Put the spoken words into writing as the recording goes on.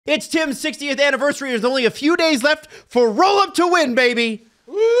It's Tim's 60th anniversary. There's only a few days left for Roll Up To Win, baby.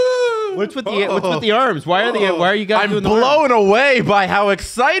 Woo! What's with the arms? Why are you guys doing the arms? I'm blown away by how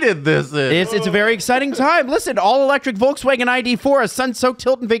excited this is. It's a very exciting time. Listen, all-electric Volkswagen ID.4, a sun-soaked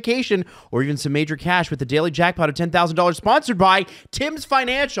Hilton vacation, or even some major cash with the daily jackpot of $10,000 sponsored by Tim's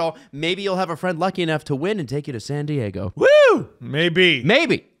Financial. Maybe you'll have a friend lucky enough to win and take you to San Diego. Woo! Maybe.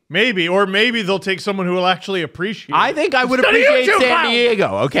 Or maybe they'll take someone who will actually appreciate it. I think I would appreciate San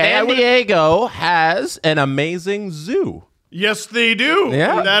Diego, okay? San Diego has an amazing zoo. Yes, they do.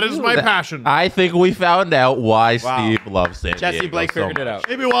 Yeah. That is my passion. I think we found out why Steve loves San Diego. Jesse Blake figured it out.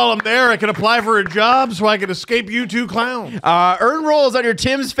 Maybe while I'm there, I can apply for a job so I can escape you two clowns. Earn rolls on your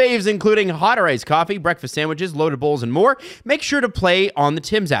Tim's faves, including hot or iced coffee, breakfast sandwiches, loaded bowls, and more. Make sure to play on the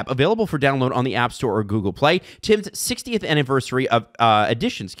Tim's app, available for download on the App Store or Google Play. Tim's 60th anniversary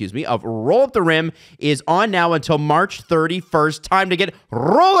edition of Roll Up the Rim is on now until March 31st. Time to get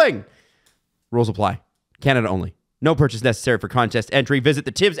rolling. Rules apply. Canada only. No purchase necessary for contest entry. Visit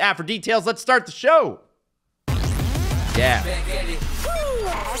the Tim's app for details. Let's start the show. Yeah. SDP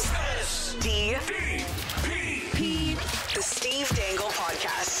the Steve Dangle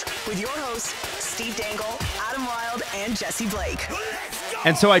Podcast with your hosts, Steve Dangle, Adam Wilde, and Jesse Blake.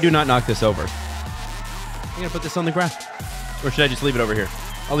 And so I do not knock this over. I'm going to put this on the ground. Or should I just leave it over here?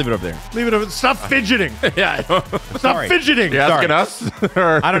 I'll leave it over there. Leave it over. Stop fidgeting. Yeah. Stop fidgeting. You're asking us?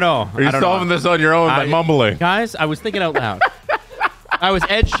 Or I don't know. Are you solving this on your own by mumbling? Guys, I was thinking out loud. I was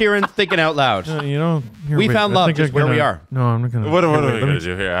Ed Sheeran thinking out loud. We found love just where we are. No, I'm not going to. What are we going to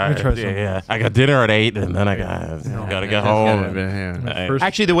do here? I got dinner at 8, and then I got to get home.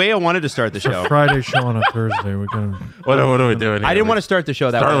 Actually, the way I wanted to start the show. Friday show on a Thursday. What are we doing here? I didn't want to start the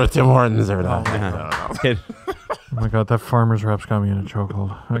show that way. Start with Tim Hortons or not. Oh my God, that farmer's rep's got me in a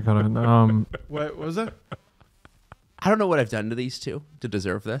chokehold. I gotta. What was that? I don't know what I've done to these two to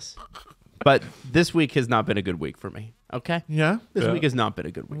deserve this, but this week has not been a good week for me. Okay. Yeah. This week has not been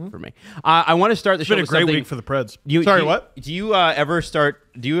a good week for me. I want to start the show. It's been a great week for the Preds. What? Do you ever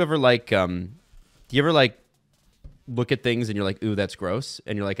look at things and you're like, ooh, that's gross,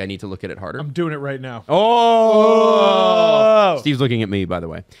 and you're like, I need to look at it harder? I'm doing it right now. Oh! Steve's looking at me, by the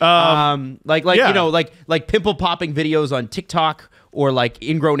way. Like pimple popping videos on TikTok, or like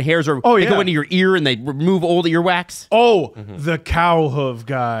ingrown hairs, or they go into your ear and they remove old earwax. Oh, the cow hoof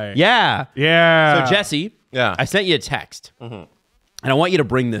guy. Yeah. Yeah. So Jesse, I sent you a text, and I want you to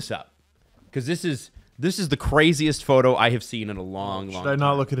bring this up because this is the craziest photo I have seen in a long time. Should I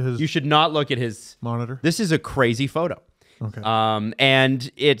not look at his? You should not look at his monitor. This is a crazy photo. Okay.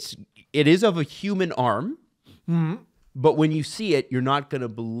 And it is of a human arm, but when you see it, you're not going to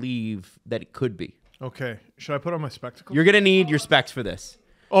believe that it could be. Okay. Should I put on my spectacles? You're going to need your specs for this.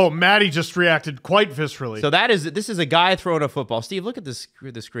 Oh, Maddie just reacted quite viscerally. So this is a guy throwing a football. Steve, look at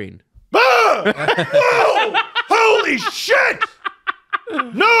the screen. Ah! Whoa! Holy shit!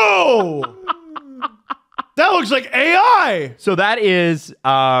 No! That looks like AI. So that is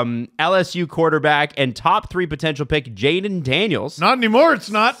LSU quarterback and top 3 potential pick Jaden Daniels. Not anymore,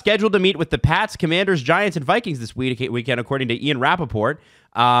 it's not. Scheduled to meet with the Pats, Commanders, Giants, and Vikings this weekend, according to Ian Rappaport.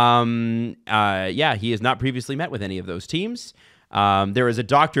 He has not previously met with any of those teams. There is a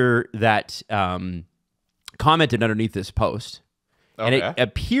doctor that commented underneath this post, and it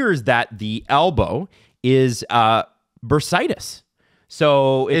appears that the elbow is bursitis.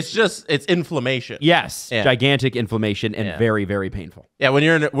 So it's inflammation. Yes, gigantic inflammation and very, very painful. Yeah, when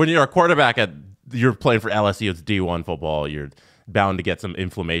you're a quarterback you're playing for LSU, it's D1 football. You're bound to get some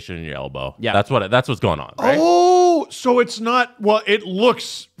inflammation in your elbow. Yeah, that's what's going on. Right? Oh, so it's not. Well, it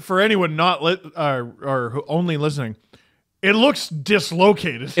looks, for anyone not or only listening, it looks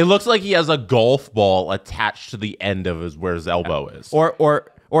dislocated. It looks like he has a golf ball attached to the end of where his elbow is,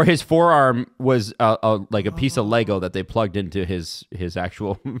 or his forearm was like a piece of Lego that they plugged into his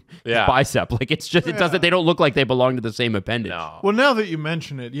actual bicep. Like it's just they don't look like they belong to the same appendage. No. Well, now that you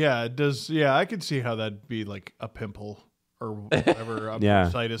mention it, it does. Yeah, I could see how that'd be like a pimple or whatever.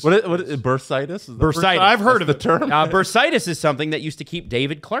 Bursitis. What is bursitis? Bursitis. I've heard of the term. Bursitis is something that used to keep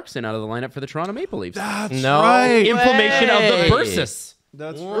David Clarkson out of the lineup for the Toronto Maple Leafs. That's right. Inflammation of the bursis.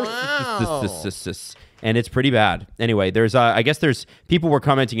 That's bursitis. And it's pretty bad. Anyway, there's people were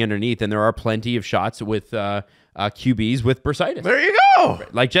commenting underneath, and there are plenty of shots with QBs with bursitis. There you go.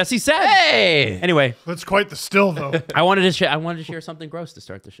 Like Jesse said. Hey. Anyway, that's quite the still though. I wanted to share something gross to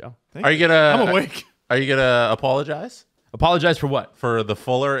start the show. Are you gonna? I'm awake. Are you gonna apologize? Apologize for what? For the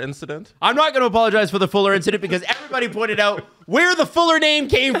Fuller incident? I'm not going to apologize for the Fuller incident because everybody pointed out where the Fuller name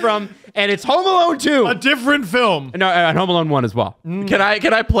came from, and it's Home Alone 2. A different film. No, and Home Alone 1 as well. Can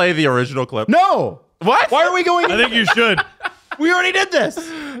I play the original clip? No. What? Why are we going? I think you should. We already did this.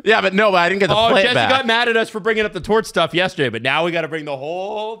 Yeah, but I didn't get to play Jesse it back. got mad at us for bringing up the torch stuff yesterday, but now we got to bring the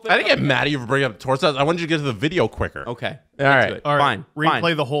whole thing I didn't get mad at you for bringing up torch. I wanted you to get to the video quicker. Okay. All right. Fine.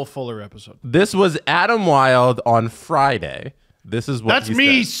 Replay the whole Fuller episode. This was Adam Wilde on Friday. This is what That's he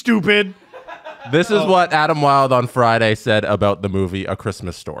me, said. stupid. This is what Adam Wilde on Friday said about the movie A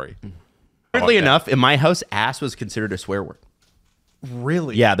Christmas Story. Weirdly enough, in my house, ass was considered a swear word.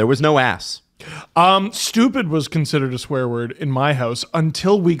 Really? Yeah, there was no ass. Stupid was considered a swear word in my house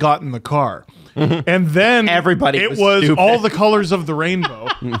until we got in the car. And then Everybody it was was stupid. all the colors of the rainbow.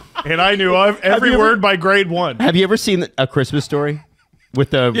 And I knew every word by grade 1. Have you ever seen A Christmas Story?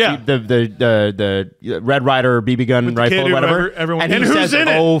 With the Red Ryder BB gun rifle kid or who whatever, everyone- and and he who's says, in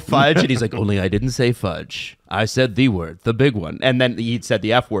it? "Oh, fudge," and he's like, "Only I didn't say fudge. I said the word, the big one." And then he said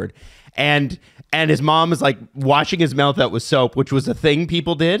the F word, and his mom is like washing his mouth out with soap, which was a thing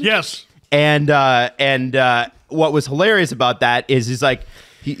people did. Yes. And what was hilarious about that is he's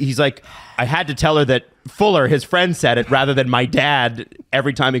like, I had to tell her that Fuller, his friend, said it rather than my dad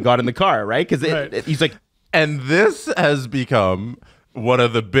every time he got in the car, right? Because he's like, And this has become one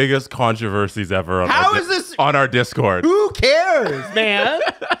of the biggest controversies ever on on our Discord. who cares, man?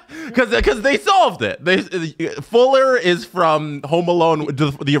 Because they solved it. Fuller is from Home Alone,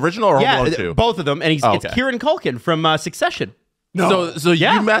 the original or Home Alone 2? both of them, and it's okay. Kieran Culkin from Succession. So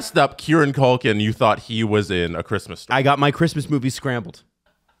Yeah. you messed up Kieran Culkin. You thought he was in A Christmas Story. I got my Christmas movie scrambled.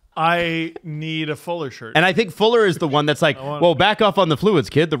 I need a Fuller shirt. And I think Fuller is the one that's like, well, back off on the fluids,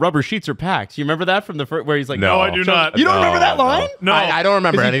 kid. The rubber sheets are packed. You remember that from the first, where he's like, No, I do not. You don't remember that line? No. I don't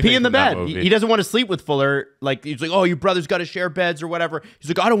remember 'Cause anything. he'd pee in the from that bed. movie. He doesn't want to sleep with Fuller. Like, he's like, oh, your brother's got to share beds or whatever. He's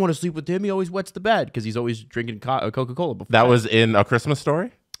like, I don't want to sleep with him. He always wets the bed because he's always drinking Coca-Cola before That bed. was in A Christmas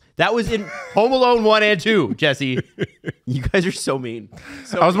Story? That was in Home Alone 1 and 2, Jesse. You guys are so mean.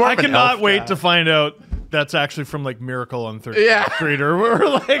 I was more I of an cannot elf wait guy. to find out that's actually from like Miracle on 30th Yeah. Street or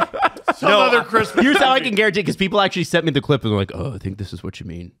like some other Christmas. Here's how I can guarantee, because people actually sent me the clip and they're like, oh, I think this is what you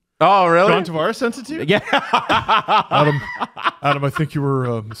mean. Oh, really? John Tavares sensitive? Yeah. Adam, I think you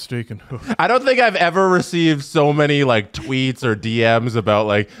were mistaken. I don't think I've ever received so many like tweets or DMs about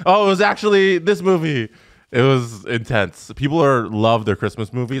like, oh, it was actually this movie. It was intense. People love their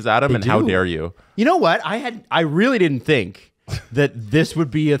Christmas movies, Adam, and how do. dare you? You know what? I really didn't think that this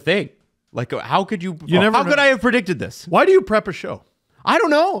would be a thing. Like, how could you? never How know. could I have predicted this? Why do you prep a show? I don't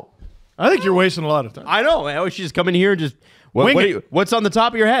know. I think you're wasting a lot of time. I know. I always just come in here and just Wing it. what's on the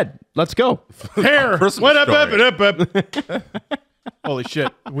top of your head? Let's go. Hair. Christmas What up, Story. up. Holy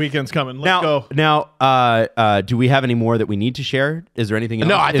shit. Weekend's coming. Let's go. Now, do we have any more that we need to share? Is there anything else?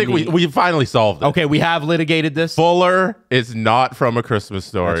 No, I think we finally solved it. Okay, we have litigated this. Fuller is not from A Christmas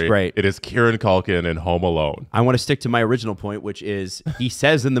Story. That's great. It is Kieran Culkin in Home Alone. I want to stick to my original point, which is he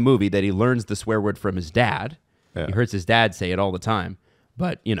says in the movie that he learns the swear word from his dad. Yeah. He hears his dad say it all the time.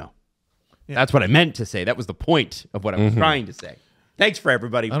 But, that's what I meant to say. That was the point of what I was trying to say. Thanks for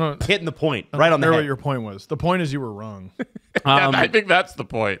everybody hitting the point right on the I don't know head. what your point was. The point is you were wrong. I think that's the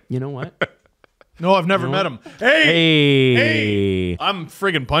point. You know what? No, I've never met him. Hey. Hey. I'm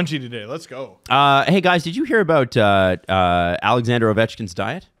friggin' punchy today. Let's go. Hey, guys, did you hear about Alexander Ovechkin's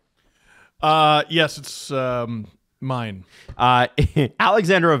diet? Yes, it's mine.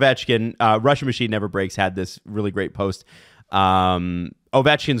 Alexander Ovechkin, Russian Machine Never Breaks, had this really great post.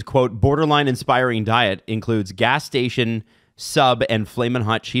 Ovechkin's, quote, borderline inspiring diet includes gas station, sub, and Flamin'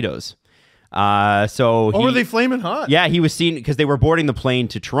 Hot Cheetos. Were they flaming hot? Yeah, he was seen because they were boarding the plane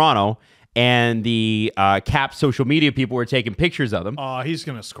to Toronto, and the Cap social media people were taking pictures of them. Oh, he's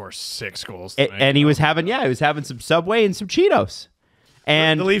gonna score 6 goals A- tonight. and he was having some Subway and some Cheetos.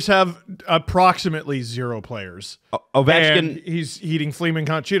 And the Leafs have approximately 0 players. Ovechkin, And he's eating flaming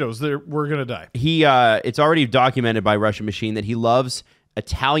hot Cheetos. We're gonna die. it's already documented by Russian Machine that he loves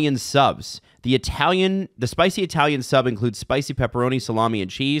Italian subs. The spicy Italian sub includes spicy pepperoni, salami, and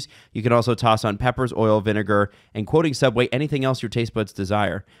cheese. You can also toss on peppers, oil, vinegar, and, quoting Subway, anything else your taste buds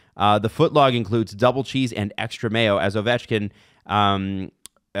desire. The footlog includes double cheese and extra mayo. As Ovechkin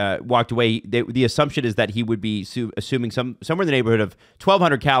walked away, the assumption is that he would be assuming somewhere in the neighborhood of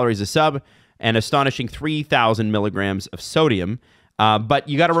 1,200 calories a sub and astonishing 3,000 milligrams of sodium. But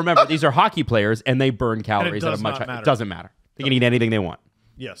you got to remember, these are hockey players, and they burn calories at a much higher. It doesn't matter. They can eat anything they want.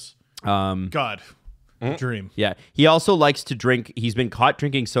 Yes. God. Dream. Yeah. He also likes to drink. He's been caught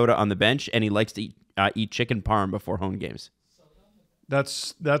drinking soda on the bench, and he likes to eat chicken parm before home games.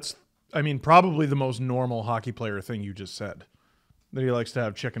 That's I mean, probably the most normal hockey player thing you just said. That he likes to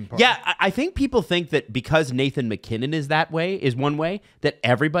have chicken parm. Yeah, I think people think that because Nathan McKinnon is one way, that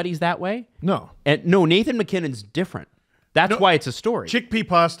everybody's that way. No. And no, Nathan McKinnon's different. That's why it's a story. Chickpea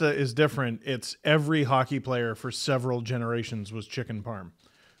pasta is different. It's every hockey player for several generations was chicken parm.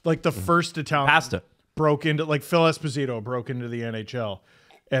 Like the first Italian Pasta. broke into, like Phil Esposito broke into the NHL,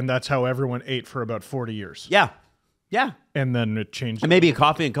 and that's how everyone ate for about 40 years. Yeah. Yeah. And then it changed. And maybe a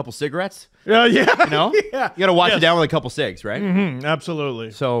coffee and a couple cigarettes. Yeah. You know? Yeah. You got to wash Yes. it down with a couple cigs, right?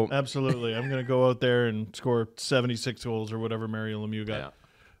 Absolutely. So- absolutely. I'm going to go out there and score 76 goals or whatever Mario Lemieux got.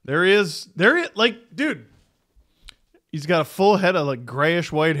 Yeah. Like, dude, he's got a full head of like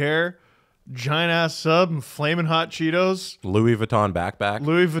grayish white hair, giant ass sub, and flaming hot Cheetos, Louis Vuitton backpack.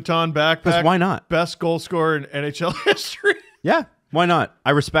 Louis Vuitton backpack. 'Cause why not? Best goal scorer in NHL history. Yeah. Why not?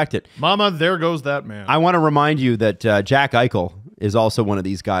 I respect it. Mama, there goes that man. I want to remind you that Jack Eichel is also one of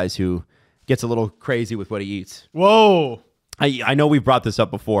these guys who gets a little crazy with what he eats. Whoa. I know we've brought this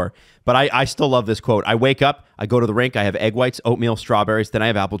up before, but I still love this quote. I wake up, I go to the rink, I have egg whites, oatmeal, strawberries, then I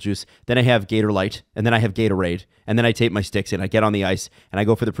have apple juice, then I have Gator Light, and then I have Gatorade, and then I tape my sticks in, I get on the ice, and I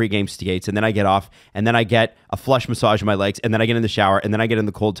go for the pregame skates, and then I get off, and then I get a flush massage of my legs, and then I get in the shower, and then I get in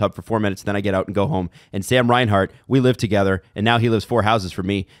the cold tub for 4 minutes, and then I get out and go home. And Sam Reinhart, we live together, and now he lives 4 houses from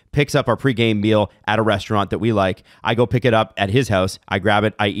me, picks up our pregame meal at a restaurant that we like. I go pick it up at his house, I grab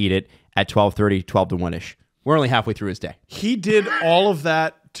it, I eat it at 12:30, 12 to 1-ish. We're only halfway through his day. He did all of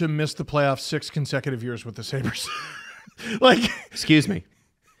that to miss the playoffs 6 consecutive years with the Sabres. Like, Excuse me.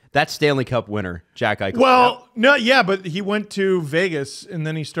 That's Stanley Cup winner, Jack Eichel. well, no, yeah, but he went to Vegas and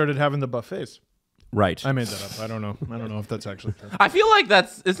then he started having the buffets. Right. I made that up. I don't know if that's actually true. I feel like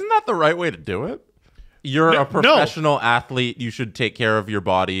isn't that the right way to do it? You're a professional athlete. You should take care of your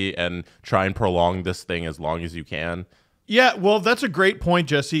body and try and prolong this thing as long as you can. Yeah, well, that's a great point,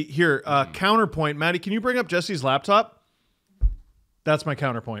 Jesse. Here, counterpoint. Maddie, can you bring up Jesse's laptop? That's my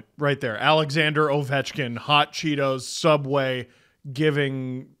counterpoint right there. Alexander Ovechkin, hot Cheetos, Subway,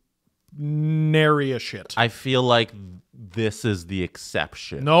 giving nary a shit. I feel like this is the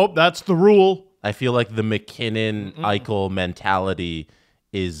exception. Nope, that's the rule. I feel like the McKinnon Eichel mentality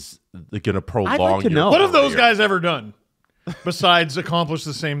is going to prolong. I'd like to your know. What have those career. guys ever done besides accomplish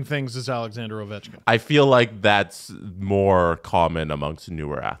the same things as Alexander Ovechkin? I feel like that's more common amongst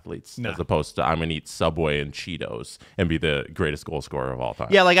newer athletes as opposed to I'm going to eat Subway and Cheetos and be the greatest goal scorer of all time.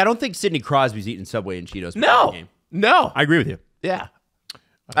 Yeah, like I don't think Sidney Crosby's eating Subway and Cheetos. before No. the game. No. I agree with you. Yeah.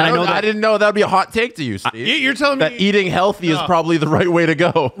 I I didn't know that would be a hot take to you, Steve. You're telling me that eating healthy is probably the right way to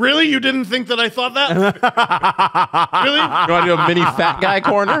go. Really? You didn't think that I thought that? Really? You want to do a mini fat guy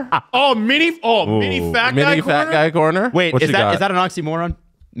corner? Mini fat guy Mini fat corner? guy corner? Wait, What is you that got? an oxymoron?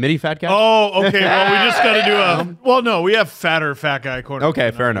 Mini fat guy? Oh, okay. Well, we just got to do a. Well, no, we have fatter fat guy corner.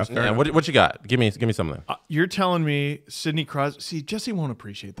 Okay, fair enough. Yeah, what you got? Give me something. You're telling me Sidney Crosby. See, Jesse won't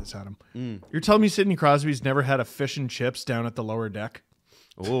appreciate this, Adam. You're telling me Sidney Crosby's never had a fish and chips down at the lower deck?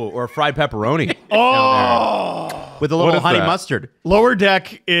 Ooh, or a fried pepperoni. Oh, With a little is honey that? mustard. lower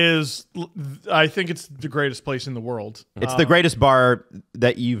deck is. I think it's the greatest place in the world. It's the greatest bar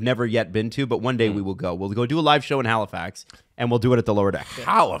that you've never yet been to, but one day we will go. We'll go do a live show in Halifax, and we'll do it at the lower deck.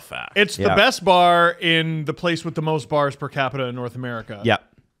 Halifax. It's the Yeah. best bar in the place with the most bars per capita in North America. Yep.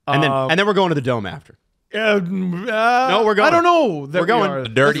 And then we're going to the Dome after. No, we're going. I don't know. That We're going. we are. The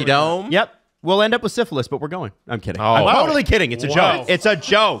Dirty Dome? Yep. We'll end up with syphilis, but we're going. I'm kidding. Oh. I'm Wow. totally kidding. It's a Wow. joke. It's a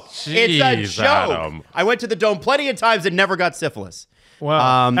joke. It's a Jeez, joke. Adam. I went to the Dome plenty of times and never got syphilis.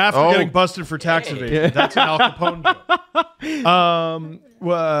 Wow. After oh. getting busted for tax evasion. That's an Al Capone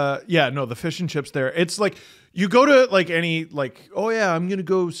joke. Yeah, no, the fish and chips there. It's like you go to like any like, oh yeah, I'm gonna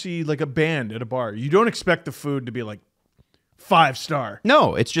go see like a band at a bar. You don't expect the food to be like 5-star.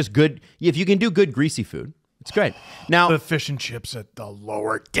 No, it's just good. If you can do good greasy food, it's great. Now, The fish and chips at the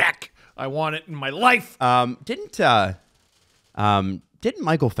lower deck. I want it in my life. didn't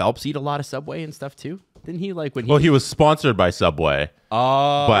Michael Phelps eat a lot of Subway and stuff too? Didn't he like when he? Well, he was sponsored by Subway.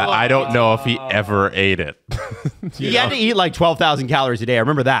 Oh. But I don't know if he ever ate it. he had to eat like 12,000 calories a day. I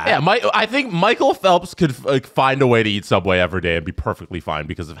remember that. Yeah, I think Michael Phelps could find a way to eat Subway every day and be perfectly fine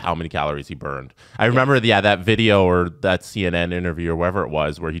because of how many calories he burned. I remember, that video or that CNN interview or wherever it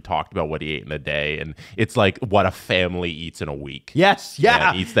was where he talked about what he ate in a day, and it's like what a family eats in a week. Yes. Yeah.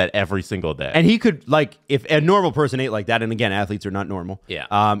 And he eats that every single day. And he could like if a normal person ate like that, and again, athletes are not normal. Yeah.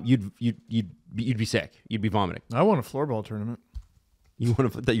 You'd be sick. You'd be vomiting. I want a floorball tournament. You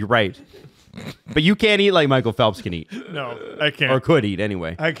want to? You're right. But you can't eat like Michael Phelps can eat, No, I can't. or could eat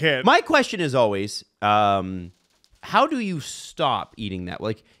anyway. I can't. My question is always, how do you stop eating that?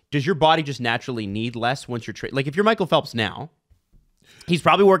 Like, does your body just naturally need less once you're like if you're Michael Phelps now? He's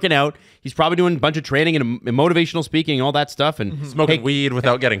probably working out. He's probably doing a bunch of training and motivational speaking and all that stuff. And Smoking weed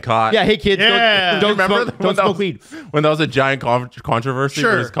without getting caught. Yeah, hey kids, don't remember don't smoke weed. When that was a giant controversy?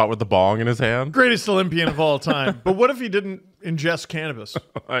 Sure. When he was caught with the bong in his hand. Greatest Olympian of all time. But what if he didn't ingest cannabis?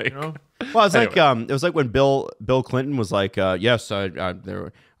 Like, You know? Well, it's like Anyway. it was like when Bill Clinton was like, yes,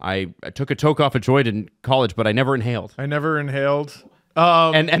 I took a toke off a joint in college, but I never inhaled. I never inhaled.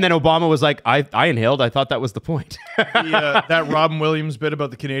 And then Obama was like, I inhaled. I thought that was the point. That Robin Williams bit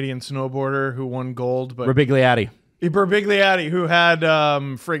about the Canadian snowboarder who won gold, but Barbigliati. Barbigliati, who had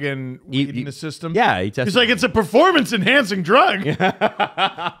friggin' weed in the system. Yeah, He's like, it's a performance-enhancing drug.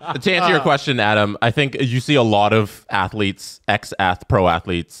 To answer your question, Adam, I think you see a lot of athletes, pro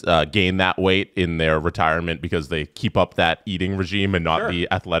athletes, gain that weight in their retirement because they keep up that eating regime and not the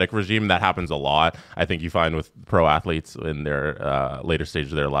athletic regime. That happens a lot. I think you find with pro athletes in their later stage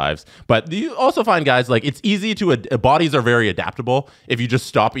of their lives. But you also find guys like it's easy to bodies are very adaptable. If you just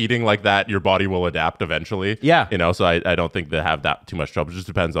stop eating like that, your body will adapt eventually. Yeah. You know, so I don't think they have that too much trouble. It just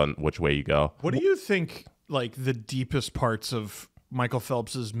depends on which way you go. What do you think, like, the deepest parts of Michael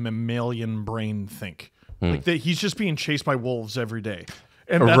Phelps's mammalian brain think? Like, that he's just being chased by wolves every day.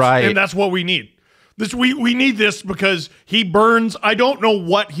 And that's, Right. and that's what we need. We need this because he burns. I don't know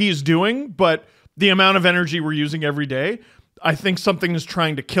what he's doing, but the amount of energy we're using every day, I think something is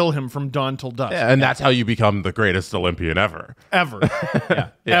trying to kill him from dawn till dusk. Yeah, and that's how you become the greatest Olympian ever. Ever.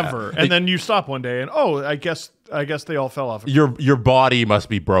 Ever. And then you stop one day and, I guess they all fell off. Your body must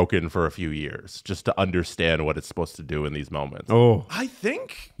be broken for a few years just to understand what it's supposed to do in these moments. Oh, I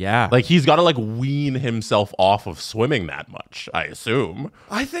think yeah. Like he's got to like wean himself off of swimming that much, I assume.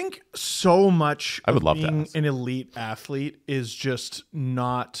 so much I would of love to being ask. an elite athlete is just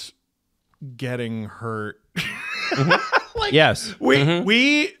not getting hurt. Yes. We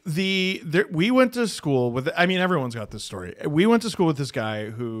went to school with, I mean, everyone's got this story. We went to school with this guy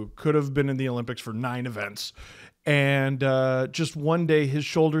who could have been in the Olympics for 9 events. And just one day his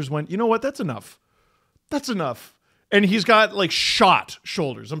shoulders went, you know what? That's enough. That's enough. And he's got like shot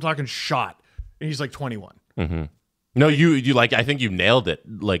shoulders. I'm talking shot. And he's like 21. No, you like I think you nailed it.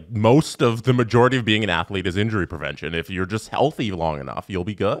 Like the majority of being an athlete is injury prevention. If you're just healthy long enough, you'll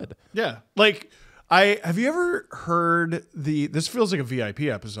be good. Yeah. Like, have you ever heard this feels like a VIP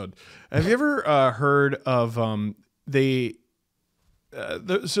episode. Have you ever heard of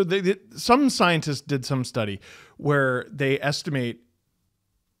some scientists did some study where they estimate,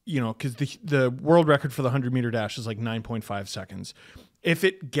 because the world record for the 100-meter dash is like 9.5 seconds. If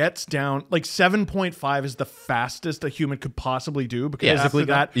it gets down, like 7.5 is the fastest a human could possibly do, because after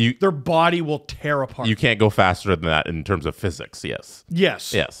that, their body will tear apart. You can't go faster than that in terms of physics. Yes.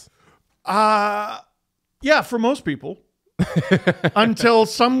 Yes. Yeah, for most people. Until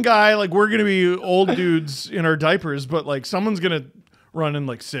some guy, like, we're going to be old dudes in our diapers, but like someone's going to run in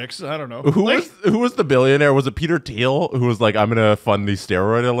like 6. I don't know. Who was the billionaire? Was it Peter Thiel who was like, I'm going to fund the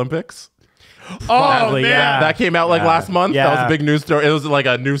steroid Olympics? Oh, man. That came out like last month. Yeah. That was a big news story. It was like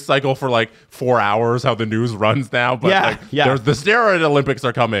a news cycle for like 4 hours, how the news runs now. But there's the steroid Olympics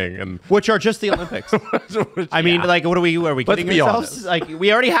are coming, and Which are just the Olympics. I mean, like, are we kidding be ourselves? honest. Like,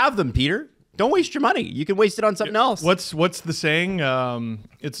 we already have them, Peter. Don't waste your money. You can waste it on something else. What's the saying?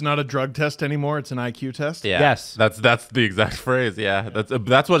 It's not a drug test anymore. It's an IQ test. yeah, Yes. that's the exact phrase. Yeah,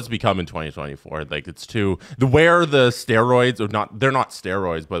 that's what it's become in 2024. Like it's where the steroids they're not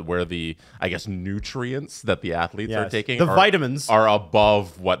steroids, but where the nutrients that the athletes are Yes. taking, The vitamins. are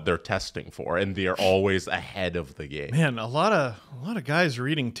above what they're testing for, and they are always ahead of the game. Man, a lot of guys are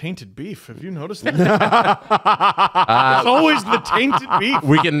eating tainted beef. Have you noticed that? It's always the tainted beef.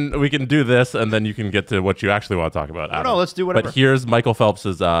 We can do this, and then you can get to what you actually want to talk about. Adam. no, let's do whatever. But here's Michael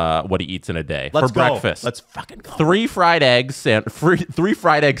Phelps's what he eats in a day Let's for go. breakfast. Let's fucking go. 3 fried egg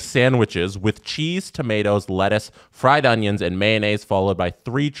sandwiches with cheese, tomatoes, lettuce, fried onions, and mayonnaise, followed by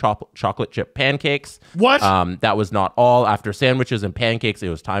 3 chocolate chip pancakes. What? That was not all. After sandwiches and pancakes, it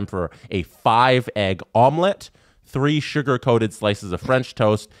was time for a 5-egg omelet, 3 sugar-coated slices of French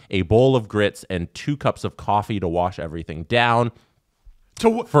toast, a bowl of grits, and 2 cups of coffee to wash everything down. To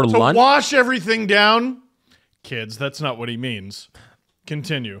lunch? wash everything down? Kids, that's not what he means.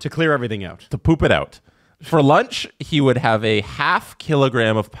 Continue. To clear everything out. To poop it out. For lunch, he would have a 0.5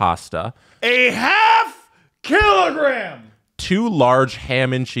 kilogram of pasta, A 0.5 kilogram! 2 large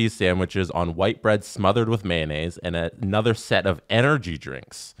ham and cheese sandwiches on white bread smothered with mayonnaise, and another set of energy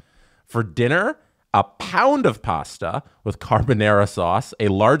drinks. For dinner, a pound of pasta with carbonara sauce, a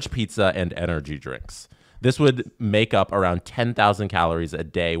large pizza, and energy drinks. This would make up around 10,000 calories a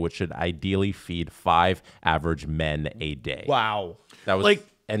day, which should ideally feed 5 average men a day. Wow. That was Like-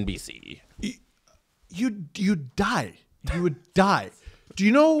 NBC. You'd die. You would die. Do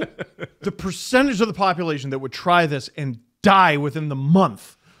you know the percentage of the population that would try this and die within the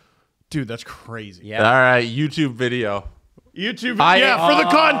month? Dude, that's crazy. Yeah. All right, YouTube video. YouTube, for the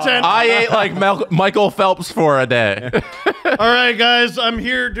content. I ate like Michael Phelps for a day. All right, guys, I'm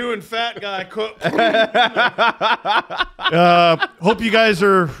here doing fat guy cook. Hope you guys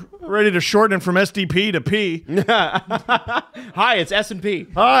are ready to shorten it from SDP to P. Hi, it's S&P.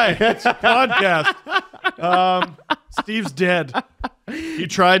 Hi, it's a podcast. Steve's dead. He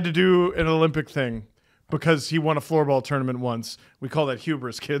tried to do an Olympic thing because he won a floorball tournament once. We call that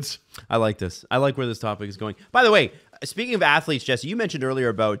hubris, kids. I like this. I like where this topic is going. By the way, speaking of athletes, Jesse, you mentioned earlier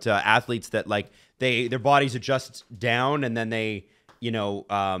about athletes that like their bodies adjust down and then they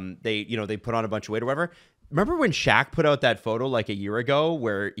put on a bunch of weight or whatever. Remember when Shaq put out that photo like a year ago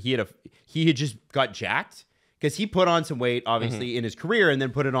where he had just got jacked because he put on some weight obviously in his career and then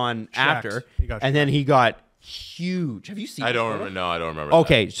put it on after, and then he got huge. Have you seen? I don't remember. No, I don't remember.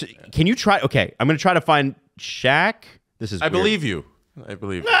 Okay, so can you try? Okay, I'm gonna try to find Shaq. This is. I believe you. I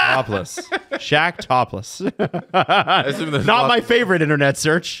believe you. Topless. Shaq topless. Not my favorite internet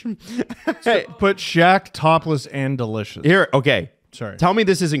search. Put Shaq topless and delicious. Here, okay. Sorry. Tell me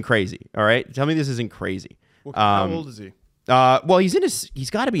this isn't crazy. All right. Tell me this isn't crazy. How old is he? Well, he's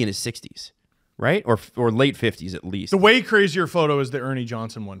got to be in his 60s, right? Or late 50s at least. The way crazier photo is the Ernie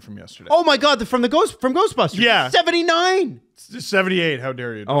Johnson one from yesterday. Oh my God, from Ghostbusters. Yeah. 79. 78. How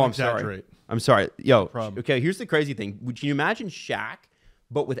dare you? Oh, I'm sorry. I'm sorry. Yo. problem. Okay. Here's the crazy thing. Would you imagine Shaq,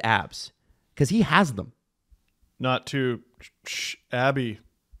 but with abs? Because he has them. Not too Abby.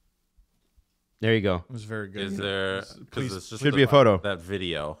 There you go. It was very good. Is there? Because it's just Should be a photo. That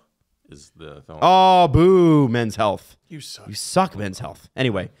video is the. Oh, boo, Men's Health. You suck. You suck, Men's Health.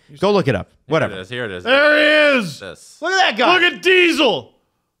 Anyway, go look it up. Whatever. Here it is. There he is. This. Look at that guy. Look at Diesel.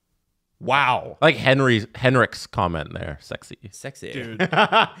 Wow. Like Henrik's comment there. Sexy. Sexy. Dude.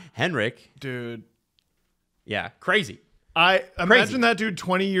 Henrik. Dude. Yeah. Crazy. I imagine that dude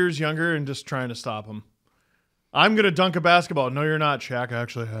 20 years younger and just trying to stop him. I'm going to dunk a basketball. No, you're not, Shaq.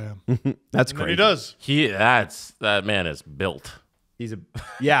 Actually, I am. That's And crazy. he does. That man is built. He's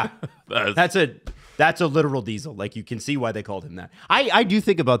that's a literal diesel. Like you can see why they called him that. I do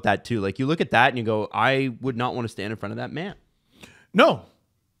think about that too. Like you look at that and you go, I would not want to stand in front of that man. No.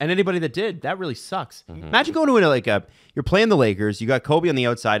 And anybody that did, that really sucks. Imagine going to you're playing the Lakers, you got Kobe on the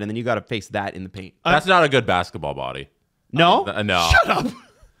outside, and then you got to face that in the paint. That's not a good basketball body. No? No. Shut up.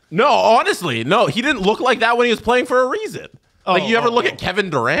 No, honestly, no. He didn't look like that when he was playing for a reason. Like you ever look at Kevin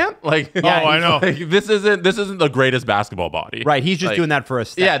Durant? Like, I know. Like, this isn't the greatest basketball body. Right, he's just Like, doing that for a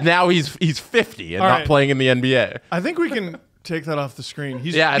stat. Yeah, now he's 50 and All not right. playing in the NBA. I think we can take that off the screen.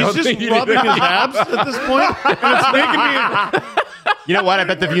 He's Yeah, I don't just think you rubbing need- his abs at this point. And it's making me. You know what? I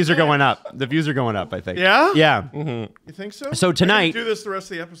bet the views are going up. The views are going up, I think. Yeah? Yeah. You think so? So tonight- We can do this the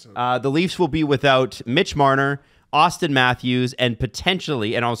rest of the episode. The Leafs will be without Mitch Marner, Austin Matthews, and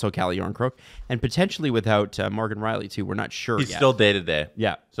potentially, and also Calle Yarncroke, and potentially without Morgan Riley too. We're not sure He's yet. still day to day.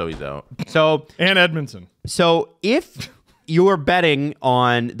 Yeah. So he's out. So and Edmondson. if you're betting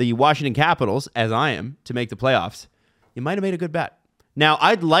on the Washington Capitals, as I am, to make the playoffs, you might have made a good bet. Now,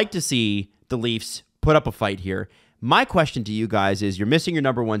 I'd like to see the Leafs put up a fight here. My question to you guys is, you're missing your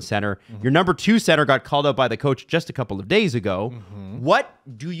number one center. Your number two center got called out by the coach just a couple of days ago. What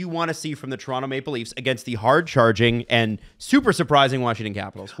do you want to see from the Toronto Maple Leafs against the hard-charging and super surprising Washington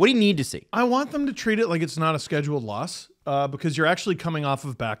Capitals? What do you need to see? I want them to treat it like it's not a scheduled loss because you're actually coming off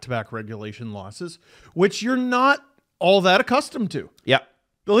of back-to-back regulation losses, which you're not all that accustomed to. Yeah.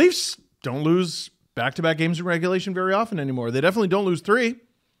 The Leafs don't lose back-to-back games in regulation very often anymore. They definitely don't lose 3.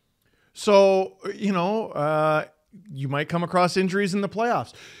 So, you might come across injuries in the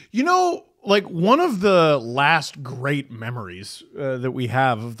playoffs. Like one of the last great memories that we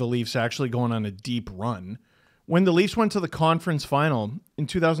have of the Leafs actually going on a deep run, when the Leafs went to the conference final in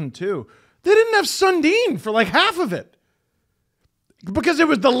 2002, they didn't have Sundin for like half of it because it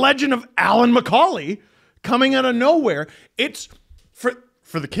was the legend of Alan McCauley coming out of nowhere. It's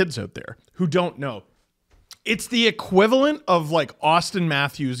for the kids out there who don't know, it's the equivalent of like Austin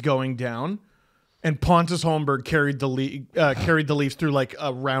Matthews going down and Pontus Holmberg carried the Leafs through like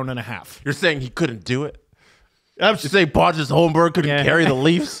a round and a half. You're saying he couldn't do it? I'm You're saying Pontus Holmberg couldn't carry the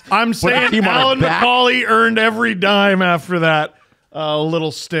Leafs? saying team on his Alan back? McCauley earned every dime after that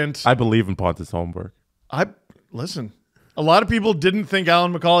little stint. I believe in Pontus Holmberg. Listen, a lot of people didn't think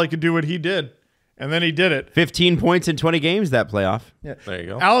Alan McCauley could do what he did, and then he did it. 15 points in 20 games that playoff. Yeah. There you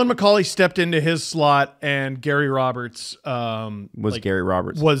go. Alan McCauley stepped into his slot, and Gary Roberts Gary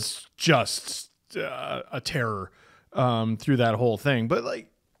Roberts. was just a terror through that whole thing. But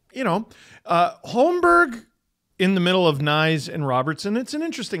Holmberg in the middle of Nyes and Robertson. It's an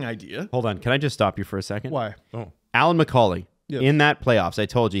interesting idea. Hold on. Can I just stop you for a second? Why? Alan McCauley, Yep. in that playoffs, I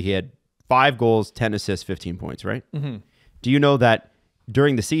told you he had 5 goals, 10 assists, 15 points, right? Mm-hmm. Do you know that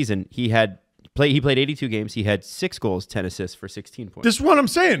during the season, he played 82 games. He had 6 goals, 10 assists for 16 points. This is what I'm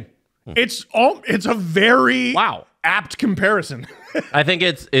saying. It's a very apt comparison. I think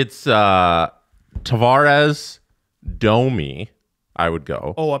it's Tavares, Domi. I would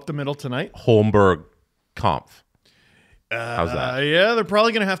go Up the middle tonight. Holmberg, Kampf. How's that? Yeah, they're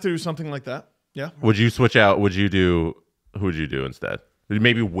probably going to have to do something like that. Yeah. Would you switch out? Who would you do instead?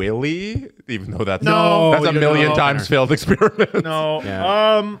 Maybe Willie, even though that's No, that's a you million know. times failed experiment. No.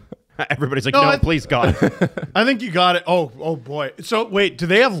 Yeah. Everybody's like, no, please, God. I think you got it. Oh boy. So wait, do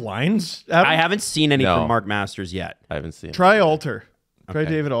they have lines? I haven't seen any No. from Mark Masters yet. I haven't seen. Try Alter. Try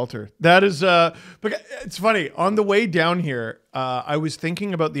Okay. David Alter. That is but it's funny. On the way down here, I was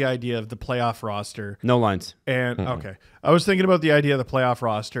thinking about the idea of the playoff roster. No lines. And okay. I was thinking about the idea of the playoff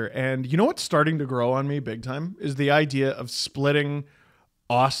roster. And you know what's starting to grow on me big time is the idea of splitting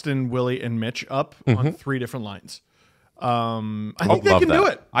Austin, Willie, and Mitch up on 3 different lines. I think they love can do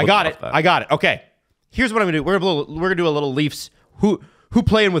that. it. I got it. that. I got it. Okay. Here's what I'm gonna do. We're gonna do a little Leafs. Who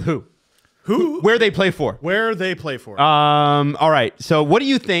playing with who? Where they play for? Where they play for. All right. So what do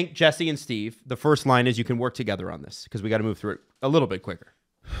you think, Jesse and Steve? The first line is you can work together on this because we got to move through it a little bit quicker.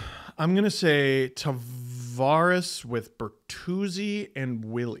 I'm going to say Tavares with Bertuzzi and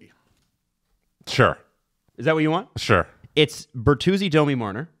Willie. Sure, Is that what you want? sure. It's Bertuzzi, Domi,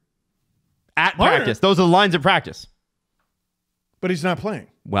 Marner at Marner? practice. Those are the lines of practice. But he's not playing.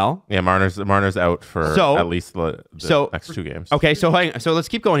 Well, Yeah, Marner's out for So- at least the next 2 games. okay. So let's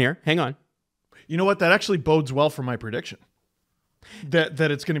keep going here. Hang on. You know what? That actually bodes well for my prediction. That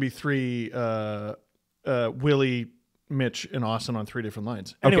it's going to be 3 Willie, Mitch, and Austin on 3 different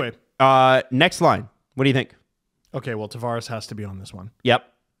lines. Anyway. Next line. What do you think? Okay, well, Tavares has to be on this one. Yep.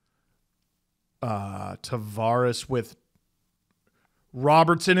 Tavares with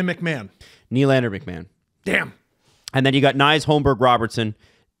Robertson and McMahon. Nylander, McMahon. Damn. And then you got Nyes, Holmberg, Robertson,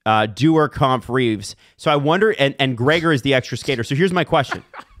 Dewar, Kampf, Reeves. So I wonder, and Gregor is the extra skater. So here's my question.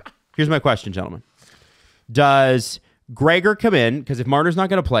 Here's my question, gentlemen. Does Gregor come in? Because if Marner's not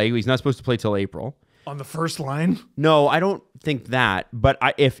going to play, he's not supposed to play till April. On the first line? No, I don't think that. But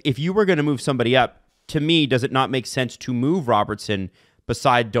if you were going to move somebody up, to me, does it not make sense to move Robertson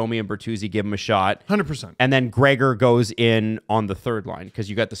beside Domi and Bertuzzi, give him a shot? 100%. And then Gregor goes in on the third line because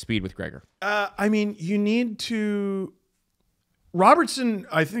you got the speed with Gregor. I mean, you need to... Robertson,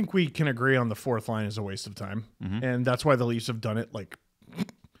 I think we can agree on the fourth line is a waste of time. And that's why the Leafs have done it like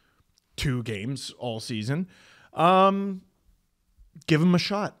 2 games all season. Give him a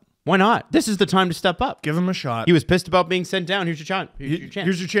shot. Why not? This is the time to step up. Give him a shot. He was pissed about being sent down. Here's your chance. Here's your chance.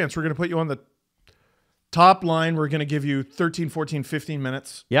 Here's your chance. We're going to put you on the top line. We're going to give you 13, 14, 15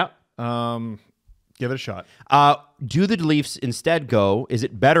 minutes. Yep. Give it a shot. Do the Leafs instead go? Is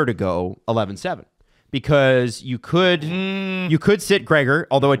it better to go 11-7? Because you could sit Gregor,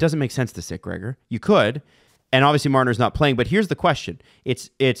 although it doesn't make sense to sit Gregor. You could, and obviously Marner's not playing. But here's the question: it's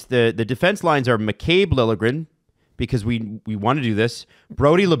the defense lines are McCabe, Liljegren, because we want to do this.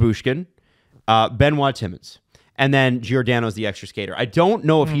 Brody, Lyubushkin, Benoit, Timmins, and then Giordano's the extra skater. I don't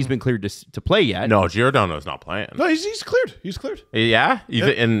know if he's been cleared to play yet. No, Giordano's not playing. No, he's cleared. He's cleared. Yeah,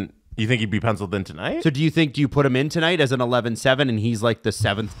 and you think he'd be penciled in tonight? So do you put him in tonight as an 11-7 and he's like the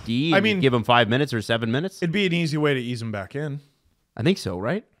 7th D? I mean, give him 5 minutes or 7 minutes? It'd be an easy way to ease him back in. I think so,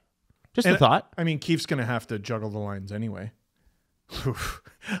 right? Just And a thought. I mean, Keefe's going to have to juggle the lines anyway.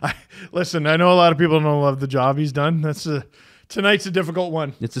 Listen, I know a lot of people don't love the job he's done. Tonight's a difficult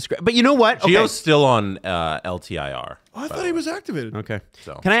one. It's a script. But you know what? Okay. Gio's still on LTIR. Oh, I thought he was activated. Okay.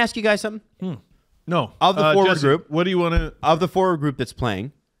 So. Can I ask you guys something? No. Of the forward Jesse, group. what do you want to... Of the forward group that's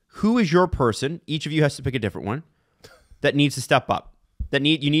playing, who is your person? Each of you has to pick a different one that needs to step up. You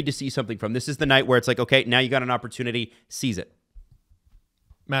need to see something from. This is the night where it's like, okay, now you got an opportunity. Seize it.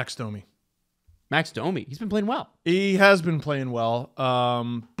 Max Domi. Max Domi. He's been playing well. He has been playing well,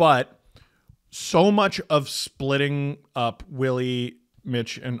 but so much of splitting up Willie,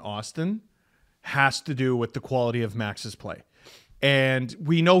 Mitch, and Austin has to do with the quality of Max's play. And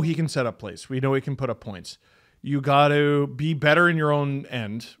we know he can set up plays. We know he can put up points. You got to be better in your own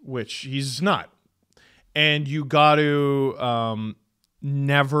end, which he's not. And you got to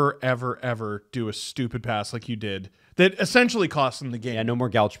never, ever, ever do a stupid pass like you did that essentially cost him the game. Yeah, no more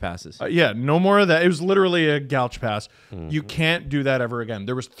gouge passes. Yeah, no more of that. It was literally a gouge pass. You can't do that ever again.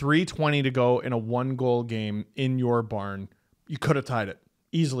 There was 3:20 to go in a 1-goal game in your barn. You could have tied it.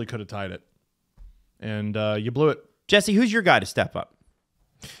 Easily could have tied it. And you blew it. Jesse, who's your guy to step up?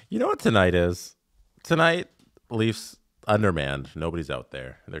 You know what tonight is? Tonight, Leafs undermanned. Nobody's out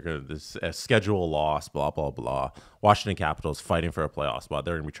there. They're going to schedule a loss, blah, blah, blah. Washington Capitals fighting for a playoff spot.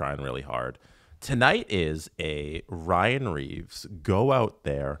 They're going to be trying really hard. Tonight is a Ryan Reeves go out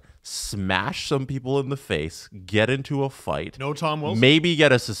there, smash some people in the face, get into a fight. No Tom Wilson. Maybe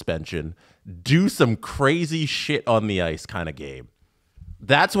get a suspension, do some crazy shit on the ice kind of game.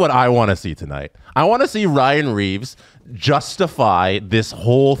 That's what I want to see tonight. I want to see Ryan Reeves justify this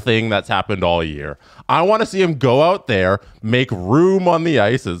whole thing that's happened all year. I want to see him go out there, make room on the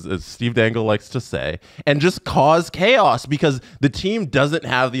ice, as Steve Dangle likes to say, and just cause chaos because the team doesn't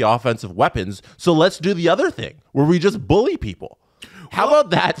have the offensive weapons. So let's do the other thing where we just bully people. How about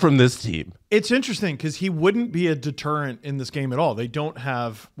that from this team? It's interesting because he wouldn't be a deterrent in this game at all. They don't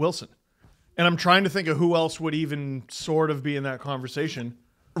have Wilson. And I'm trying to think of who else would even sort of be in that conversation.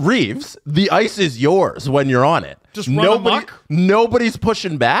 Reeves, the ice is yours when you're on it. Just run amok? Nobody's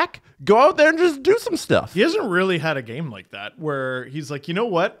pushing back. Go out there and just do some stuff. He hasn't really had a game like that where he's like, you know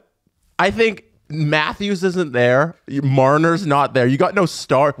what? I think Matthews isn't there. Marner's not there. You got no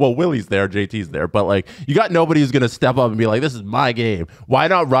star. Well, Willie's there. JT's there. But, like, you got nobody who's going to step up and be like, this is my game. Why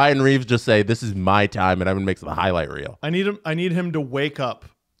not Ryan Reeves just say, this is my time, and I'm going to make the highlight reel? I need him to wake up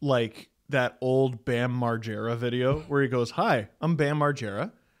like that old Bam Margera video where he goes, hi, I'm Bam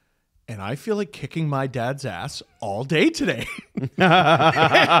Margera, and I feel like kicking my dad's ass all day today.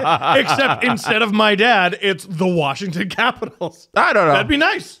 Except instead of my dad, it's the Washington Capitals. I don't know. That'd be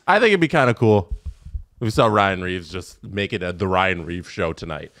nice. I think it'd be kind of cool if we saw Ryan Reeves just make it the Ryan Reeves show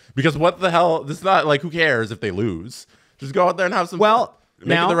tonight. Because what the hell? This is not like, who cares if they lose? Just go out there and have some fun.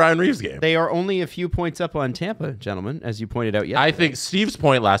 Make it the Ryan Reeves game. They are only a few points up on Tampa, gentlemen, as you pointed out yesterday. I think Steve's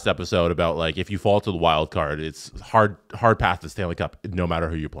point last episode about, like, if you fall to the wild card, it's hard path to Stanley Cup no matter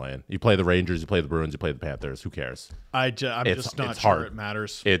who you're playing. You play the Rangers, you play the Bruins, you play the Panthers. Who cares? I'm just not sure hard. it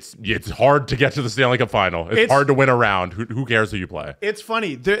matters. It's hard to get to the Stanley Cup final. It's hard to win a round. Who cares who you play? It's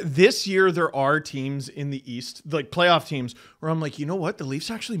funny. This year, there are teams in the East, like playoff teams, where I'm like, you know what? The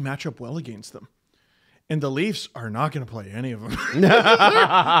Leafs actually match up well against them. And the Leafs are not going to play any of them.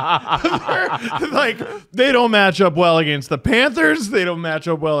 Like, they don't match up well against the Panthers. They don't match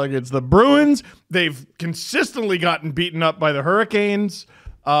up well against the Bruins. They've consistently gotten beaten up by the Hurricanes.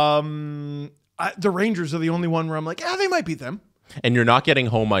 The Rangers are the only one where I'm like, yeah, they might beat them. And you're not getting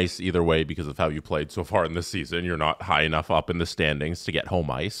home ice either way because of how you played so far in this season. You're not high enough up in the standings to get home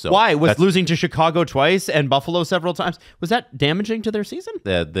ice. So why? Was losing to Chicago twice and Buffalo several times, was that damaging to their season?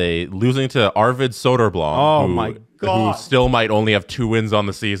 They losing to Arvid Soderblom, who still might only have 2 wins on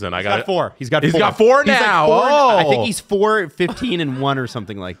the season. He's got 4. He's got 4 now. I think he's 4-15-1 or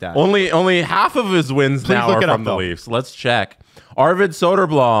something like that. Only half of his wins now are from the Leafs. Let's check. Arvid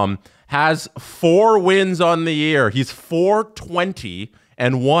Soderblom has 4 wins on the year. He's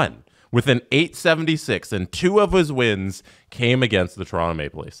 4-20-1 with an 876, and 2 of his wins came against the Toronto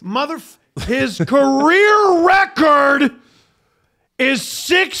Maple Leafs. His career record is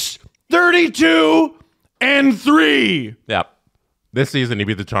 6-32-3. Yep. This season he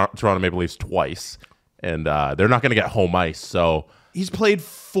beat the Toronto Maple Leafs twice, and they're not going to get home ice. So he's played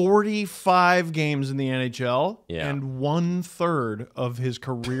 45 games in the NHL, and 1/3 of his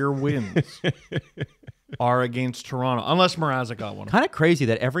career wins are against Toronto, unless Mrazek got one. Kind of crazy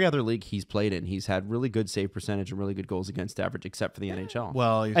that every other league he's played in, he's had really good save percentage and really good goals against average, except for the NHL.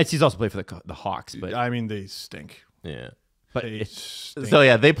 Well, he's also played for the Hawks, but I mean, they stink. Yeah. But so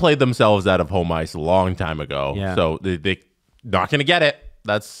yeah, they played themselves out of home ice a long time ago. Yeah. So they not going to get it.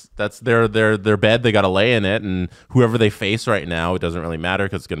 That's their bed. They got to lay in it, and whoever they face right now, it doesn't really matter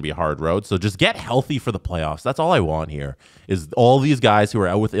because it's going to be a hard road. So just get healthy for the playoffs. That's all I want here. Is all these guys who are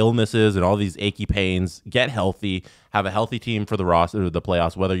out with illnesses and all these achy pains get healthy. Have a healthy team for the roster, the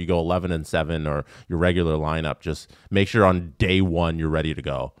playoffs. Whether you go 11-7 or your regular lineup, just make sure on day 1 you're ready to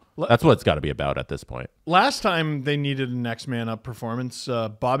go. That's what it's got to be about at this point. Last time they needed a next man up performance,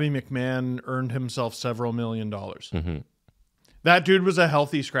 Bobby McMahon earned himself several $1 million. Mm-hmm. That dude was a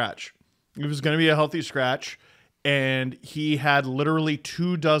healthy scratch. He was going to be a healthy scratch, and he had literally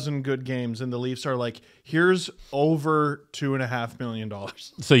 24 good games, and the Leafs are like, here's over $2.5 million.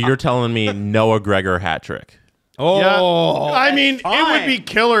 So you're telling me Noah Gregor hat trick? Oh, yeah. I mean, it would be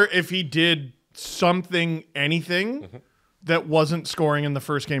killer if he did anything that wasn't scoring in the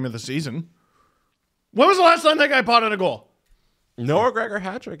first game of the season. When was the last time that guy potted a goal? Noah Gregor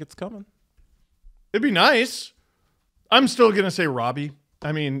hat trick. It's coming. It'd be nice. I'm still going to say Robbie.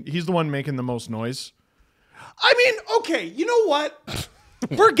 I mean, he's the one making the most noise. I mean, okay, you know what?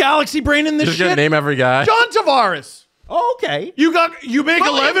 We're galaxy braining this Just shit. gonna name every guy. John Tavares. Oh, okay. You make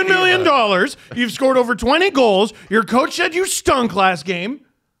 $11 million. You've scored over 20 goals. Your coach said you stunk last game.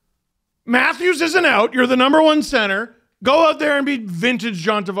 Matthews isn't out. You're the number one center. Go out there and be vintage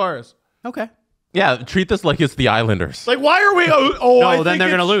John Tavares. Okay. Yeah, treat this like it's the Islanders. Like, why are we? No, then they're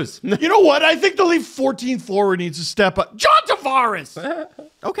going to lose. You know what? I think the leave 14th forward needs to step up. John Tavares.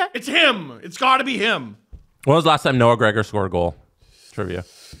 Okay. It's him. It's got to be him. When was the last time Noah Gregor scored a goal? Trivia.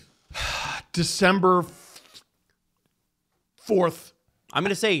 December 4th. I'm going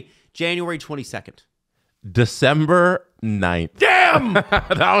to say January 22nd. December 9th. Damn!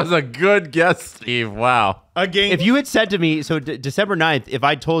 That was a good guess, Steve. Wow. Again. If you had said to me, so December 9th, if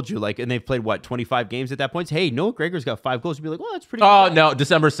I told you, like, and they've played, what, 25 games at that point? Hey, Noah Gregor's got 5 goals. You'd be like, well, that's pretty Oh, good. no,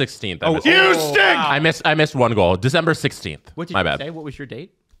 December 16th. You stink! I missed one goal. December 16th. What did My you bad. say? What was your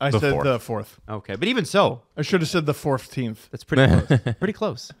date? I The said 4th. the 4th. Okay, but even so, I should have said the 14th. that's pretty close. Pretty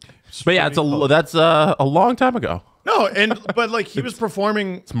close. But yeah, that's a long time ago. No, but like he was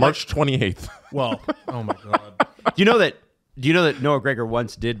performing. It's March 28th. Well, oh my God. Do you know that Noah Gregor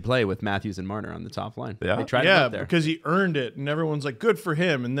once did play with Matthews and Marner on the top line? Yeah. They tried him Yeah, up there. because he earned it, and everyone's like, "Good for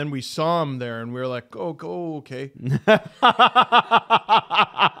him." And then we saw him there, and we were like, "Go, okay."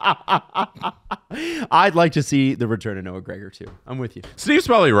 I'd like to see the return of Noah Gregor too. I'm with you. Steve's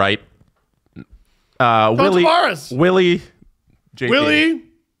probably right. Willie, Tavares. Willie, JT. Willie,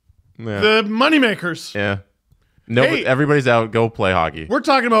 Yeah. the moneymakers. Yeah. No, Hey. everybody's out. Go play hockey. We're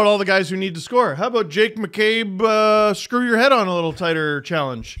talking about all the guys who need to score. How about Jake McCabe, screw your head on a little tighter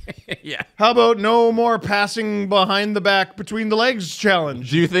challenge? Yeah. How about no more passing behind the back between the legs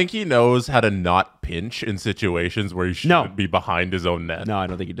challenge? Do you think he knows how to not pinch in situations where he shouldn't be behind his own net? No, I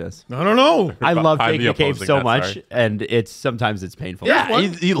don't think he does. I don't know. I love Behind Jake the McCabe opposing so net, much, sorry. and sometimes it's painful. Yeah,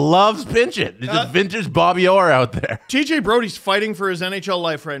 he loves pinching. He's just vintage Bobby Orr out there. TJ Brody's fighting for his NHL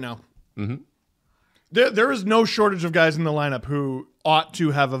life right now. Mm-hmm. There is no shortage of guys in the lineup who ought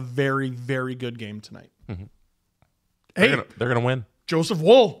to have a very, very good game tonight. Mm-hmm. Hey, They're gonna win. Joseph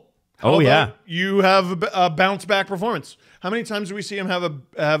Wool. Oh, yeah. You have a bounce back performance. How many times do we see him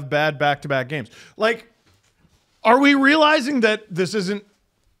have bad back-to-back games? Like, are we realizing that this isn't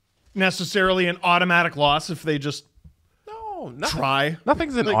necessarily an automatic loss if they just try?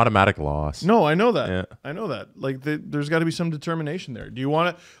 Nothing's an automatic loss. No, I know that. Yeah. I know that. Like, there's got to be some determination there. Do you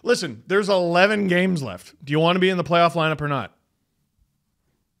want to listen? There's 11 games left. Do you want to be in the playoff lineup or not?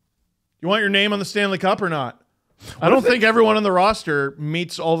 You want your name on the Stanley Cup or not? I don't think everyone on the roster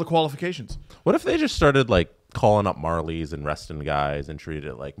meets all the qualifications. What if they just started like calling up Marlies and resting guys and treated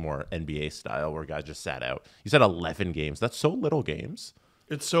it like more NBA style where guys just sat out? You said 11 games. That's so little games.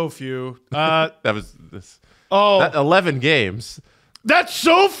 It's so few. That was this. Oh, That 11 games. that's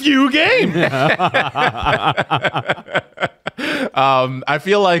so few games. I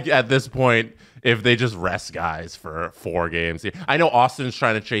feel like at this point, if they just rest guys for 4 games, I know Austin's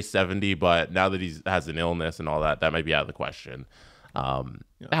trying to chase 70, but now that he has an illness and all that, that might be out of the question. I don't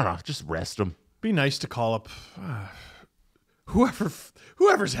know, just rest him. Be nice to call up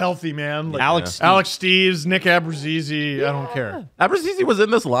whoever's healthy, man. Like Alex Steves, Nick Abruzzese. I don't care. Abruzzese was in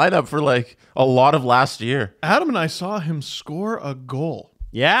this lineup for like a lot of last year. Adam and I saw him score a goal.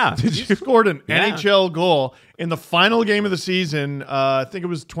 Yeah. He scored an Yeah. NHL goal in the final game of the season. I think it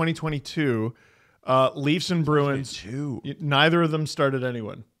was 2022. Leafs and Bruins. Neither of them started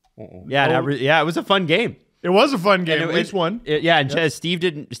anyone. Yeah, it was a fun game. It was a fun game. And Leafs won. And Steve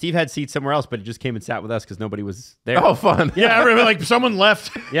had seats somewhere else, but it just came and sat with us because nobody was there. Oh, fun. Yeah, I remember, like someone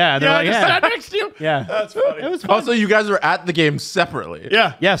left. Yeah, they're like, I just yeah. sat next to you. Yeah. That's funny. It was fun. Also, you guys were at the game separately.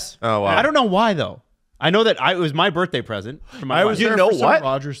 Yeah. Yes. Oh, wow. I don't know why though. I know that it was my birthday present. For my I was wife. there know for some what?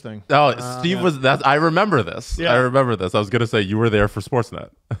 Rogers thing. Oh, Steve was that. I remember this. Yeah. I remember this. I was gonna say you were there for Sportsnet.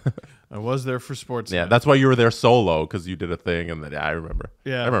 I was there for sports. Yeah, that's why you were there solo because you did a thing, and then I remember.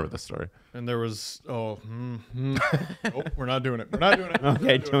 Yeah. I remember this story. And there was nope, we're not doing it. We're not doing it.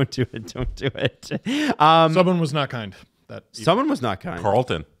 Okay, don't do it. Don't do it. Someone was not kind. That Someone was not kind.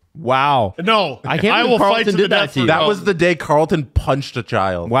 Carlton. Wow. no, I can't I believe will Carlton fight to did the that death to you. for That Carlton. was the day Carlton punched a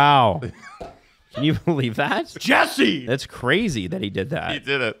child. Wow. Can you believe that? Jesse. That's crazy that he did that. He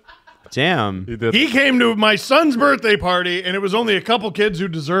did it. Damn. He did. He came to my son's birthday party, and it was only a couple kids who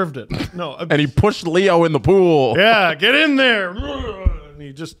deserved it. No, And he pushed Leo in the pool. yeah, get in there. And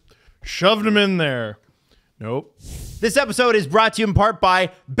he just shoved him in there. Nope. This episode is brought to you in part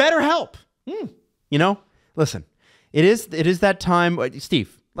by BetterHelp. You know, listen, it is that time.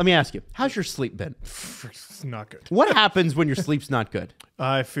 Steve, let me ask you, how's your sleep been? It's not good. What happens when your sleep's not good?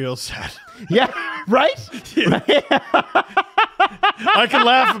 I feel sad. Yeah, right? I can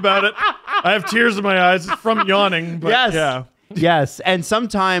laugh about it. I have tears in my eyes from yawning. But Yes. yeah. Yes, and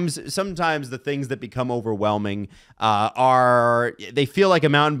sometimes the things that become overwhelming they feel like a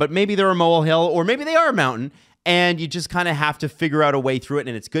mountain, but maybe they're a molehill, or maybe they are a mountain, and you just kind of have to figure out a way through it.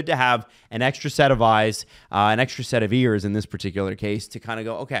 And it's good to have an extra set of eyes, an extra set of ears in this particular case to kind of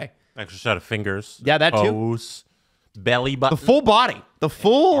go, okay. Extra set of fingers. Yeah, that too. Toes, belly button. The full body,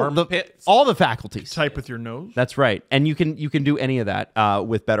 Armpits. all the faculties. Type with your nose. That's right. And you can do any of that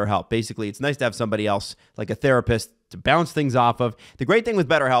with BetterHelp. Basically, it's nice to have somebody else, like a therapist, to bounce things off of. The great thing with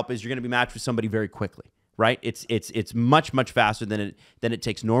BetterHelp is you're going to be matched with somebody very quickly. Right? It's much faster than it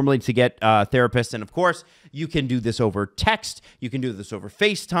takes normally to get therapists. And of course, you can do this over text. You can do this over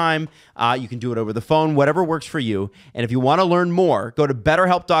FaceTime. You can do it over the phone, whatever works for you. And if you want to learn more, go to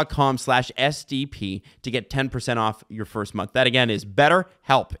betterhelp.com/SDP to get 10% off your first month. That again is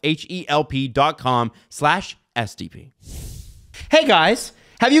BetterHelp, HELP.com/SDP. Hey guys,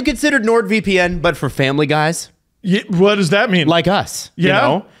 have you considered NordVPN, but for family guys? Yeah, what does that mean? Like us,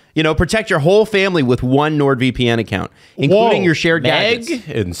 Yeah. You know, protect your whole family with one NordVPN account, including your shared Meg gadgets.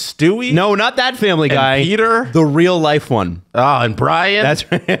 and Stewie. No, not that family guy. Peter. The real life one. Oh, and Brian.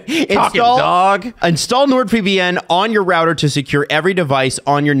 That's right. Talking dog. Install NordVPN on your router to secure every device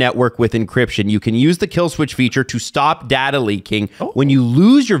on your network with encryption. You can use the kill switch feature to stop data leaking when you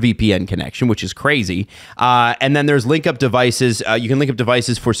lose your VPN connection, which is crazy. And then there's link up devices. You can link up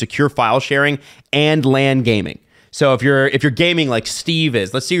devices for secure file sharing and LAN gaming. So if you're gaming like Steve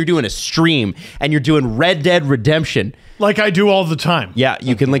is, let's say you're doing a stream and you're doing Red Dead Redemption. Like I do all the time. Yeah,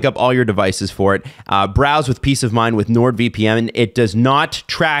 you can link up all your devices for it. Browse with peace of mind with NordVPN. It does not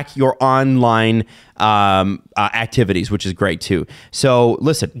track your online activities, which is great too. So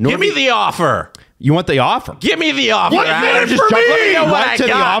listen. Give me the offer. You want the offer? Give me the offer. What Adam. for me? Let me know what Right I to the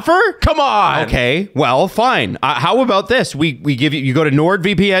got. offer? Come on. Okay, well, fine. How about this? We give you go to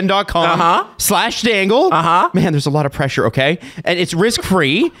nordvpn.com/dangle. Man, there's a lot of pressure, okay? And it's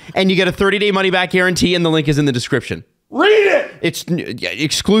risk-free, and you get a 30-day money-back guarantee, and the link is in the description. Read it. It's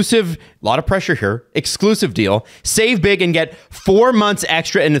exclusive, a lot of pressure here, exclusive deal. Save big and get 4 months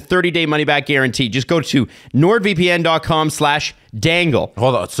extra and a 30-day money-back guarantee. Just go to nordvpn.com/dangle.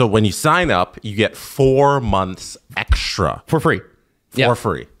 Hold on. So when you sign up, you get 4 months extra For free. for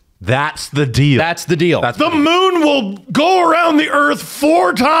free. That's the deal. That's the deal. That's The moon will go around the earth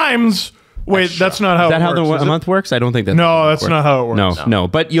 4 times. Wait, that's not how Is that it how works. the is it? month works? I don't think that's No, how that's not how it works. No.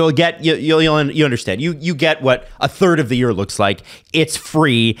 But you'll get you understand. You get what a third of the year looks like. It's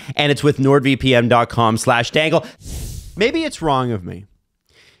free and it's with nordvpn.com/dangle. Maybe it's wrong of me,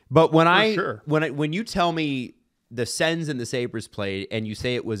 but when you tell me the Sens and the Sabres played and you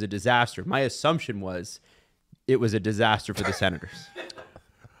say it was a disaster, my assumption was it was a disaster for the Senators.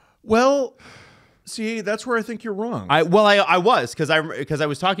 Well, see, that's where I think you're wrong. I was because I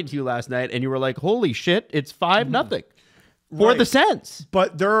was talking to you last night and you were like, "Holy shit, it's 5-0 for the Sens."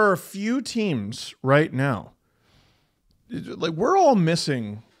 But there are a few teams right now. Like we're all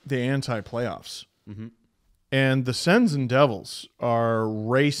missing the anti-playoffs. And the Sens and Devils are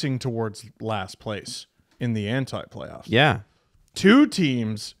racing towards last place in the anti-playoffs. Yeah. 2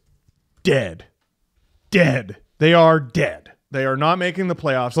 teams dead. Dead. They are dead. They are not making the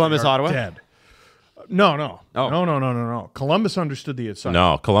playoffs. Columbus, They are Ottawa? Dead. No. Oh. No. Columbus understood the assignment.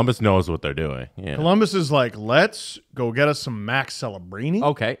 No, Columbus knows what they're doing. Yeah. Columbus is like, let's go get us some Max Celebrini.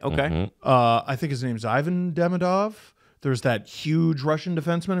 Okay. I think his name's Ivan Demidov. There's that huge Russian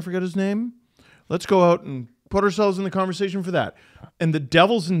defenseman. I forget his name. Let's go out and put ourselves in the conversation for that. And the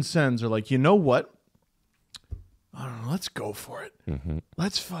Devils and Sens are like, you know what? I don't know. Let's go for it.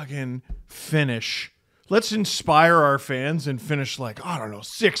 Let's fucking finish. Let's inspire our fans and finish like, I don't know,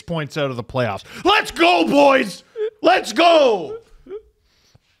 6 points out of the playoffs. Let's go, boys. Let's go.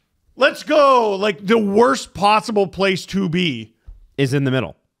 Let's go. Like the worst possible place to be. Is in the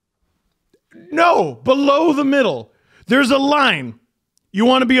middle. No, below the middle. There's a line. You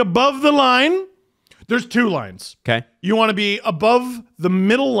want to be above the line? There's 2 lines. Okay. You want to be above the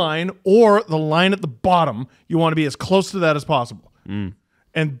middle line or the line at the bottom. You want to be as close to that as possible. And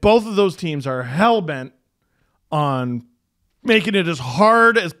both of those teams are hell-bent on making it as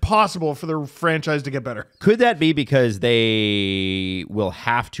hard as possible for their franchise to get better. Could that be because they will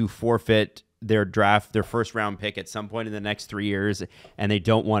have to forfeit their first round pick at some point in the next 3 years, and they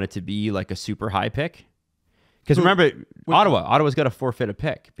don't want it to be like a super high pick? Because remember, Ottawa's got to forfeit a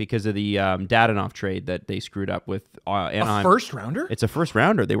pick because of the Dadonov trade that they screwed up with Anaheim. A first rounder? It's a first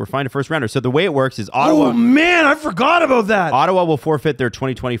rounder. They were fined a first rounder. So the way it works is Ottawa. Oh man, I forgot about that. Ottawa will forfeit their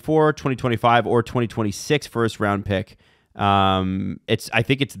 2024, 2025, or 2026 first round pick. I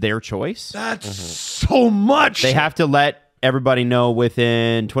think it's their choice. That's so much. They have to let everybody know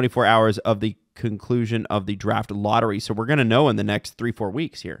within 24 hours of the conclusion of the draft lottery. So we're going to know in the next 3-4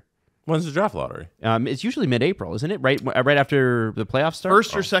 weeks here. When's the draft lottery? It's usually mid-April, isn't it? Right after the playoffs start.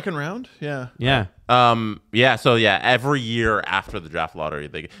 First or second round? Yeah. Yeah. So every year after the draft lottery,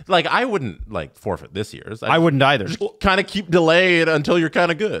 I wouldn't forfeit this year's. I wouldn't either. Just kind of keep delayed until you're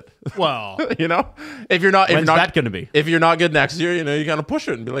kind of good. Well, if you're not, when's that going to be? If you're not good next year, you kind of push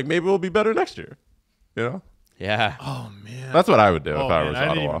it and be like, maybe we'll be better next year. Yeah. oh man, That's what I would do if I was I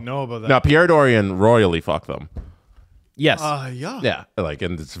Ottawa. didn't even know about that. Now Pierre Dorian royally fucked them. Yes. Yeah. Yeah,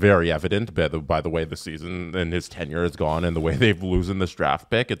 and it's very evident by the way the season and his tenure has gone and the way they've losing this draft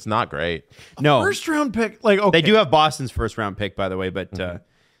pick. It's not great. No. First round pick, okay. They do have Boston's first round pick, by the way, but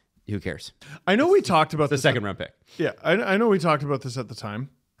who cares? I know we talked about The this second round pick. Yeah, I know we talked about this at the time,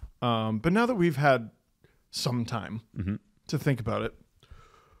 but now that we've had some time to think about it,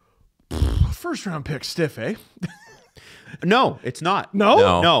 first round pick stiff, eh? No, it's not.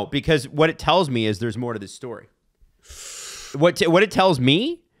 No? No, because what it tells me is there's more to this story. What it tells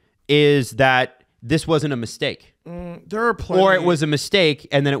me is that this wasn't a mistake. There are plenty. Or it was a mistake,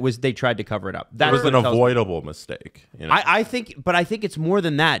 and then they tried to cover it up. That It was an avoidable mistake. I think it's more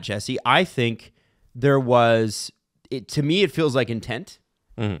than that, Jesse. I think there was. To me, it feels like intent,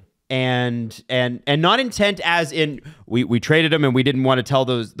 and not intent as in we traded him and we didn't want to tell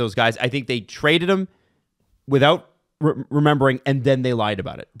those guys. I think they traded him without remembering, and then they lied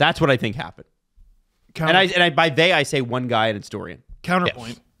about it. That's what I think happened. By they, I say one guy, and it's Dorian.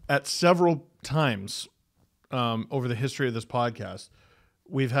 Counterpoint. At several times over the history of this podcast,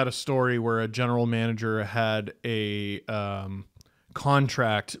 we've had a story where a general manager had a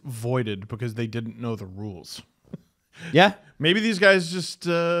contract voided because they didn't know the rules. Yeah. Maybe these guys just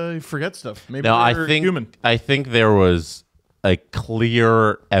forget stuff. Maybe No, they're human. I think there was a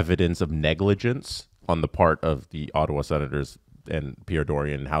clear evidence of negligence on the part of the Ottawa Senators and Pierre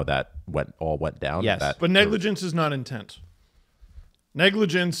Dorian, how that went down. Yes. But negligence is not intent.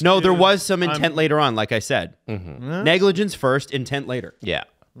 Negligence. No, there is- was some intent later on, like I said. Negligence first, intent later. Yeah.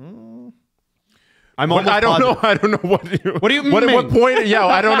 I'm But almost I don't know. positive. I don't know what. What do you What mean? point? Yeah,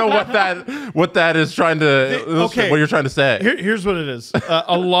 I don't know what that is trying to. Okay. What you're trying to say? Here's what it is.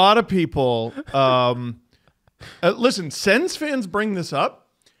 A lot of people. Listen, Sens fans bring this up,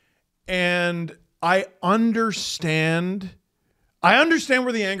 and I understand. I understand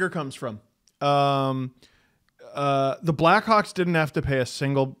where the anger comes from. The Blackhawks didn't have to pay a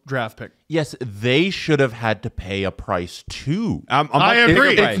single draft pick. Yes, they should have had to pay a price too. I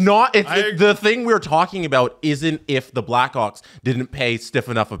agree. It's not. I The thing we're talking about isn't if the Blackhawks didn't pay stiff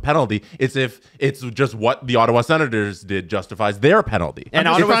enough a penalty. It's if it's just what the Ottawa Senators did justifies their penalty. And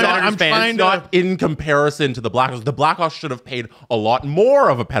I'm Ottawa trying to- Senators I'm fans, trying to- not in comparison to the Blackhawks. The Blackhawks should have paid a lot more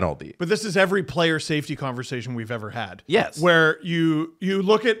of a penalty. But this is every player safety conversation we've ever had. Yes. Where you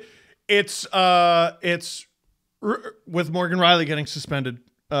look at it's with Morgan Riley getting suspended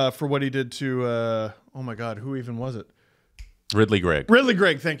for what he did to oh my God, who even was it? Ridley Gregg. Ridley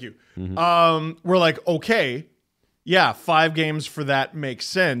Gregg, thank you. We're like, okay, yeah, 5 games for that makes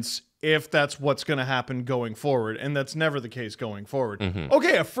sense if that's what's going to happen going forward, and that's never the case going forward.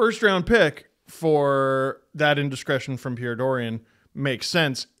 Okay, a first round pick for that indiscretion from Pierre Dorian makes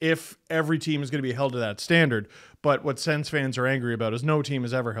sense if every team is going to be held to that standard. But what Sens fans are angry about is no team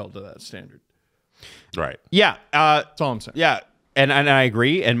is ever held to that standard. Right. Yeah. That's all I'm saying. Yeah. And I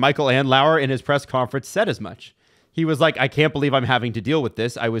agree. And Michael Andlauer in his press conference said as much. He was like, I can't believe I'm having to deal with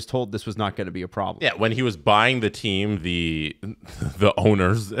this. I was told this was not going to be a problem. Yeah, when he was buying the team, the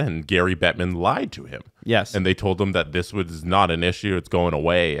owners and Gary Bettman lied to him. Yes. And they told him that this was not an issue, it's going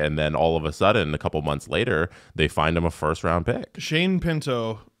away. And then all of a sudden, a couple months later, they find him a first-round pick. Shane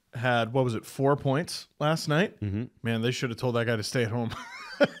Pinto had, 4 points last night? Man, they should have told that guy to stay at home.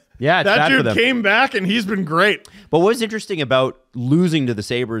 Yeah, it's That bad for dude them. came back, and he's been great. But what was interesting about losing to the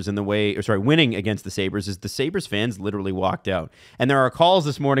Sabres winning against the Sabres is the Sabres fans literally walked out. And there are calls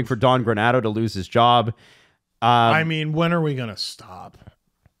this morning for Don Granato to lose his job. I mean, when are we going to stop?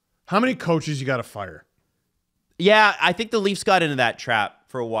 How many coaches you got to fire? Yeah, I think the Leafs got into that trap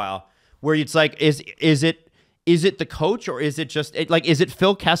for a while where it's like, is it the coach or is it just is it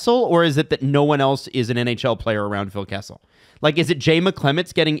Phil Kessel or is it that no one else is an NHL player around Phil Kessel? Like, is it Jay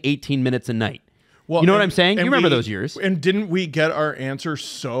McClements getting 18 minutes a night? Well, you know what I'm saying? You remember those years? And didn't we get our answer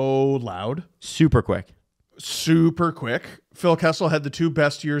so loud? Super quick. Super quick. Phil Kessel had the 2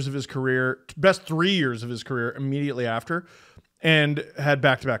 best years of his career, best 3 years of his career immediately after, and had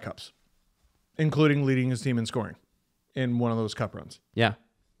back-to-back cups, including leading his team in scoring in one of those cup runs. Yeah.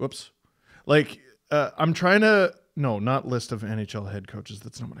 Whoops. I'm trying to... No, not list of NHL head coaches.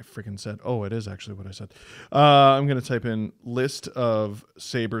 That's not what I freaking said. Oh, it is actually what I said. I'm going to type in list of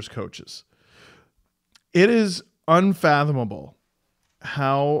Sabres coaches. It is unfathomable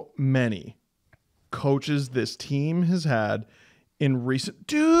how many coaches this team has had in recent...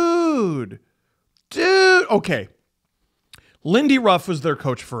 Dude. Okay. Lindy Ruff was their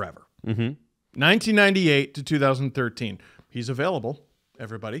coach forever. 1998 to 2013. He's available,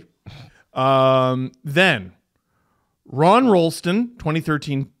 everybody. Then Ron Rolston,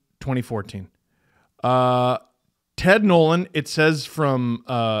 2013-2014. Ted Nolan, it says from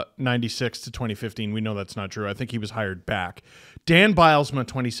 96 to 2015. We know that's not true. I think he was hired back. Dan Bilesma,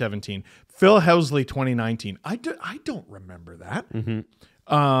 2017. Phil Housley, 2019. I don't remember that.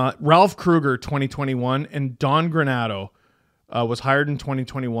 Ralph Kruger, 2021. And Don Granato was hired in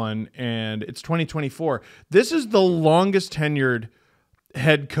 2021, and it's 2024. This is the longest tenured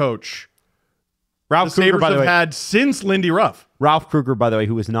head coach Ralph the Kruger, Sabres by the have way. had since Lindy Ruff. Ralph Kruger, by the way,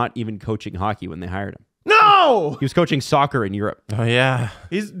 who was not even coaching hockey when they hired him. No! He was coaching soccer in Europe. Oh, yeah.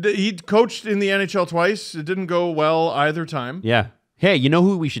 He coached in the NHL twice. It didn't go well either time. Yeah. Hey, you know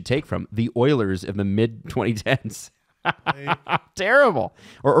who we should take from? The Oilers in the mid-2010s. Terrible.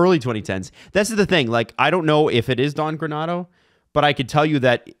 Or early 2010s. This is the thing. Like, I don't know if it is Don Granato, but I could tell you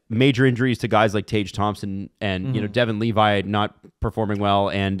that major injuries to guys like Tage Thompson and you know Devin Levi not performing well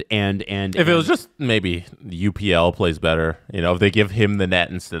and If it was just maybe the UPL plays better, you know, if they give him the net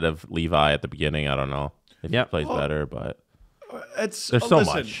instead of Levi at the beginning, I don't know if he plays better, but there's so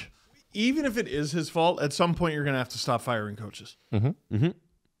much. Even if it is his fault, at some point you're going to have to stop firing coaches.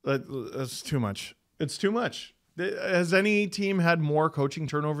 That's too much. It's too much. Has any team had more coaching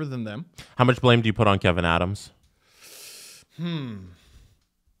turnover than them? How much blame do you put on Kevin Adams? You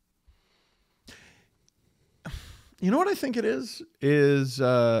know what I think it is?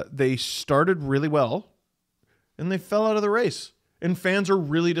 They started really well, and they fell out of the race, and fans are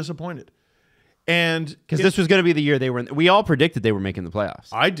really disappointed. And because this was going to be the year they were. We all predicted they were making the playoffs.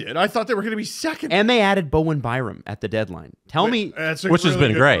 I did. I thought they were going to be second. And they added Bowen Byram at the deadline. Tell me, That's a Which has really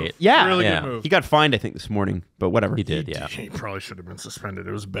been good great. move. Yeah. Really Yeah. good move. he got fined, I think, this morning, but whatever. He did, yeah. He probably should have been suspended.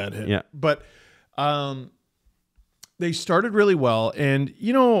 It was a bad hit. Yeah. But they started really well, and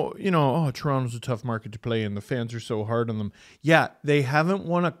oh, Toronto's a tough market to play in. The fans are so hard on them. Yeah, they haven't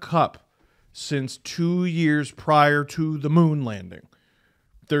won a cup since 2 years prior to the moon landing.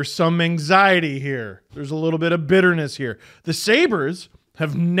 There's some anxiety here. There's a little bit of bitterness here. The Sabres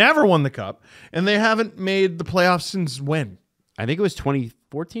have never won the cup, and they haven't made the playoffs since when? I think it was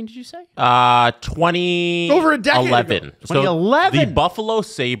 2014, did you say? 2011. Over a decade ago. 2011. So the Buffalo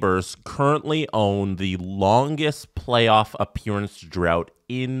Sabres currently own the longest playoff appearance drought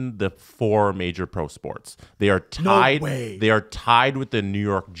in the 4 major pro sports. They are tied. way. They are tied with the New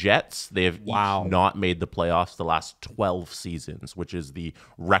York Jets. They have each Wow. not made the playoffs the last 12 seasons, which is the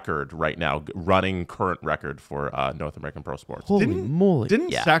record right now, running current record for North American pro sports. Holy moly.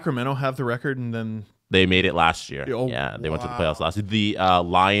 Didn't Yeah. Sacramento have the record and then... They made it last year. Oh, yeah, they went to the playoffs last year. The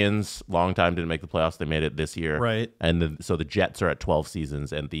Lions, long time, didn't make the playoffs. They made it this year. Right. And so the Jets are at 12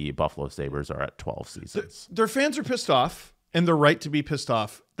 seasons, and the Buffalo Sabres are at 12 seasons. Their fans are pissed off, and they're right to be pissed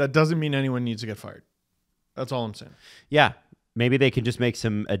off. That doesn't mean anyone needs to get fired. That's all I'm saying. Yeah. Maybe they can just make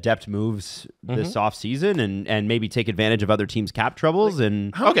some adept moves this offseason and maybe take advantage of other teams' cap troubles.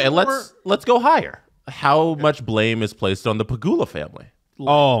 Okay, let's go higher. How much blame is placed on the Pagula family?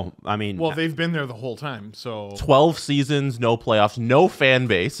 I mean, Well, they've been there the whole time, so... 12 seasons, no playoffs, no fan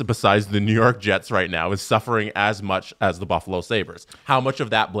base besides the New York Jets right now is suffering as much as the Buffalo Sabres. How much of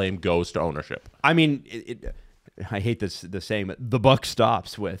that blame goes to ownership? I mean, I hate the saying, but the buck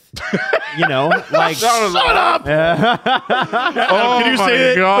stops with, like Shut up! Can you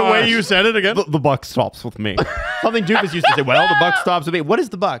say it the way you said it again? the buck stops with me. Something Doofus used to say. Well, the buck stops with me. What is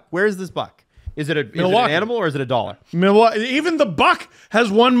the buck? Where is this buck? Is it an animal or is it a dollar? Milwaukee, even the Buck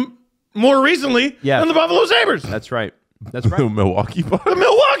has won more recently than the Buffalo Sabres. That's right. That's The right. Milwaukee Bucks. The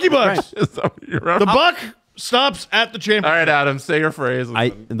Milwaukee Bucks. Is that what you remember? The Buck stops at the All championship. right, Adam, say your phrase.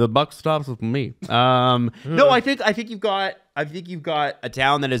 The buck stops with me. No, I think you've got a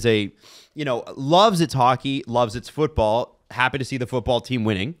town that is loves its hockey, loves its football. Happy to see the football team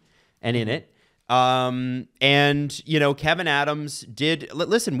winning and in it. Kevin Adams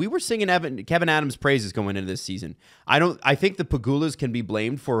listen, we were singing Kevin Adams praises going into this season. I think the Pagulas can be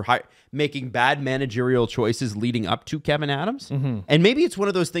blamed for making bad managerial choices leading up to Kevin Adams. And maybe it's one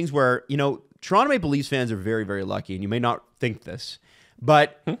of those things where, Toronto Maple Leafs fans are very, very lucky, and you may not think this,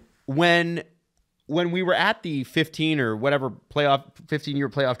 but when we were at the 15 or whatever 15-year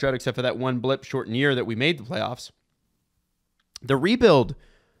playoff drought, except for that one blip shortened year that we made the playoffs, the rebuild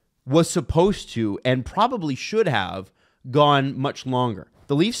was supposed to and probably should have gone much longer.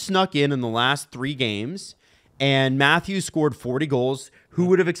 The Leafs snuck in the last 3 games And Matthews scored 40 goals. Who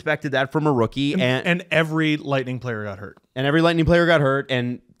would have expected that from a rookie? And every Lightning player got hurt. And every Lightning player got hurt.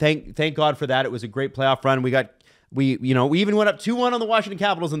 And thank God for that. It was a great playoff run. We even went up 2-1 on the Washington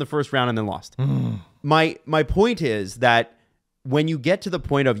Capitals in the first round and then lost. My point is that when you get to the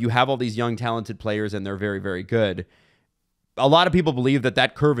point of you have all these young, talented players and they're very, very good, a lot of people believe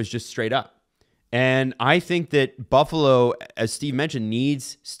that curve is just straight up. And I think that Buffalo, as Steve mentioned,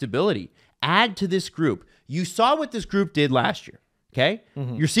 needs stability. Add to this group. You saw what this group did last year, okay?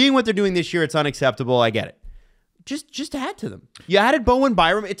 You're seeing what they're doing this year. It's unacceptable. I get it. Just add to them. You added Bowen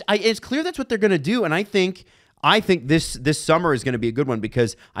Byram. It's clear that's what they're going to do. And I think this summer is going to be a good one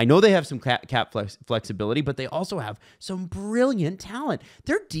because I know they have some cap flexibility, but they also have some brilliant talent.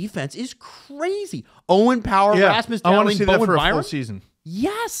 Their defense is crazy. Owen Power, Rasmus Dahlin, I want to see Bowen that for Byram. a full season.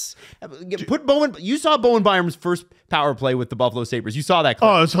 Yes. Put Bowen. You saw Bowen Byram's first power play with the Buffalo Sabres. You saw that clip.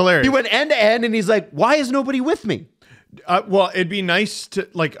 Oh, it's hilarious. He went end to end and he's like, why is nobody with me? Well, it'd be nice to,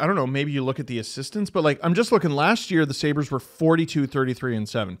 I don't know, maybe you look at the assistants, but I'm just looking last year, the Sabres were 42, 33, and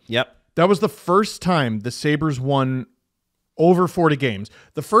 7. Yep. That was the first time the Sabres won over 40 games.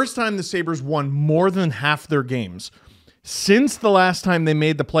 The first time the Sabres won more than half their games since the last time they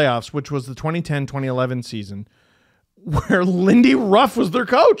made the playoffs, which was the 2010-2011 season, where Lindy Ruff was their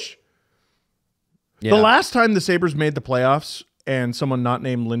coach. Yeah. The last time the Sabres made the playoffs and someone not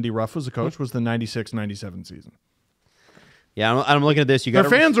named Lindy Ruff was the coach was the 96-97 season. Yeah, I'm looking at this. Their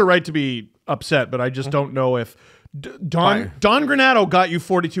fans are right to be upset, but I just don't know if Don Granato got you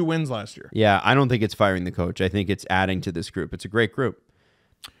 42 wins last year. Yeah, I don't think it's firing the coach. I think it's adding to this group. It's a great group.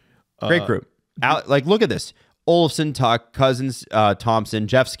 Great group. Look at this. Olofsson, Tuck, Cousins, Thompson,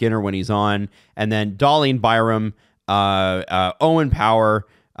 Jeff Skinner when he's on, and then Dahlin, Byram, Owen Power,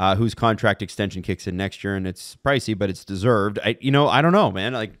 whose contract extension kicks in next year, and it's pricey, but it's deserved. I don't know,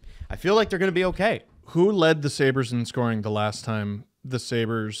 man. I feel like they're going to be okay. Who led the Sabres in scoring the last time the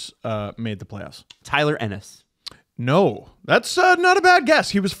Sabres made the playoffs? Tyler Ennis. No, that's not a bad guess.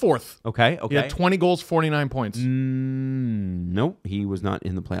 He was fourth. Okay. He had 20 goals, 49 points. Nope, he was not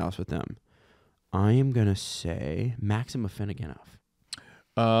in the playoffs with them. I am going to say Maxim Afinogenov.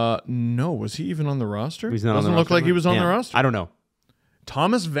 No, was he even on the roster? He's not Doesn't on the look roster. like he was on the roster. I don't know.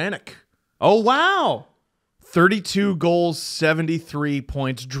 Thomas Vanek. Oh, wow. 32 goals, 73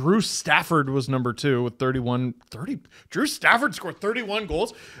 points. Drew Stafford was number 2 with 30. Drew Stafford scored 31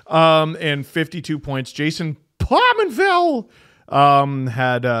 goals and 52 points. Jason Pominville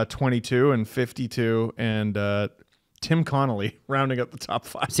had 22 and 52. And Tim Connolly rounding up the top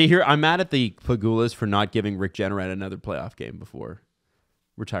 5. See here, I'm mad at the Pagulas for not giving Rick Jenner another playoff game before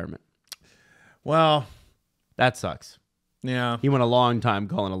retirement. Well, that sucks. Yeah. He went a long time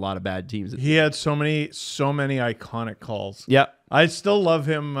calling a lot of bad teams. He had so many iconic calls. Yep. I still love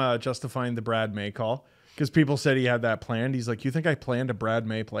him justifying the Brad May call because people said he had that planned. He's like, you think I planned a Brad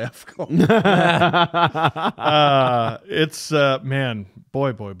May playoff call? It's, man,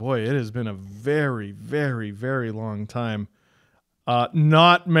 boy, it has been a very, very, very long time.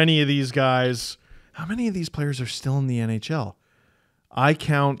 Not many of these guys. How many of these players are still in the NHL? I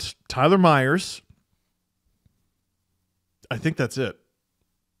count Tyler Myers. I think that's it.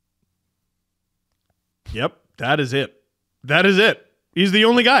 Yep, that is it. That is it. He's the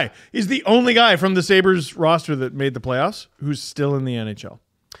only guy. He's the only guy from the Sabres roster that made the playoffs who's still in the NHL.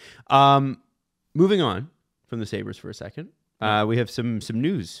 Moving on from the Sabres for a second, we have some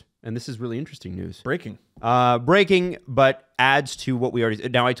news, and this is really interesting news. Breaking, but adds to what we already...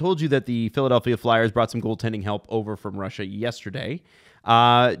 Now, I told you that the Philadelphia Flyers brought some goaltending help over from Russia yesterday.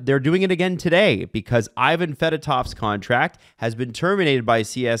 They're doing it again today because Ivan Fedotov's contract has been terminated by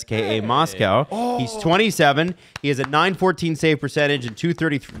CSKA Moscow. Oh. He's 27. He has a .914 save percentage and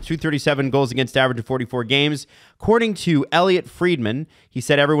 237 goals against average in 44 games. According to Elliot Friedman, he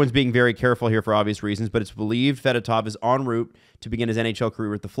said everyone's being very careful here for obvious reasons, but it's believed Fedotov is en route to begin his NHL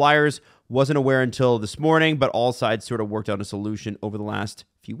career with the Flyers. Wasn't aware until this morning, but all sides sort of worked out a solution over the last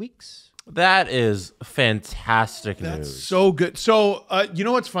few weeks. That is fantastic news. That's so good. So, you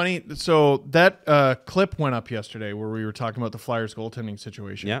know what's funny? So that clip went up yesterday where we were talking about the Flyers goaltending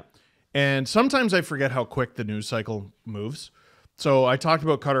situation. Yeah. And sometimes I forget how quick the news cycle moves. So I talked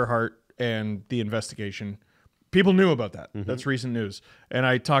about Cutter Hart and the investigation. People knew about that. Mm-hmm. That's recent news. And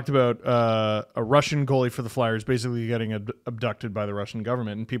I talked about a Russian goalie for the Flyers basically getting abducted by the Russian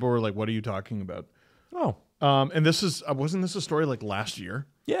government. And people were like, what are you talking about? Oh. And this is wasn't this a story like last year?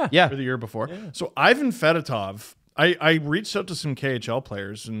 Yeah. Or the year before. Yeah. So Ivan Fedotov, I reached out to some KHL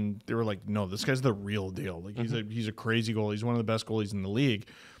players and they were like, no, this guy's the real deal. Like he's a crazy goalie. He's one of the best goalies in the league.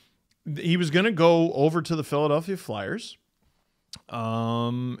 He was going to go over to the Philadelphia Flyers.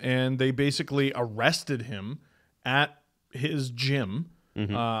 And they basically arrested him at his gym,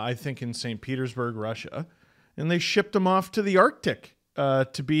 I think in St. Petersburg, Russia, and they shipped him off to the Arctic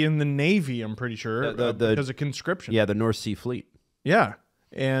to be in the Navy, I'm pretty sure, because of conscription. Yeah, the North Sea Fleet. Yeah.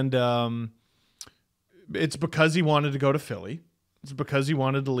 And it's because he wanted to go to Philly. It's because he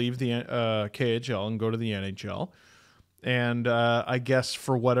wanted to leave the KHL and go to the NHL. And I guess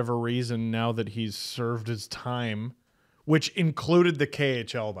for whatever reason, now that he's served his time, which included the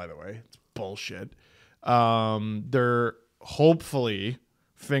KHL, by the way, it's bullshit. They're hopefully,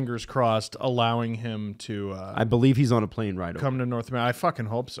 fingers crossed, allowing him to. I believe he's on a plane ride come to North America. I fucking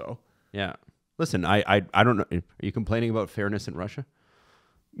hope so. Yeah. Listen, I don't know. Are you complaining about fairness in Russia?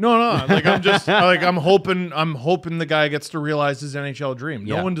 No. Like I'm just like I'm hoping the guy gets to realize his NHL dream.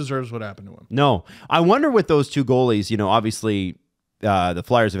 No one deserves what happened to him. No. I wonder with those two goalies, obviously the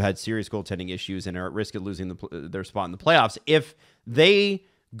Flyers have had serious goaltending issues and are at risk of losing their spot in the playoffs. If they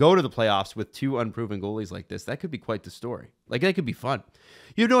go to the playoffs with two unproven goalies like this, that could be quite the story. Like, that could be fun.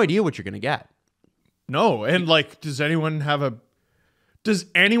 You have no idea what you're going to get. No. And like, does anyone have an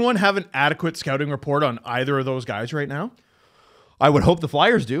adequate scouting report on either of those guys right now? I would hope the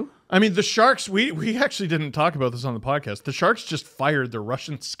Flyers do. I mean, the Sharks, we actually didn't talk about this on the podcast. The Sharks just fired their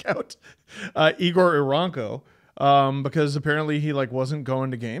Russian scout, Igor Iranko, because apparently he wasn't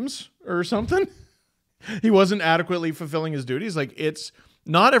going to games or something. He wasn't adequately fulfilling his duties. Like, it's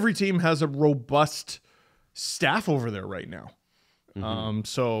not every team has a robust staff over there right now.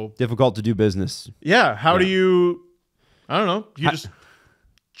 So difficult to do business. Yeah. How do you, I don't know. You just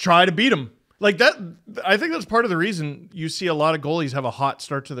try to beat them. Like that, I think that's part of the reason you see a lot of goalies have a hot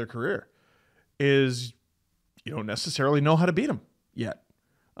start to their career is you don't necessarily know how to beat them yet.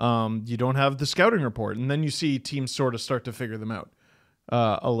 You don't have the scouting report, and then you see teams sort of start to figure them out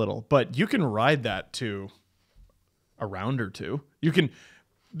a little. But you can ride that to a round or two. You can.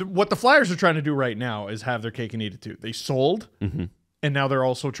 What the Flyers are trying to do right now is have their cake and eat it too. They sold, and now they're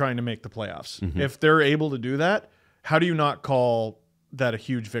also trying to make the playoffs. If they're able to do that, how do you not call that a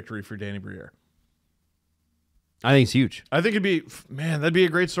huge victory for Danny Briere? I think it's huge. I think that'd be a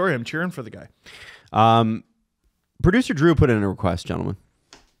great story. I'm cheering for the guy. Producer Drew put in a request, gentlemen.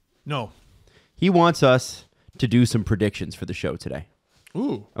 No. He wants us to do some predictions for the show today.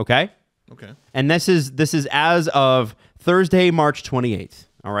 Ooh. Okay? Okay. And this is as of Thursday, March 28th.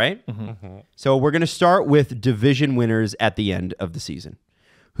 All right? So we're going to start with division winners at the end of the season.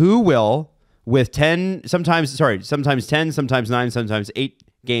 Who will, with 10, sometimes 10, sometimes 9, sometimes 8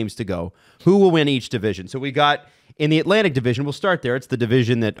 games to go, who will win each division? So we got in the Atlantic Division, we'll start there. It's the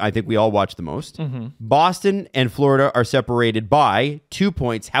division that I think we all watch the most. Boston and Florida are separated by 2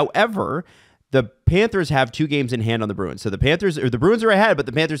 points. However, the Panthers have 2 games in hand on the Bruins. So the Bruins are ahead, but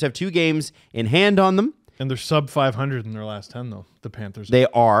the Panthers have 2 games in hand on them. And they're sub 500 in their last 10, though, the Panthers. They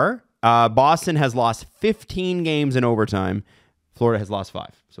are. Boston has lost 15 games in overtime. Florida has lost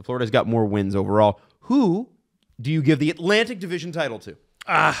 5. So Florida's got more wins overall. Who do you give the Atlantic Division title to?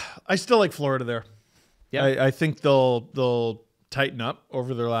 I still like Florida there. Yeah, I think they'll tighten up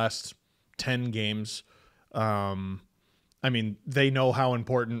over their last 10 games. I mean, they know how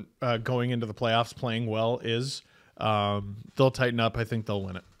important going into the playoffs playing well is. They'll tighten up. I think they'll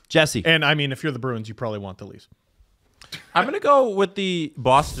win it. Jesse. And I mean, if you're the Bruins, you probably want the Leafs. I'm going to go with the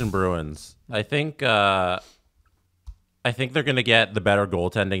Boston Bruins. I think they're going to get the better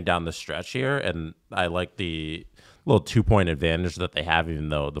goaltending down the stretch here, and I like the little 2-point advantage that they have, even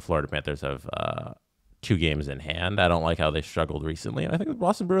though the Florida Panthers have 2 games in hand. I don't like how they struggled recently. And I think the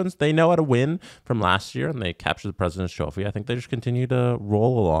Boston Bruins, they know how to win from last year, and they captured the President's Trophy. I think they just continue to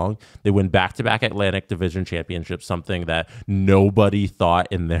roll along. They win back-to-back Atlantic Division championships, something that nobody thought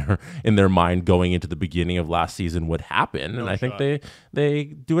in their mind going into the beginning of last season would happen. And I think they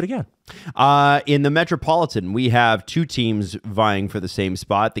do it again. In the Metropolitan, we have 2 teams vying for the same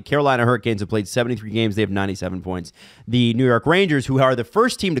spot. The Carolina Hurricanes have played 73 games. They have 97 points. The New York Rangers, who are the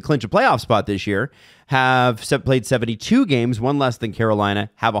first team to clinch a playoff spot this year, have played 72 games, 1 less than Carolina,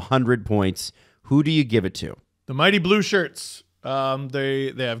 have 100 points. Who do you give it to? The Mighty Blue Shirts.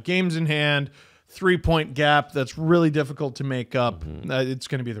 They have games in hand, 3-point gap that's really difficult to make up. It's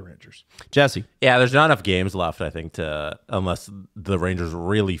going to be the Rangers. Jesse. Yeah, there's not enough games left, I think, unless the Rangers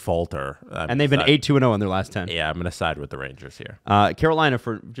really falter. And they've been 8-2-0 in their last 10. Yeah, I'm going to side with the Rangers here. Carolina,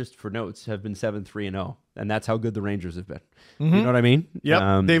 for notes, have been 7-3-0, and that's how good the Rangers have been. You know what I mean?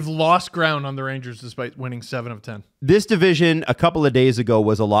 Yep. They've lost ground on the Rangers despite winning 7 of 10. This division a couple of days ago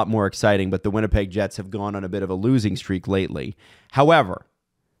was a lot more exciting, but the Winnipeg Jets have gone on a bit of a losing streak lately. However,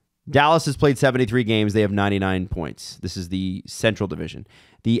 Dallas has played 73 games. They have 99 points. This is the Central Division.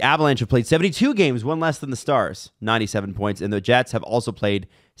 The Avalanche have played 72 games, 1 less than the Stars, 97 points. And the Jets have also played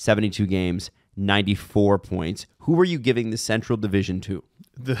 72 games, 94 points. Who are you giving the Central Division to?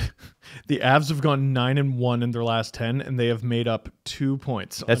 The Avs have gone 9-1 in their last 10, and they have made up 2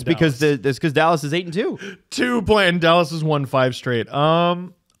 points. That's because Dallas is 8-2. 2 points, and Dallas has won 5 straight.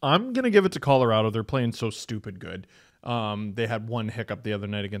 I'm gonna give it to Colorado. They're playing so stupid good. They had one hiccup the other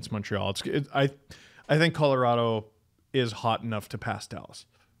night against Montreal. I think Colorado is hot enough to pass Dallas.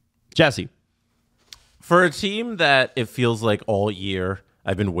 Jesse. For a team that it feels like all year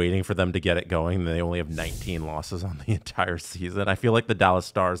I've been waiting for them to get it going, and they only have 19 losses on the entire season. I feel like the Dallas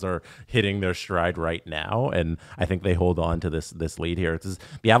Stars are hitting their stride right now, and I think they hold on to this lead here.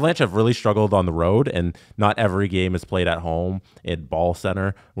 The Avalanche have really struggled on the road, and not every game is played at home at Ball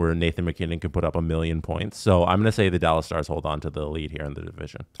Center, where Nathan MacKinnon could put up 1,000,000 points. So I'm going to say the Dallas Stars hold on to the lead here in the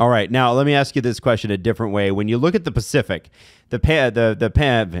division. All right, now let me ask you this question a different way. When you look at the Pacific, the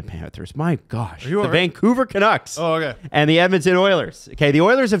Panthers, my gosh, the Vancouver Canucks, and the Edmonton Oilers. Okay, the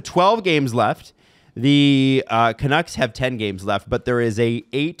Oilers have 12 games left. The Canucks have 10 games left, but there is a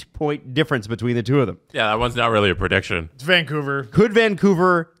 8-point difference between the two of them. Yeah, that one's not really a prediction. It's Vancouver. Could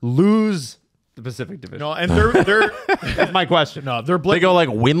Vancouver lose the Pacific Division? No, and they're that's my question. No, their blip. They go like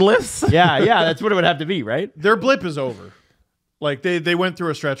winless? Yeah, that's what it would have to be, right? Their blip is over. Like they went through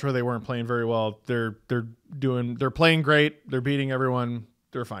a stretch where they weren't playing very well. They're playing great. They're beating everyone.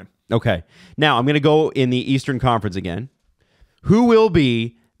 They're fine. Okay. Now I'm going to go in the Eastern Conference again. Who will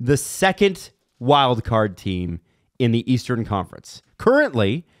be the second wild card team in the Eastern Conference?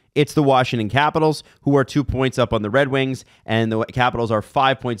 Currently, it's the Washington Capitals, who are 2 points up on the Red Wings, and the Capitals are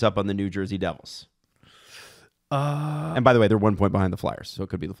 5 points up on the New Jersey Devils. And by the way, they're 1 point behind the Flyers, so it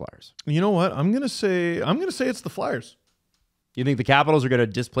could be the Flyers. You know what? I'm gonna say it's the Flyers. You think the Capitals are going to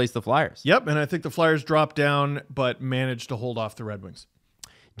displace the Flyers? Yep, and I think the Flyers dropped down but managed to hold off the Red Wings.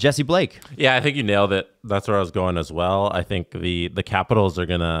 Jesse Blake. Yeah, I think you nailed it. That's where I was going as well. I think the Capitals are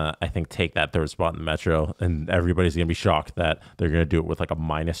going to, take that third spot in the Metro, and everybody's going to be shocked that they're going to do it with like a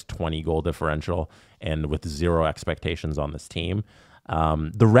minus 20 goal differential and with zero expectations on this team.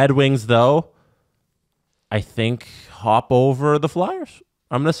 The Red Wings, though, I think hop over the Flyers.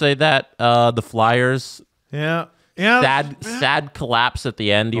 I'm going to say that the Flyers... Yeah. Sad collapse at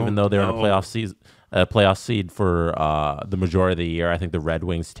the end, even though they're in a playoff seed for the majority of the year. I think the Red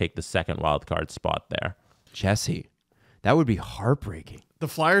Wings take the second wild card spot there. Jesse, that would be heartbreaking. The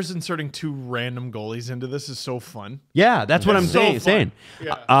Flyers inserting 2 random goalies into this is so fun. Yeah, that's what I'm saying.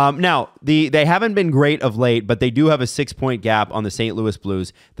 Yeah. Now, they haven't been great of late, but they do have a 6-point gap on the St. Louis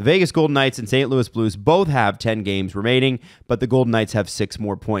Blues. The Vegas Golden Knights and St. Louis Blues both have 10 games remaining, but the Golden Knights have 6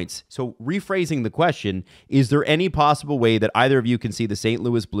 more points. So rephrasing the question, is there any possible way that either of you can see the St.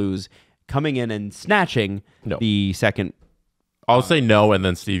 Louis Blues coming in and snatching the second? I'll say no, and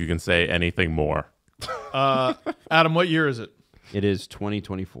then Steve, you can say anything more. Adam, what year is it? It is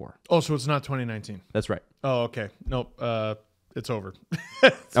 2024. Oh, so it's not 2019. That's right. Oh, okay. Nope. It's over.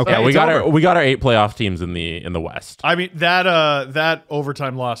 Okay, yeah, we got our 8 playoff teams in the West. I mean, that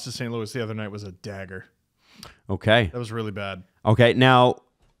overtime loss to St. Louis the other night was a dagger. Okay. That was really bad. Okay, now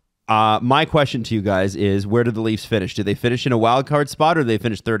my question to you guys is, where did the Leafs finish? Did they finish in a wild card spot, or did they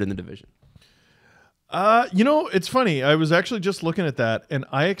finish third in the division? It's funny. I was actually just looking at that, and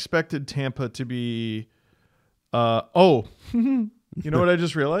I expected Tampa to be... you know what I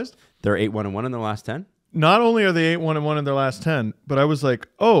just realized? They're 8-1-1 in their last 10. Not only are they 8-1-1 in their last 10, but I was like,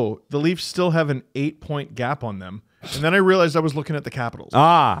 the Leafs still have an 8-point gap on them. And then I realized I was looking at the Capitals.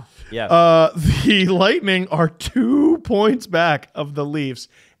 Yeah. The Lightning are 2 points back of the Leafs,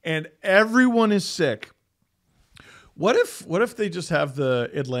 and everyone is sick. What if they just have the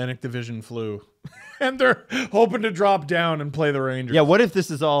Atlantic Division flu? And they're hoping to drop down and play the Rangers. Yeah, what if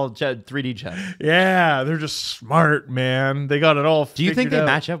this is all 3D chess? Yeah, they're just smart, man. They got it all figured out. Do you think they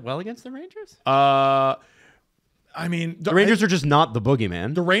match up well against the Rangers? I mean... The Rangers are just not the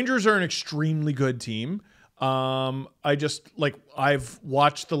boogeyman. The Rangers are an extremely good team. I've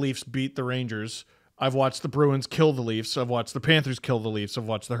watched the Leafs beat the Rangers. I've watched the Bruins kill the Leafs. I've watched the Panthers kill the Leafs. I've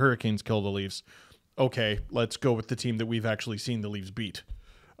watched the Hurricanes kill the Leafs. Okay, let's go with the team that we've actually seen the Leafs beat.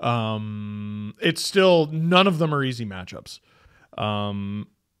 It's still, none of them are easy matchups.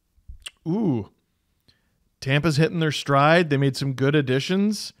 Tampa's hitting their stride. They made some good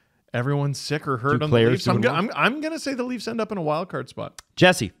additions. Everyone's sick or hurt on the Leafs. I'm going to say the Leafs end up in a wild card spot.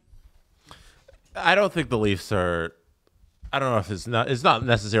 Jesse. I don't think the Leafs are... I don't know if it's not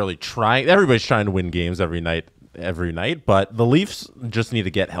necessarily trying. Everybody's trying to win games every night, but the Leafs just need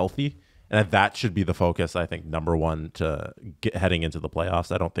to get healthy. And that should be the focus, I think, number one to heading into the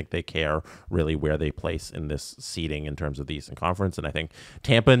playoffs. I don't think they care really where they place in this seeding in terms of the Eastern Conference. And I think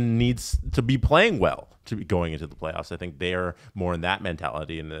Tampa needs to be playing well to be going into the playoffs. I think they're more in that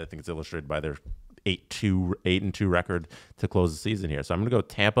mentality, and I think it's illustrated by their 8-2 record to close the season here. So I'm going to go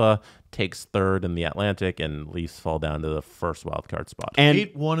Tampa takes third in the Atlantic, and Leafs fall down to the first wild card spot. And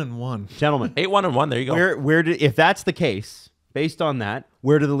 8-1-1. gentlemen, 8-1-1. There you go. where did, if that's the case, based on that,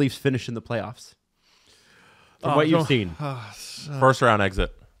 where do the Leafs finish in the playoffs? From what you've seen First round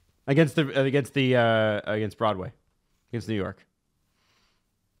exit. against Broadway, against New York.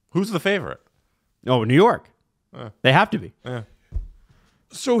 Who's the favorite? Oh, New York. They have to be.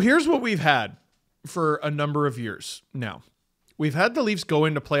 So here's what we've had for a number of years now. We've had the Leafs go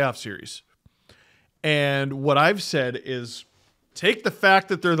into playoff series. And what I've said is take the fact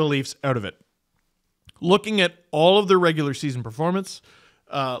that they're the Leafs out of it. Looking at all of their regular season performance,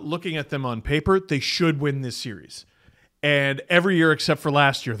 looking at them on paper, they should win this series. And every year except for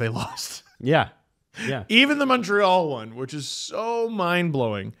last year, they lost. Yeah. Even the Montreal one, which is so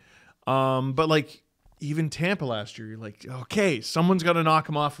mind-blowing. But like even Tampa last year, you're like, okay, someone's got to knock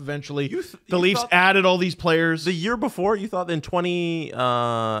them off eventually. The Leafs added all these players. The year before, you thought in 2022?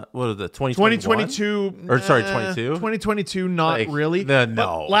 Or sorry, 22? 2022, not Like, really. no.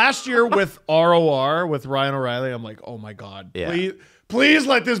 But last year with ROR, with Ryan O'Reilly, I'm like, oh my God, Yeah. please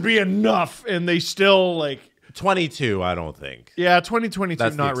let this be enough. And they still like... 22, I don't think. Yeah, 2022,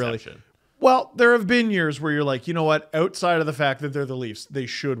 That's not the really. exception. Well, there have been years where you're like, you know what? Outside of the fact that they're the Leafs, they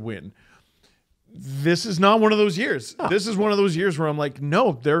should win. This is not one of those years. This is one of those years where I'm like,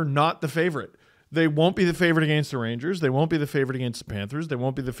 no, they're not the favorite. They won't be the favorite against the Rangers. They won't be the favorite against the Panthers. They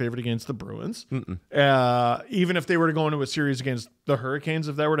won't be the favorite against the Bruins. Even if they were to go into a series against the Hurricanes,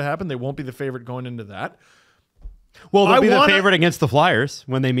 if that were to happen, they won't be the favorite going into that. Well, they'll be the favorite against the Flyers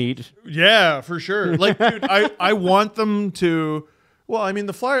when they meet. Yeah, for sure. Like, dude, I want them to... Well, I mean,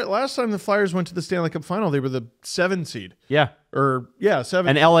 last time the Flyers went to the Stanley Cup Final, they were the 7 seed. Yeah. 7.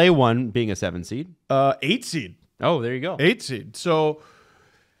 And LA won being a 7 seed. 8 seed. Oh, there you go. 8 seed. So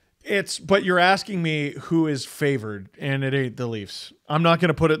but you're asking me who is favored, and it ain't the Leafs. I'm not going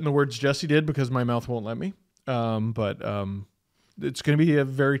to put it in the words Jesse did because my mouth won't let me. But it's going to be a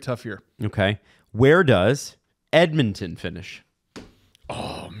very tough year. Okay. Where does Edmonton finish?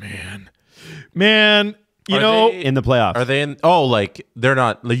 Oh, man. You know, in the playoffs. Are they in? Oh, like they're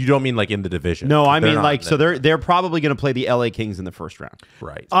not. Like, you don't mean like in the division? No, I mean not like so they're probably going to play the LA Kings in the first round.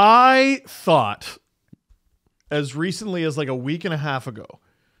 right. I thought as recently as like a week and a half ago,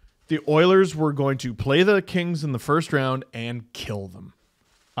 the Oilers were going to play the Kings in the first round and kill them.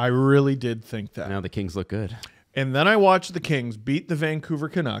 I really did think that. Now the Kings look good. And then I watched the Kings beat the Vancouver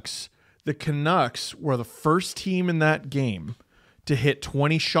Canucks. The Canucks were the first team in that game to hit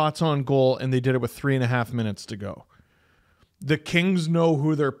 20 shots on goal, and they did it with 3.5 minutes to go. The Kings know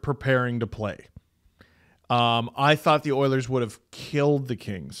who they're preparing to play. I thought the Oilers would have killed the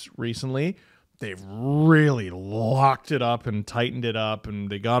Kings recently. They've really locked it up and tightened it up, and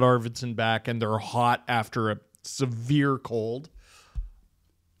they got Arvidsson back, and they're hot after a severe cold.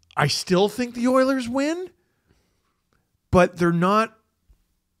 I still think the Oilers win, but they're not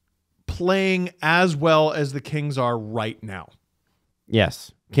playing as well as the Kings are right now.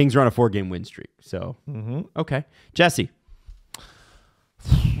 Yes. Kings are on a 4-game win streak. So, okay. Jesse.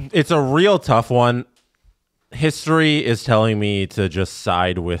 It's a real tough one. History is telling me to just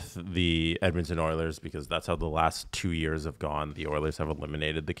side with the Edmonton Oilers because that's how the last 2 years have gone. The Oilers have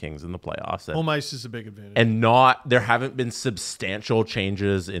eliminated the Kings in the playoffs. Home ice is a big advantage. And there haven't been substantial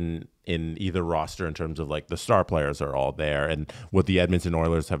changes in either roster in terms of like the star players are all there. And what the Edmonton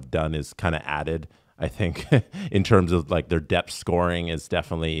Oilers have done is kind of added, I think, in terms of like their depth scoring is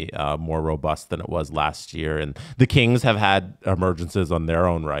definitely more robust than it was last year. And the Kings have had emergences on their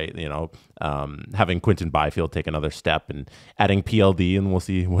own right, having Quinton Byfield take another step and adding PLD, and we'll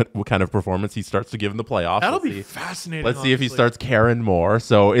see what kind of performance he starts to give in the playoffs. That'll be fascinating. Let's see if he starts caring more.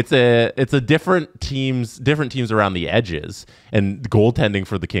 So it's a different teams around the edges, and goaltending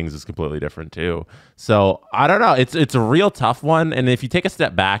for the Kings is completely different too. So I don't know. It's a real tough one. And if you take a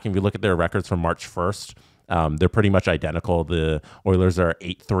step back and you look at their records from March 1st, they're pretty much identical. The Oilers are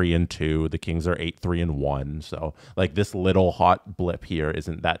 8-3-2. The Kings are 8-3-1. So like this little hot blip here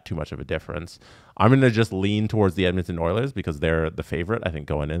isn't that too much of a difference. I'm going to just lean towards the Edmonton Oilers because they're the favorite, I think,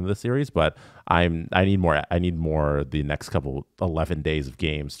 going into the series. But I need more the next couple 11 days of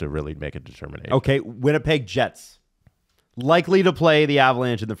games to really make a determination. Okay, Winnipeg Jets. Likely to play the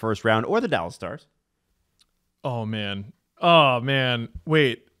Avalanche in the first round or the Dallas Stars. Oh, man.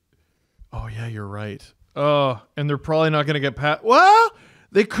 Wait. Oh, yeah, you're right. Oh, and they're probably not going to get past. Well,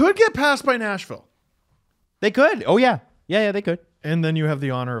 They could get passed by Nashville. They could. Oh, yeah. Yeah, they could. And then you have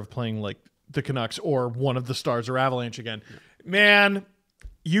the honor of playing like the Canucks or one of the Stars or Avalanche again. Man,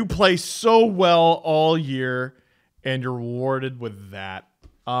 you play so well all year and you're rewarded with that.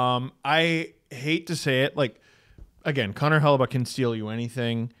 I hate to say it. Like, again, Connor Hellebuyck can steal you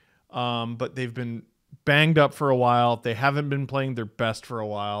anything, but they've been banged up for a while. They haven't been playing their best for a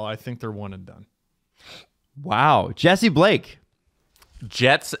while. I think they're one and done. Wow. Jesse Blake.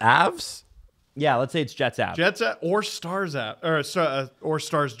 Jets, Avs? Yeah, let's say it's Jets app. Jets or Stars or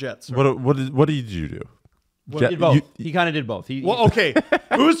Stars Jets. What did you do? He did both. He kind of did both. Well, okay.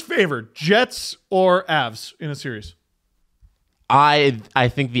 Who's favored, Jets or Avs in a series? I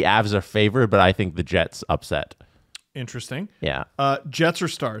think the Avs are favored, but I think the Jets upset. Interesting. Yeah. Jets or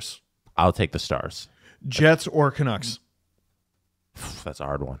Stars? I'll take the Stars. Jets or Canucks? That's a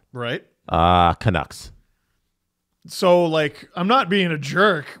hard one. Right. Canucks. So, like, I'm not being a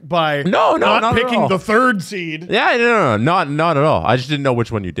jerk by not picking at all. the third seed. Yeah, no, not at all. I just didn't know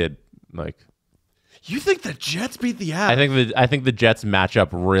which one you did. Like, You think the Jets beat the Avs? I think the Jets match up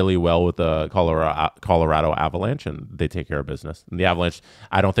really well with the Colorado Avalanche, and they take care of business. And the Avalanche,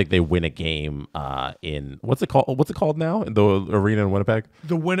 I don't think they win a game in what's it called? What's it called now? The arena in Winnipeg.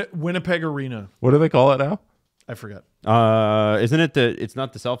 The Winnipeg Arena. What do they call it now? I forget. Isn't it it's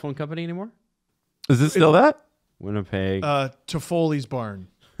not the cell phone company anymore? Is this still that? Winnipeg. Toffoli's Barn.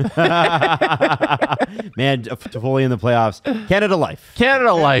 Man, Toffoli in the playoffs. Canada Life.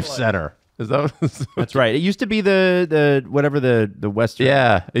 Canada Life Center. Is that? That's right. It used to be the whatever the Western.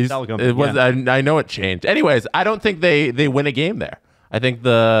 Yeah, Telecom. it was. Yeah. I know it changed. Anyways, I don't think they win a game there. I think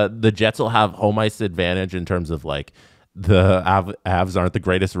the Jets will have home ice advantage in terms of like the Avs aren't the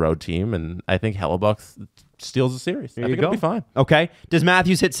greatest road team, and I think Hellebuyck steals the series. I think it'll be fine. Okay. Does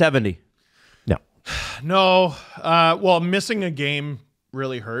Matthews hit 70? No. No. Well, missing a game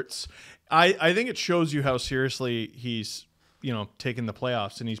really hurts. I think it shows you how seriously he's taking the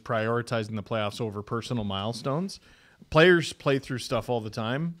playoffs, and he's prioritizing the playoffs over personal milestones. Players play through stuff all the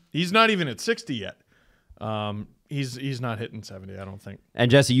time. He's not even at 60 yet. He's not hitting 70, I don't think.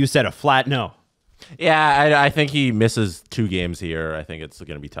 And Jesse, you said a flat no. Yeah, I think he misses 2 games here. I think it's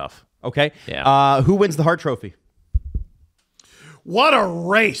going to be tough. Okay. Yeah. Who wins the Hart Trophy? What a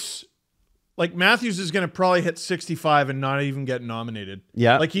race. Like, Matthews is going to probably hit 65 and not even get nominated.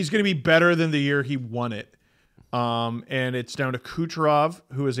 Yeah. Like, he's going to be better than the year he won it. And it's down to Kucherov,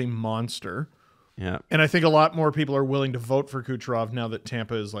 who is a monster. Yeah. And I think a lot more people are willing to vote for Kucherov now that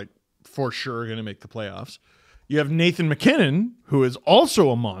Tampa is, like, for sure going to make the playoffs. You have Nathan McKinnon, who is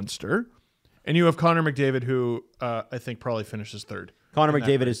also a monster. And you have Connor McDavid, who I think probably finishes third. Connor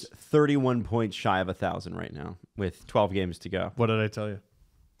McDavid is 31 points shy of 1,000 right now with 12 games to go. What did I tell you?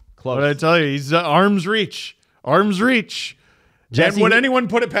 Close. What did I tell you? He's arm's reach. Arm's reach. Jesse, And would anyone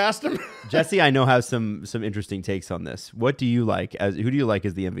put it past him? Jesse, I know has some interesting takes on this. What do you like? Who do you like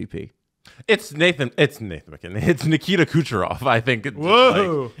as the MVP? It's Nathan McKinnon. It's Nikita Kucherov. I think.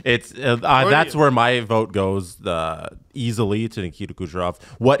 Whoa. That's where my vote goes easily to Nikita Kucherov.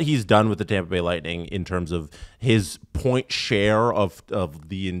 What he's done with the Tampa Bay Lightning in terms of his point share of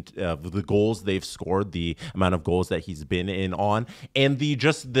the goals they've scored, the amount of goals that he's been in on, and the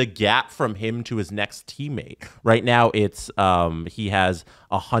gap from him to his next teammate. Right now, it's he has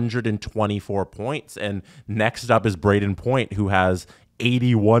 124 points, and next up is Braden Point, who has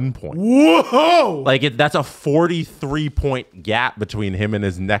 81 points. Whoa! Like that's a 43-point gap between him and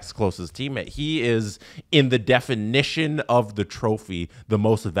his next closest teammate. He is, in the definition of the trophy, the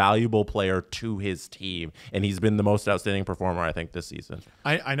most valuable player to his team, and he's been the most outstanding performer, I think, this season.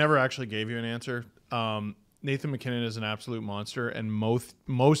 I never actually gave you an answer. Nathan McKinnon is an absolute monster, and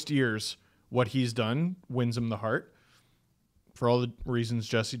most years, what he's done wins him the Hart. For all the reasons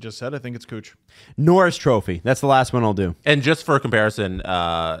Jesse just said, I think it's Cooch. Norris Trophy. That's the last one I'll do. And just for comparison,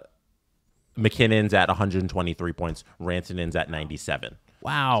 McKinnon's at 123 points. Ransonen's at 97.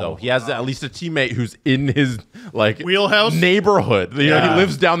 Wow. So he has at least a teammate who's in his wheelhouse neighborhood. He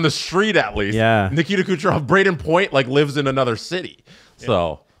lives down the street at least. Yeah. Nikita Kucherov, Braden Point, lives in another city. Yeah.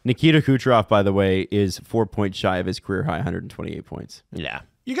 So Nikita Kucherov, by the way, is 4 points shy of his career high, 128 points. Yeah.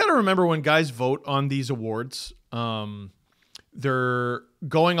 You got to remember when guys vote on these awards, they're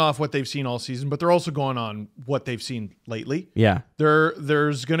going off what they've seen all season, but they're also going on what they've seen lately. Yeah.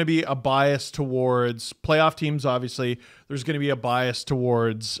 There's going to be a bias towards playoff teams, obviously. There's going to be a bias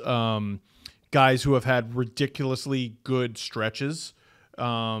towards guys who have had ridiculously good stretches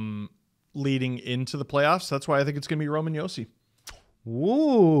leading into the playoffs. That's why I think it's going to be Roman Josi.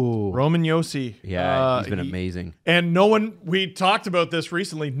 Ooh. Roman Josi. Yeah, he's been amazing. And we talked about this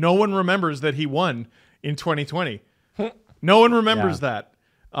recently, no one remembers that he won in 2020. No one remembers that.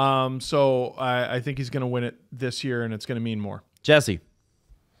 So I think he's going to win it this year, and it's going to mean more. Jesse.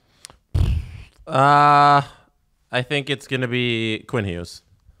 I think it's going to be Quinn Hughes.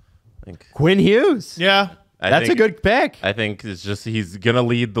 Quinn Hughes. Yeah. That's a good pick. I think it's just he's going to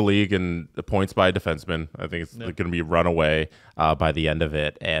lead the league in the points by a defenseman. I think it's going to be run away by the end of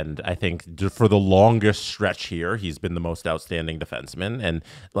it. And I think for the longest stretch here, he's been the most outstanding defenseman. And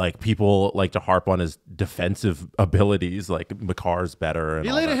like people like to harp on his defensive abilities, like Makar's better. And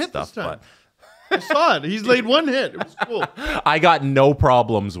He all laid a that hit stuff, this time. but I saw it. He's laid one hit. It was cool. I got no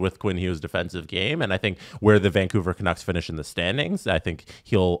problems with Quinn Hughes' defensive game. And I think where the Vancouver Canucks finish in the standings, I think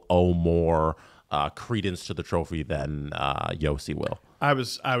he'll owe more credence to the trophy than Yossi will. I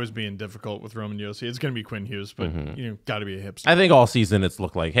was being difficult with Roman Yossi. It's going to be Quinn Hughes, but got to be a hipster. I think all season it's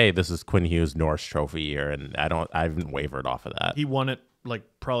looked like, hey, this is Quinn Hughes' Norris Trophy year, and I haven't wavered off of that. He won it like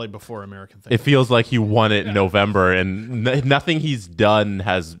probably before American thing. It feels like he won it in November, and nothing he's done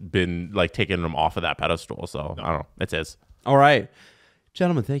has been like taking him off of that pedestal. So I don't know, it's his. All right.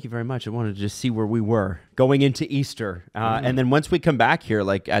 Gentlemen, thank you very much. I wanted to just see where we were going into Easter. And then once we come back here,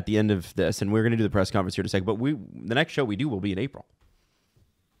 like at the end of this, and we're going to do the press conference here in a second, but the next show we do will be in April.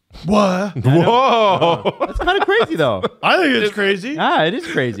 What? Whoa! That's kind of crazy, though. I think it's crazy. It is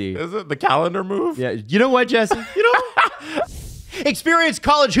crazy. Is it the calendar move? Yeah. You know what, Jesse? Experience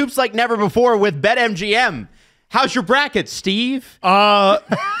college hoops like never before with BetMGM. How's your bracket, Steve?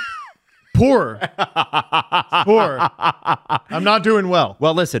 Poor. I'm not doing well.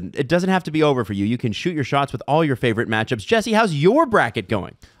 Well, listen, it doesn't have to be over for you. You can shoot your shots with all your favorite matchups. Jesse, how's your bracket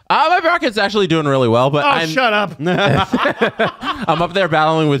going? My bracket's actually doing really well, but Shut up. I'm up there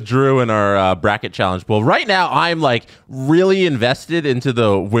battling with Drew in our bracket challenge pool. Right now, I'm like really invested into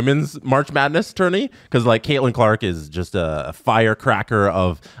the women's March Madness tourney because like Caitlin Clark is just a firecracker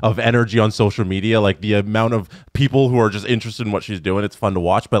of energy on social media. Like the amount of people who are just interested in what she's doing, it's fun to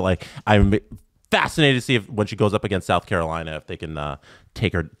watch. But like I'm fascinated to see if when she goes up against South Carolina, if they can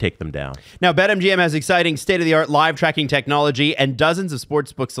take them down. Now, BetMGM has exciting state-of-the-art live tracking technology and dozens of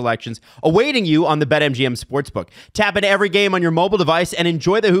sportsbook selections awaiting you on the BetMGM Sportsbook. Tap into every game on your mobile device and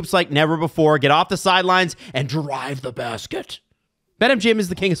enjoy the hoops like never before. Get off the sidelines and drive the basket. BetMGM is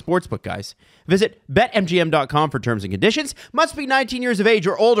the king of sportsbook, guys. Visit BetMGM.com for terms and conditions. Must be 19 years of age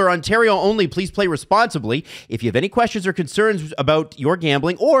or older. Ontario only. Please play responsibly. If you have any questions or concerns about your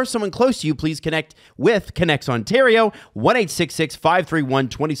gambling or someone close to you, please connect with Connects Ontario,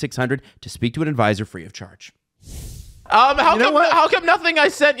 1-866-531-2600 to speak to an advisor free of charge. How come nothing I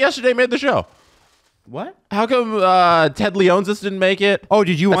sent yesterday made the show? What? How come Ted Leonsis didn't make it? Oh,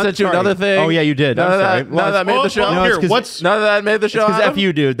 did you I want sent you sorry. another thing? Oh, yeah, you did. None of I'm that made the show. No, it's 'cause- None of that made the show. Because Adam? F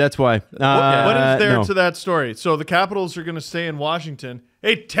you, dude. That's why. What is there no. to that story? So the Capitals are going to stay in Washington.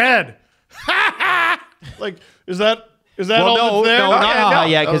 Hey, Ted. Like, is that all that's there?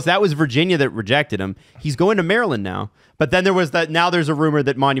 Yeah, because that was Virginia that rejected him. He's going to Maryland now. But then there was that. Now there's a rumor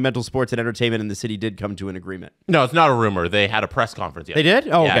that Monumental Sports and Entertainment in the city did come to an agreement. No, it's not a rumor. They had a press conference yesterday. They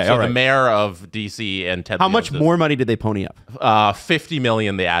did? Oh, okay. So all right. the mayor of DC and Ted How much Leonsis, more money did they pony up? $50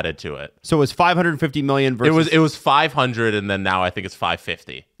 million they added to it. So it was $550 million versus. It was 500, and then now I think it's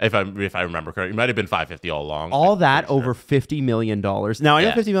 550. If I remember correctly, it might have been 550 all along. all that over $50 million. Now I know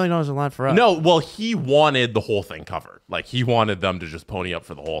Yeah. $50 million is a lot for us. No, well, he wanted the whole thing covered. Like he wanted them to just pony up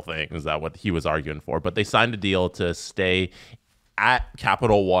for the whole thing. Is that what he was arguing for? But they signed a deal to stay at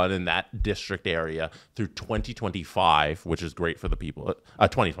Capital One in that district area through 2025, which is great for the people.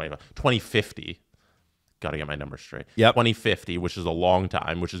 2050. Got to get my numbers straight. Yep. 2050, which is a long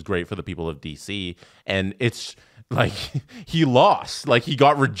time, which is great for the people of DC. And it's like he lost. Like he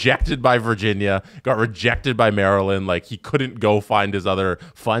got rejected by Virginia, got rejected by Maryland. Like he couldn't go find his other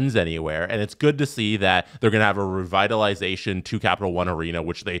funds anywhere. And it's good to see that they're going to have a revitalization to Capital One Arena,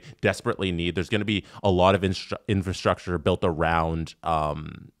 which they desperately need. There's going to be a lot of infrastructure built around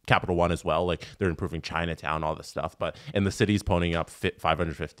Capital One as well. Like they're improving Chinatown, all this stuff. And the city's ponying up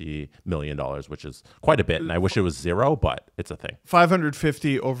 $550 million, which is quite a bit. And I wish it was zero, but it's a thing.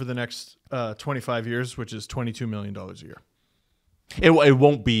 550 over the next 25 years, which is $22 million a year. It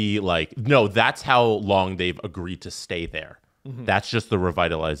won't be like, no, that's how long they've agreed to stay there. Mm-hmm. That's just the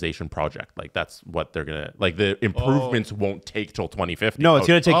revitalization project. Like that's what they're going to, like the improvements won't take till 2050. No, it's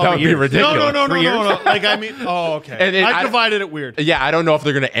going to take that would be ridiculous. No. Like, I mean, okay. I divided it weird. Yeah, I don't know if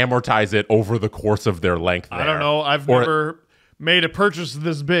they're going to amortize it over the course of their length there. I don't know. I've never made a purchase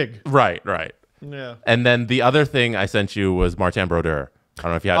this big. Right. Yeah. And then the other thing I sent you was Martin Brodeur. I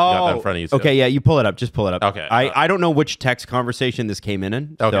don't know if you got that in front of you. Scott. Okay, yeah, you pull it up. Just pull it up. Okay. I don't know which text conversation this came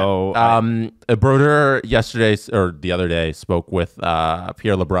in. Okay. So, Brodeur yesterday or the other day spoke with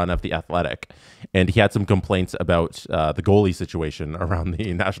Pierre LeBrun of The Athletic, and he had some complaints about the goalie situation around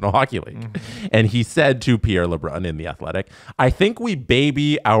the National Hockey League. And he said to Pierre LeBrun in The Athletic, "I think we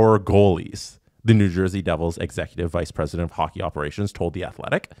baby our goalies," the New Jersey Devils executive vice president of hockey operations told The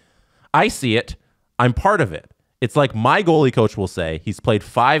Athletic. "I see it. I'm part of it. It's like my goalie coach will say he's played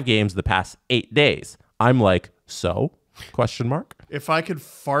 5 games the past 8 days. I'm like, so? Question mark. If I could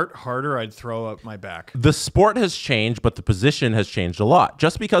fart harder, I'd throw up my back. The sport has changed, but the position has changed a lot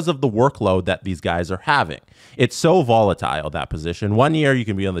just because of the workload that these guys are having. It's so volatile, that position. One year, you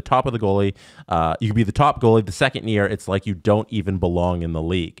can be on the top of the goalie. You can be the top goalie. The second year, it's like you don't even belong in the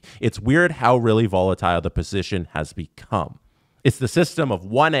league. It's weird how really volatile the position has become. It's the system of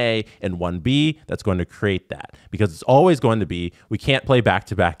 1A and 1B that's going to create that, because it's always going to be, we can't play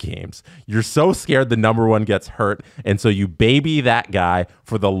back-to-back games. You're so scared the number one gets hurt, and so you baby that guy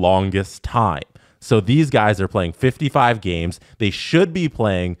for the longest time. So these guys are playing 55 games. They should be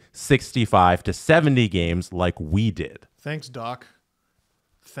playing 65 to 70 games like we did. Thanks, Doc.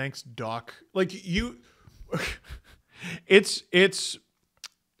 Thanks, Doc. Like you, it's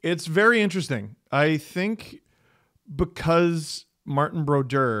very interesting. I think because Martin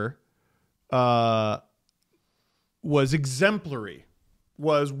Brodeur was exemplary,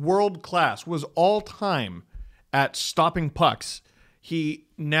 was world-class, was all-time at stopping pucks, he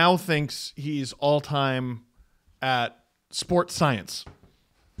now thinks he's all-time at sports science.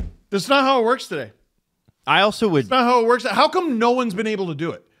 That's not how it works today. I also would... That's not how it works. How come no one's been able to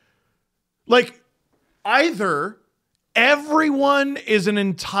do it? Like, either everyone is an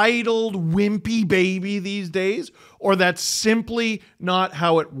entitled, wimpy baby these days, or that's simply not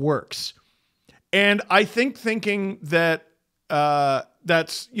how it works. And I think thinking that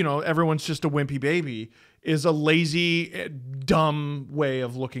that's, everyone's just a wimpy baby is a lazy, dumb way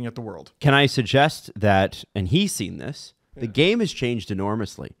of looking at the world. Can I suggest that, and he's seen this, the game has changed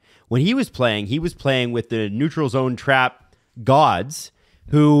enormously. When he was playing with the neutral zone trap gods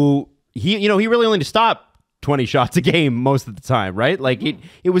who, he really only to stop 20 shots a game most of the time, right? Like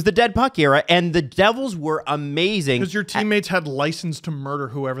it was the dead puck era, and the Devils were amazing. Because your teammates had license to murder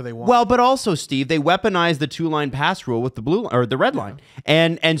whoever they want. Well, but also, Steve, they weaponized the 2-line pass rule with the blue or the red line.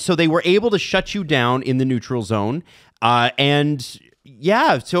 And so they were able to shut you down in the neutral zone. So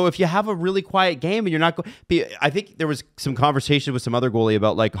if you have a really quiet game and you're not I think there was some conversation with some other goalie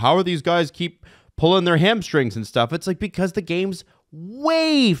about like, how are these guys keep pulling their hamstrings and stuff? It's like, because the game's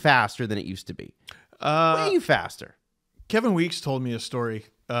way faster than it used to be. Way faster. Kevin Weeks told me a story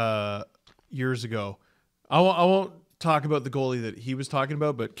years ago. I won't talk about the goalie that he was talking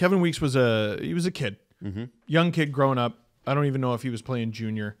about, but Kevin Weeks was a kid, young kid growing up. I don't even know if he was playing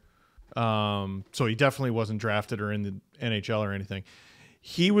junior, so he definitely wasn't drafted or in the NHL or anything.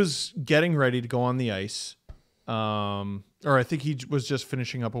 He was getting ready to go on the ice, or I think he was just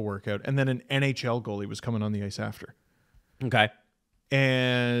finishing up a workout, and then an NHL goalie was coming on the ice after. Okay.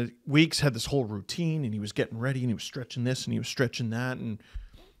 And Weeks had this whole routine, and he was getting ready, and he was stretching this, and he was stretching that,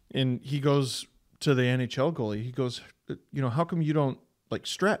 and he goes to the NHL goalie. He goes, how come you don't like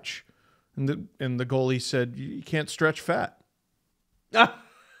stretch? And the goalie said, you can't stretch fat,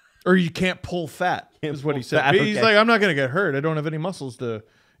 or you can't pull fat. Is what he said. Fat, He's like, I'm not going to get hurt. I don't have any muscles to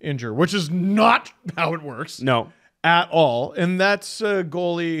injure, which is not how it works. No. At all. And that's a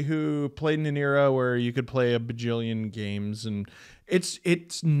goalie who played in an era where you could play a bajillion games, and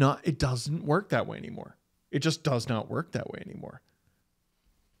it doesn't work that way anymore. It just does not work that way anymore.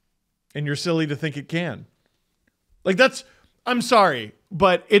 And you're silly to think it can. Like I'm sorry,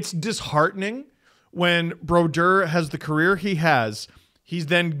 but it's disheartening when Brodeur has the career he has. He's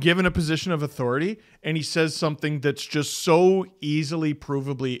then given a position of authority, and he says something that's just so easily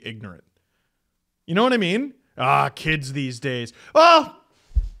provably ignorant. You know what I mean? Kids these days. Well,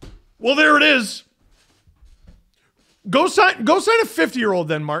 there it is. Go sign a 50-year-old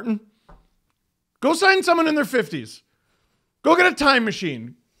then, Martin. Go sign someone in their 50s. Go get a time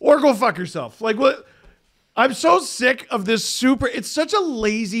machine or go fuck yourself. Like, what? I'm so sick of this it's such a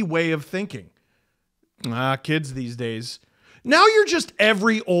lazy way of thinking. Kids these days. Now you're just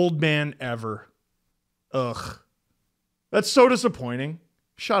every old man ever. Ugh. That's so disappointing.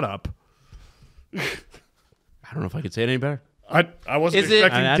 Shut up. I don't know if I could say it any better. I wasn't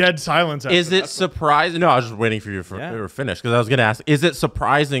expecting dead silence. After Is it surprising? No, I was just waiting for you to finish, because I was going to ask, is it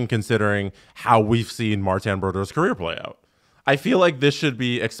surprising considering how we've seen Martin Brodeur's career play out? I feel like this should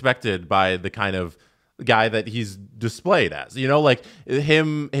be expected by the kind of guy that he's displayed as. Like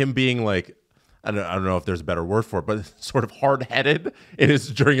him being like, I don't know if there's a better word for it, but sort of hard-headed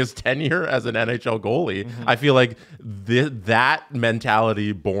during his tenure as an NHL goalie. I feel like that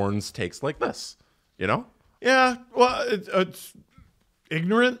mentality Bournes takes like this, you know? Yeah, well, it's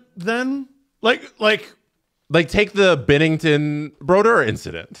ignorant then. Like take the Binnington Brodeur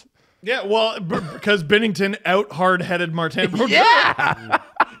incident. Yeah, well, because Binnington out hard-headed Martin Brodeur. Yeah.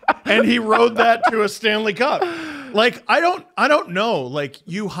 And he rode that to a Stanley Cup. Like, I don't know. Like,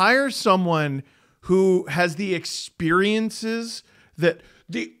 you hire someone who has the experiences that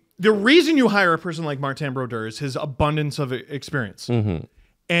the reason you hire a person like Martin Brodeur is his abundance of experience.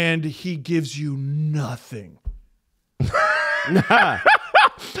 And he gives you nothing.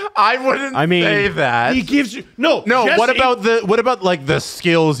 I wouldn't say that. He gives you no. Jesse, what about like the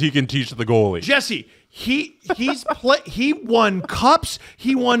skills he can teach the goalie? Jesse, he won cups,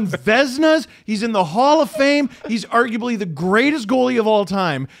 he won Vezinas, he's in the Hall of Fame, he's arguably the greatest goalie of all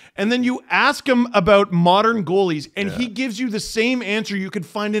time. And then you ask him about modern goalies, and he gives you the same answer you could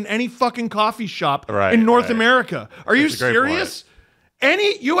find in any fucking coffee shop in North America. Are you serious?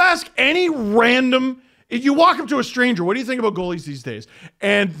 You ask any random. If you walk up to a stranger, what do you think about goalies these days?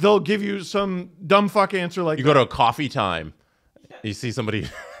 And they'll give you some dumb fuck answer like you go to a coffee time. You see somebody,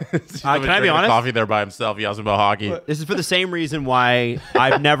 can I be honest? Coffee there by himself. You ask him about hockey. This is for the same reason why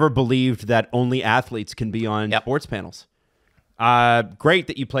I've never believed that only athletes can be on sports panels. Great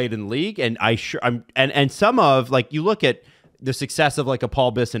that you played in the league, and and some of like you look at the success of like a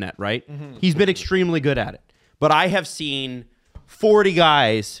Paul Bissonnette, right? He's been extremely good at it. But I have seen 40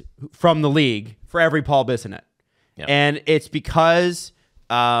 guys from the league for every Paul Bissonnette. And it's because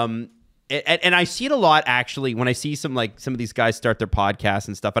and I see it a lot actually when I see some of these guys start their podcasts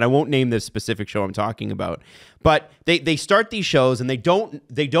and stuff, and I won't name this specific show I'm talking about, but they start these shows and they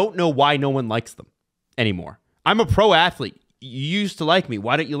don't know why no one likes them anymore. I'm a pro athlete. You used to like me.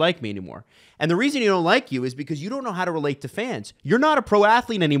 Why don't you like me anymore? And the reason you don't like you is because you don't know how to relate to fans. You're not a pro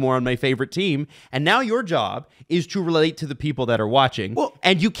athlete anymore on my favorite team, and now your job is to relate to the people that are watching. Well,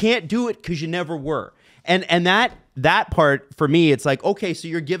 and you can't do it because you never were. And that part for me, it's like, okay, so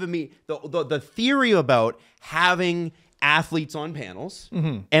you're giving me the theory about having athletes on panels,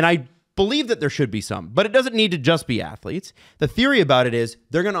 and I believe that there should be some, but it doesn't need to just be athletes. The theory about it is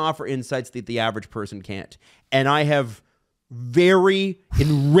they're going to offer insights that the average person can't. And I have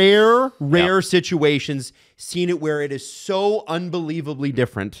in rare situations seen it where it is so unbelievably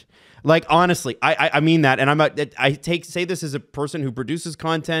different. Like, honestly, I mean that. And say this as a person who produces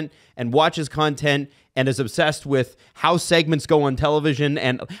content and watches content and is obsessed with how segments go on television.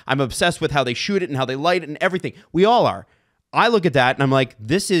 And I'm obsessed with how they shoot it and how they light it and everything. We all are. I look at that and I'm like,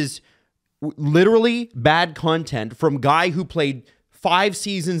 this is literally bad content from guy who played 5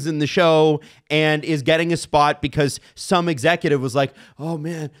 seasons in the show and is getting a spot because some executive was like, oh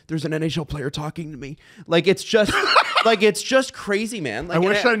man, there's an NHL player talking to me. Like, it's just it's just crazy, man. Like, I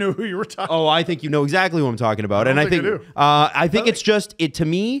wish I knew who you were talking. Oh, I think you know exactly who I'm talking about. I think it's just to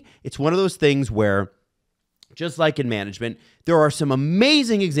me, it's one of those things where, just like in management, there are some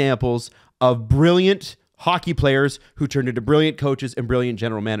amazing examples of brilliant hockey players who turned into brilliant coaches and brilliant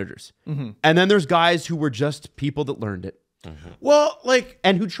general managers. And then there's guys who were just people that learned it. Well,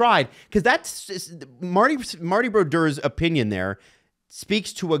 and who tried, because that's Marty Brodeur's opinion there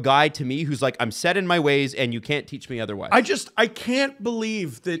speaks to a guy to me who's like, I'm set in my ways and you can't teach me otherwise. I can't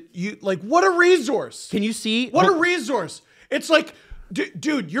believe that you what a resource. Can you see what a resource? It's like,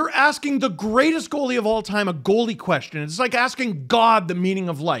 dude, you're asking the greatest goalie of all time a goalie question. It's like asking God the meaning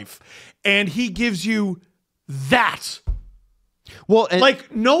of life, and he gives you that. Well, Can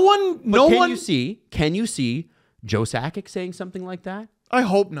you see Joe Sakic saying something like that? I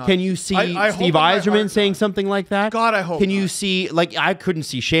hope not. Can you see Steve Yzerman saying something like that? God, I hope Can not. you see, I couldn't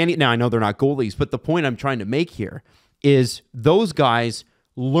see Shanny. Now, I know they're not goalies, but the point I'm trying to make here is those guys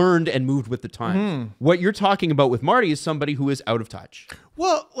learned and moved with the times. What you're talking about with Marty is somebody who is out of touch.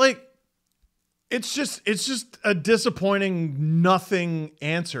 Well, it's just a disappointing nothing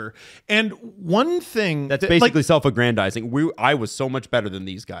answer. And one thing that's basically self-aggrandizing. I was so much better than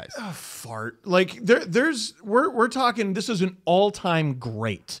these guys. Fart. We're talking, this is an all-time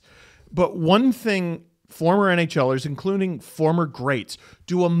great. But one thing former NHLers, including former greats,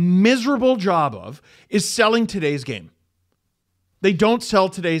 do a miserable job of is selling today's game. They don't sell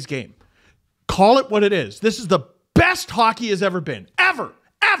today's game. Call it what it is. This is the best hockey has ever been. Ever.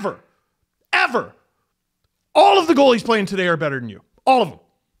 All of the goalies playing today are better than you. All of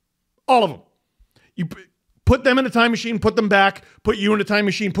them. You put them in a time machine, put them back, put you in a time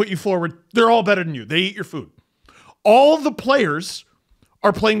machine, put you forward. They're all better than you. They eat your food. All the players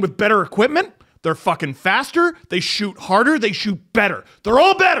are playing with better equipment. They're fucking faster. They shoot harder. They shoot better. They're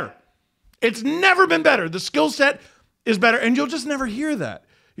all better. It's never been better. The skill set is better, and you'll just never hear that.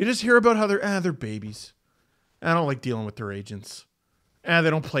 You just hear about how they're babies. I don't like dealing with their agents. They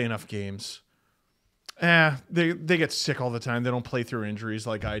don't play enough games. They get sick all the time. They don't play through injuries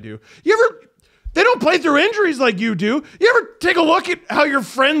like I do. They don't play through injuries like you do. You ever take a look at how your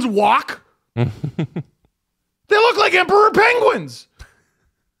friends walk? They look like emperor penguins.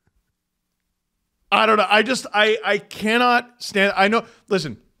 I don't know. I cannot stand.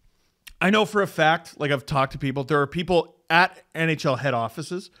 Listen, I know for a fact, like I've talked to people, there are people at NHL head office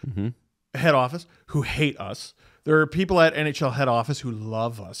who hate us. There are people at NHL head office who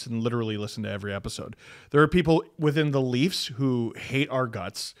love us and literally listen to every episode. There are people within the Leafs who hate our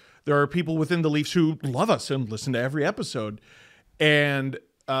guts. There are people within the Leafs who love us and listen to every episode. And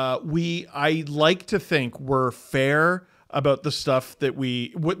I like to think we're fair about the stuff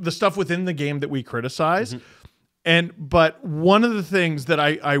the stuff within the game that we criticize. But one of the things that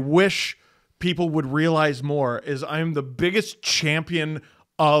I wish people would realize more is I'm the biggest champion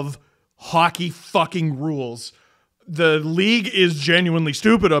of hockey fucking rules. The league is genuinely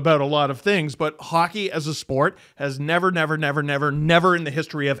stupid about a lot of things, but hockey as a sport has never in the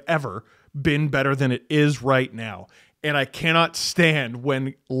history of ever been better than it is right now. And I cannot stand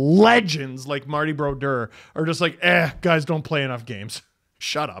when legends like Marty Brodeur are just like, guys don't play enough games.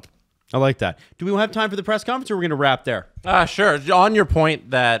 Shut up. I like that. Do we have time for the press conference, or we're going to wrap there? Sure. On your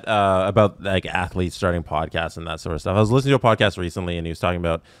point that about like athletes starting podcasts and that sort of stuff, I was listening to a podcast recently, and he was talking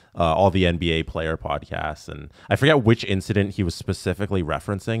about all the NBA player podcasts, and I forget which incident he was specifically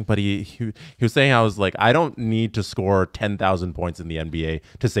referencing, but he was saying, I was like, I don't need to score 10,000 points in the NBA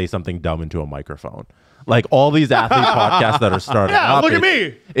to say something dumb into a microphone. Like all these athlete podcasts that are starting up. Look at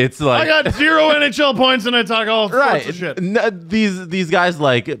me. It's like I got 0 NHL points and I talk all sorts of shit. These guys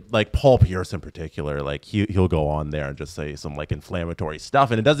like Paul Pierce in particular, like he'll go on there and just say some like inflammatory stuff,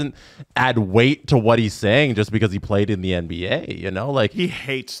 and it doesn't add weight to what he's saying just because he played in the NBA, you know? Like he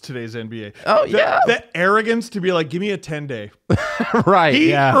hates today's NBA. Oh, yeah. The arrogance to be like, give me a 10-day. Right.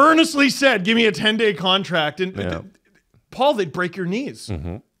 He earnestly said, give me a 10-day contract. And Paul, they'd break your knees.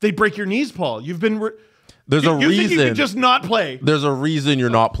 They'd break your knees, Paul. You've been... There's a reason. You think you could just not play? There's a reason you're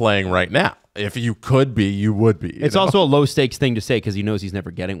not playing right now. If you could be, you would be. It's also a low stakes thing to say because he knows he's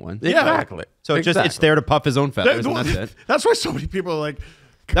never getting one. Exactly. So it's there to puff his own feathers, and that's it. That's why so many people are like,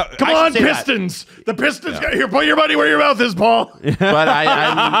 No, come on, Pistons. That. The Pistons. Here, put your money where your mouth is, Paul. But here's the 10.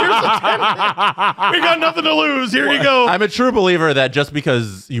 We got nothing to lose. Here you go. I'm a true believer that just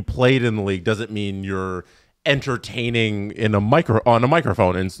because you played in the league doesn't mean you're entertaining on a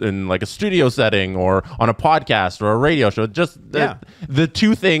microphone in like a studio setting or on a podcast or a radio show. Just the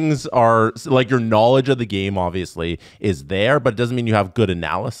two things are like your knowledge of the game obviously is there, but it doesn't mean you have good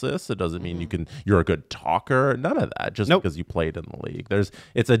analysis. It doesn't mean you're a good talker. None of that. Just because you played in the league.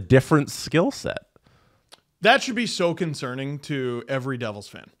 It's a different skill set. That should be so concerning to every Devils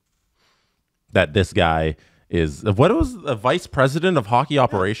fan. That this guy is what was a vice president of hockey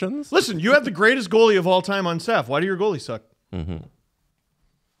operations? Listen, you have the greatest goalie of all time on staff. Why do your goalies suck?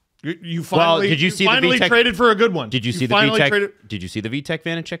 You finally, did you see finally the VTech, traded for a good one. Did you see the VTech? Did you see the VTech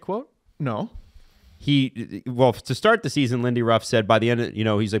Vanacek quote? No. To start the season, Lindy Ruff said by the end of,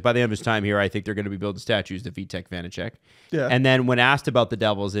 he's like, by the end of his time here, I think they're going to be building statues to VTech Vanacek. Yeah. And then when asked about the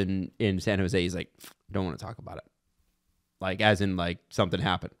Devils in San Jose, he's like, don't want to talk about it. Like, as in like something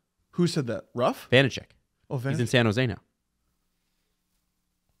happened. Who said that? Ruff? Vanacek. Oh, he's in San Jose now.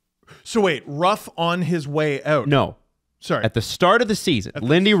 So wait, Ruff on his way out? No. Sorry. At the start of the season,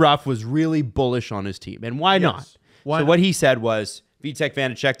 Lindy Ruff was really bullish on his team. And why not? Why so not? what he said was, Vitek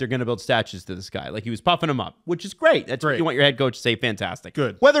Vanacek, they're going to build statues to this guy. Like, he was puffing him up, which is great. That's what you want your head coach to say. Fantastic.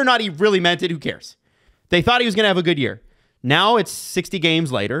 Good. Whether or not he really meant it, who cares? They thought he was going to have a good year. Now it's 60 games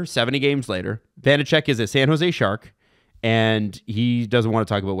later, 70 games later. Vanacek is a San Jose Shark, and he doesn't want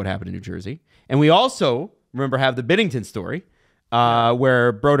to talk about what happened in New Jersey. And we also... remember, have the Binnington story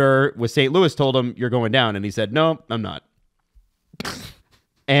where Brodeur with St. Louis told him, you're going down. And he said, no, I'm not.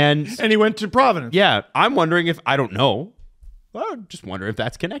 And he went to Providence. Yeah. I'm wondering if, I don't know. Well, just wonder if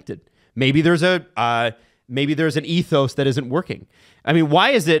that's connected. Maybe there's an ethos that isn't working. I mean, why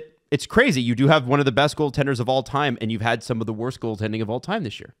is it? It's crazy. You do have one of the best goaltenders of all time, and you've had some of the worst goaltending of all time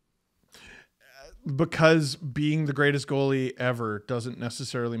this year. Because being the greatest goalie ever doesn't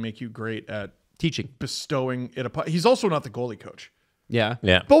necessarily make you great at teaching, bestowing it upon. He's also not the goalie coach. Yeah.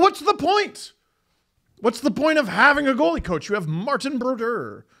 But what's the point? What's the point of having a goalie coach? You have Martin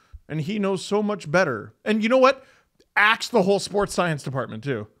Brodeur, and he knows so much better. And you know what? Axe the whole sports science department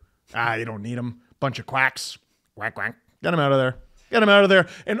too. You don't need him. Bunch of quacks. Quack, quack. Get him out of there. Get him out of there.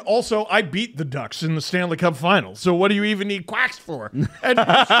 And also, I beat the Ducks in the Stanley Cup Finals. So what do you even need quacks for? And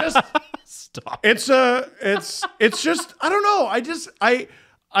it's just Stop. it's just I don't know.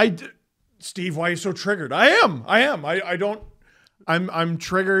 Steve, why are you so triggered? I am. I'm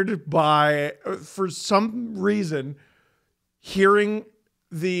triggered by for some reason hearing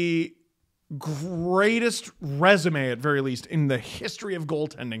the greatest resume, at very least, in the history of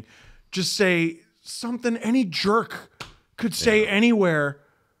goaltending, just say something any jerk could say anywhere.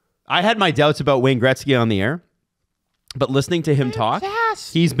 I had my doubts about Wayne Gretzky on the air, but listening to him talk,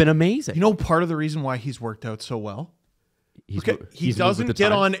 he's been amazing. You know, part of the reason why he's worked out so well? He doesn't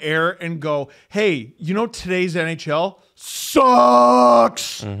get on air and go, hey, you know, today's NHL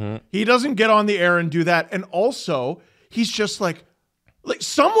sucks. He doesn't get on the air and do that. And also, he's just like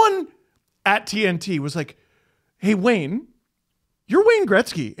someone at TNT was like, hey, Wayne, you're Wayne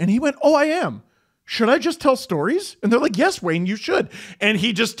Gretzky. And he went, oh, I am. Should I just tell stories? And they're like, yes, Wayne, you should. And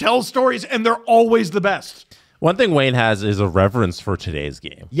he just tells stories, and they're always the best. One thing Wayne has is a reverence for today's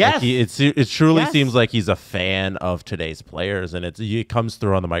game. Yes. Like it truly seems like he's a fan of today's players, and it comes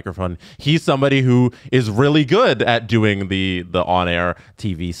through on the microphone. He's somebody who is really good at doing the on-air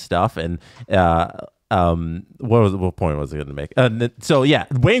TV stuff. And what point was I going to make? So yeah,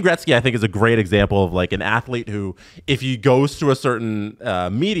 Wayne Gretzky, I think, is a great example of like an athlete who, if he goes to a certain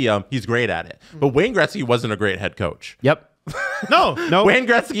medium, he's great at it. But Wayne Gretzky wasn't a great head coach. Yep. No. Wayne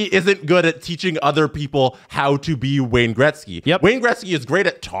Gretzky isn't good at teaching other people how to be Wayne Gretzky. Yep. Wayne Gretzky is great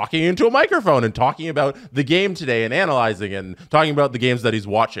at talking into a microphone and talking about the game today and analyzing and talking about the games that he's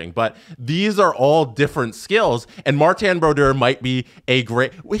watching. But these are all different skills. And Martin Brodeur might be he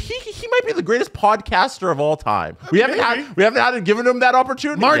might be the greatest podcaster of all time. We haven't given him that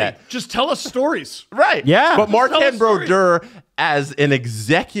opportunity Marty, yet. just tell us stories. Right. Yeah. But Just tell Martin us stories. Brodeur, as an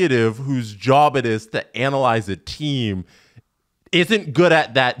executive whose job it is to analyze a team, isn't good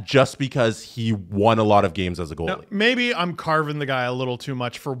at that just because he won a lot of games as a goalie. Now, maybe I'm carving the guy a little too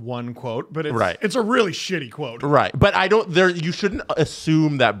much for one quote, but it's a really shitty quote. Right. But you shouldn't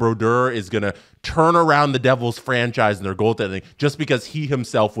assume that Brodeur is going to turn around the Devils franchise and their goaltending just because he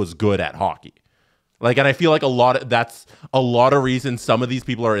himself was good at hockey. Like, and I feel like that's a lot of reasons some of these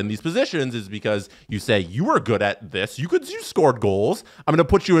people are in these positions is because you say, you were good at this. You scored goals. I'm going to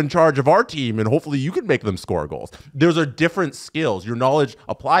put you in charge of our team and hopefully you can make them score goals. Those are different skills. Your knowledge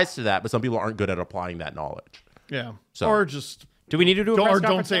applies to that, but some people aren't good at applying that knowledge. Yeah. So- Or just Do we need to do a don't, press or don't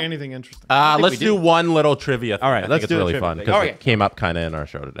conference say now? anything interesting. Let's do one little trivia thing. All right, I let's think do it's the really trivia fun thing. because Okay. it came up kind of in our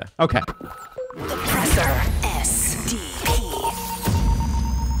show today. Okay. The presser. SDP.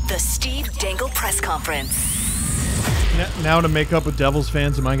 The Steve Dangle Press Conference. Now to make up with Devils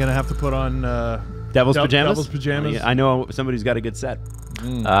fans, am I going to have to put on Devil's pajamas? Devil's pajamas? Yeah, I know somebody who's got a good set.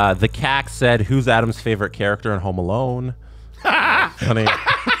 The CAC said, who's Adam's favorite character in Home Alone? Funny.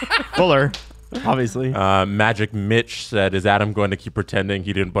 Fuller, obviously. Magic Mitch said, is Adam going to keep pretending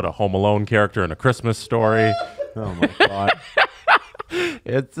he didn't put a Home Alone character in A Christmas Story? Oh my god.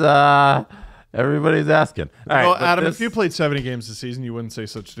 It's everybody's asking. All right, Well, but Adam, this- if you played 70 games this season, you wouldn't say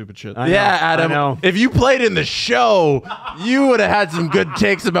such stupid shit. I yeah, know, Adam, I know. if you played in the show, you would have had some good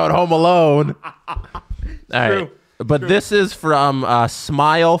takes about Home Alone. All right. But this is from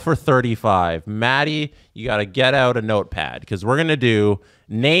Smile for 35. Maddie, you got to get out a notepad because we're going to do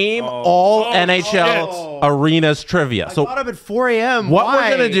name all NHL Arenas trivia. I So got up at 4 a.m. what Why?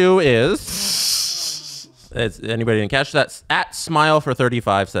 we're going to do is... anybody didn't catch that? At Smile for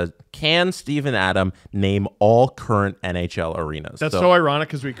 35 says, can Steve and Adam name all current NHL arenas? That's so ironic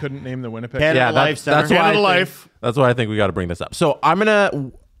because we couldn't name the Winnipeg. Canada yeah, Life Center. that's why I Canada think- Life. That's why I think we got to bring this up. So I'm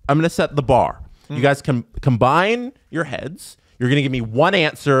gonna set the bar. You guys can combine your heads. You're gonna give me one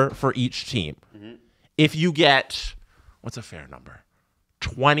answer for each team. If you get, what's a fair number?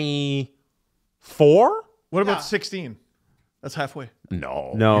 24? What about 16? That's halfway.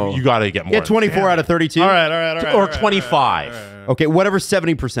 No, you got to get more. Get 24 out of 32. All right. or 25. Okay, whatever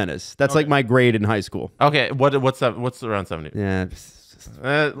 70% is. That's like my grade in high school. Okay, what's around 70? Yeah.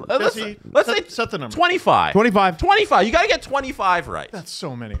 Let's say Set the number. 25. 25. 25. You got to get 25 right. That's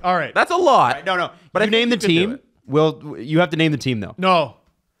so many. All right. That's a lot. No. But you I name the think you could do team. it. You have to name the team though. No.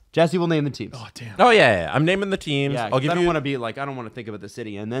 Jesse will name the teams. Oh, damn. Oh yeah. I'm naming the teams. Yeah, I'll give I don't you. want to be like I don't want to think about the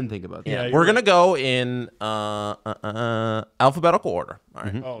city and then think about Yeah, that. you're We're gonna go in alphabetical order. All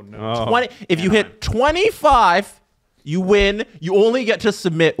right. Oh, no. 20. If you hit 25, you win. You only get to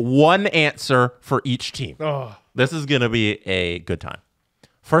submit one answer for each team. Oh. This is gonna be a good time.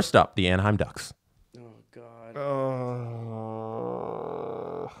 First up, the Anaheim Ducks.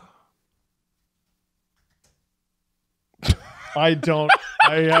 I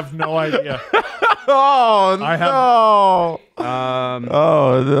have no idea. Oh I have- no! Um,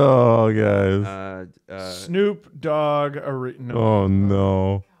 Oh no, guys! Snoop Dogg Arena. No. Oh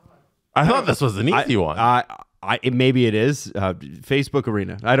no! I thought this was an easy one. maybe it is Facebook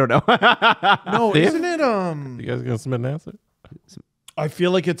Arena. I don't know. No, Steve? isn't it? You guys gonna submit an answer? I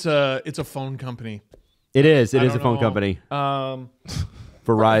feel like it's a phone company. It is. It is a don't phone know. company.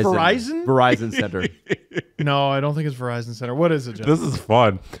 Verizon? Verizon Center. No, I don't think it's Verizon Center. What is it, Jeff? This is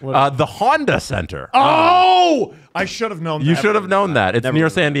fun. The Honda Center. Oh! I should have known that. You should have known that. It's near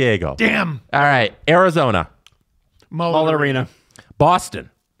San Diego. Damn. All right, Arizona, Mullet Arena. Boston,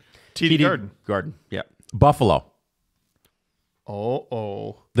 TD Garden. Garden. Yeah. Buffalo.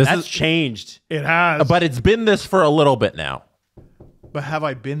 Oh. This That's is, changed. It has. but it's been this for a little bit now. But have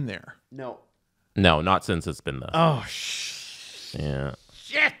I been there? No. No, not since it's been this. Oh, Yeah.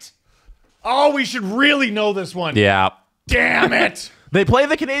 shit. Oh, we should really know this one. Yeah. Damn it. They play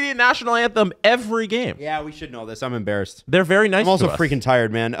the Canadian national anthem every game. Yeah, we should know this. I'm embarrassed. They're very nice I'm also to us. freaking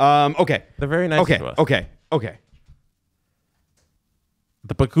tired, man. Okay. They're very nice Okay. to us. Okay.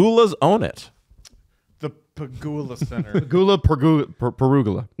 The Pagulas own it. The Pagula Center. Gula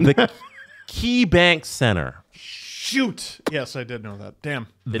Perugula. The Key Bank Center. Shoot. Yes, I did know that. Damn.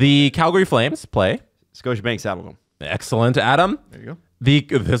 The Calgary Flames play. Scotiabank Saddledome. Excellent, Adam. There you go.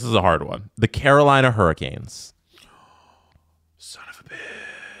 This is a hard one. The Carolina Hurricanes. Son of a bitch.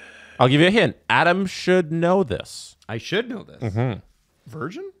 I'll give you a hint. Adam should know this. I should know this.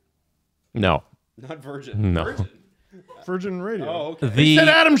 Virgin? No. Not Virgin. No. Virgin Radio. Oh, okay. The Said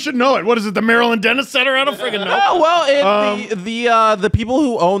Adam should know it. What is it? The Maryland Dentist Center? I don't freaking know. Oh, well, the people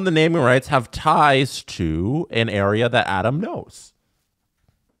who own the naming rights have ties to an area that Adam knows.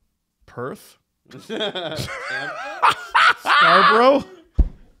 Perth? Scarborough?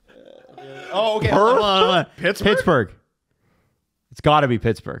 Oh, okay. Hold on. Pittsburgh. It's got to be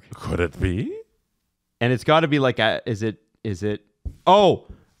Pittsburgh. Could it be? And it's got to be like is it Oh,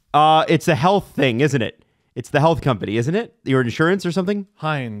 it's a health thing, isn't it? It's the health company, isn't it? Your insurance or something?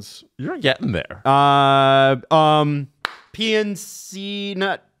 Heinz. You're getting there.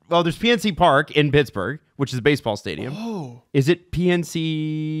 PNC there's PNC Park in Pittsburgh, which is a baseball stadium. Oh. Is it PNC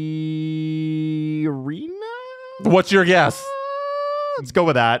Arena? What's your guess? Let's go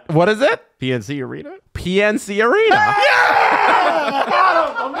with that. What is it? PNC Arena? PNC Arena.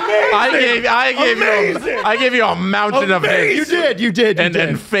 I gave you a mountain of hints. You did.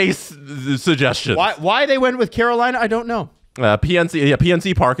 And face suggestions. Why they went with Carolina, I don't know.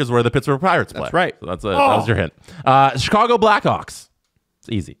 PNC Park is where the Pittsburgh Pirates play. That's right. So that was your hint. Chicago Blackhawks. It's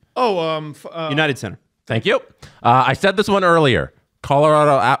easy. Oh, United Center. Thank you. I said this one earlier.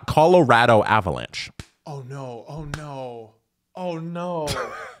 Colorado Avalanche. oh no.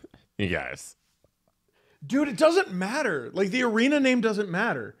 You guys. Dude, it doesn't matter. Like, the arena name doesn't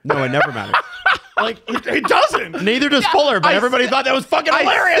matter. No, it never matters. Like, it doesn't. Neither does Fuller, but everybody thought that was fucking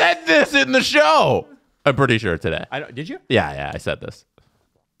hilarious. I said this in the show. I'm pretty sure today. Did you? Yeah, I said this.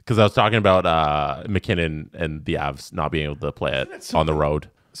 Because I was talking about McKinnon and the Avs not being able to play it on the road.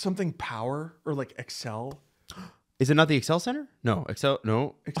 Something Power or like Excel? Is it not the Excel Center? No, Excel.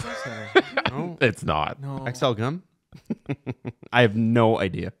 No, Excel Center. no, It's not. No. Excel Gum. I have no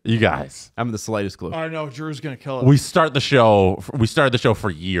idea. You guys. I have the slightest clue. I know. Drew's going to kill it. We started the show for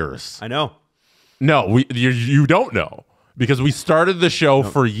years. I know. No, you don't know. Because we started the show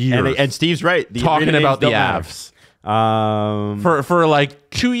for years. And Steve's right. The talking arena about the names don't Avs. matter. For like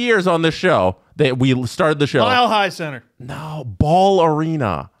 2 years on the show, we started the show. Mile High Center. No, Ball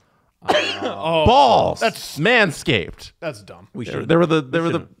Arena. Balls. That's Manscaped. Dumb. We should. They were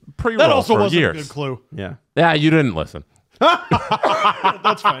the pre-roll That also for wasn't years. a good clue. Yeah. Yeah, you didn't listen.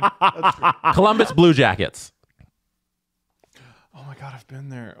 That's fine. That's great. Columbus Blue Jackets. Oh my God, I've been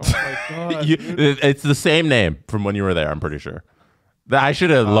there. Oh my God. It's the same name from when you were there, I'm pretty sure. I should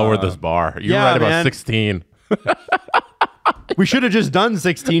have lowered this bar. You're yeah, right about man. 16. We should have just done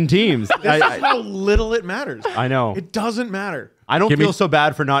 16 teams. This is how little it matters. I know. It doesn't matter. I don't Give me- feel so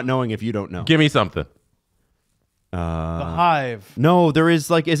bad for not knowing if you don't know. Give me something. The Hive. No, there is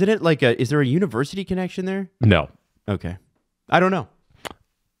like, isn't it like is there a university connection there? No. Okay. I don't know.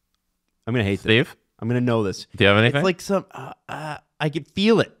 I'm going to hate this. Steve? I'm going to know this. Do you have anything? It's like some, I can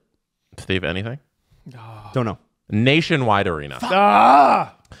feel it. Steve, anything? Don't know. Nationwide Arena.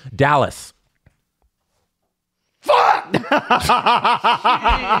 Ah! Dallas. Fuck!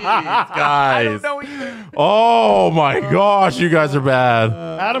 Guys. Oh my gosh, you guys are bad.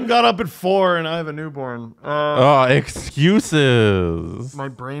 Adam got up at 4 and I have a newborn. Excuses. My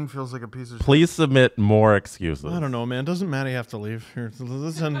brain feels like a piece of shit. Please submit more excuses. I don't know, man. Doesn't Maddie have to leave? Here,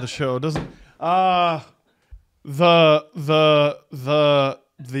 let's end the show. Doesn't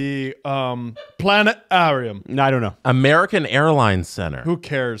The planetarium. No, I don't know. American Airlines Center. Who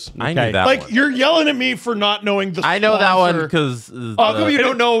cares? I Okay. knew that Like one. you're yelling at me for not knowing the. I know that one sponsor. because How come you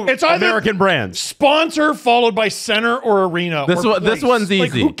don't know? It's either American brands. sponsor followed by center or arena. this or one. This place. one's easy.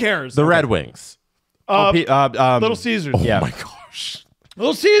 Like, who cares? The Red Wings. Little Caesars. Yeah. Oh my gosh.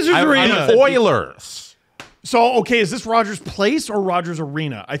 Little Caesars Arena. The Oilers. So okay, is this Rogers Place or Rogers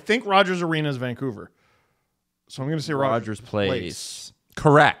Arena? I think Rogers Arena is Vancouver. So I'm going to say Rogers Place.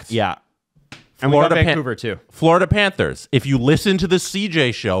 Correct. Yeah. And we got Florida Vancouver too. Florida Panthers. If you listen to the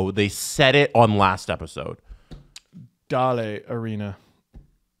CJ show, they said it on last episode. Dale Arena.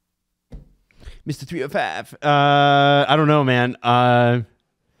 Mr. 305. I don't know, man.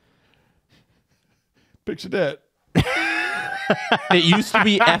 Picture that. It used to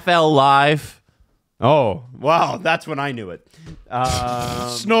be FL Live. Oh, wow. That's when I knew it.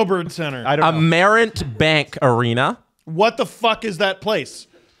 Snowbird Center. I don't know. Amerint Bank Arena. What the fuck is that place?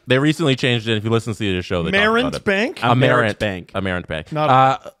 They recently changed it. If you listen to the show, they talk about Marant it. Bank? Amerint Bank. Amerint Bank.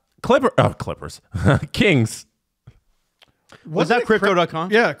 Not- Clippers. Kings. Was that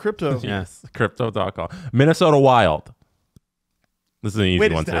crypto.com? Yeah, crypto. Yes. Crypto.com. Minnesota Wild. This is an easy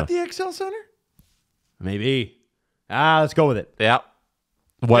Wait, one is that too. the XL Center? Maybe. Let's go with it. Yeah.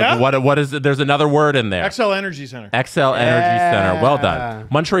 What is it? There's another word in there. XL Energy Center. XL Energy Center. Well done.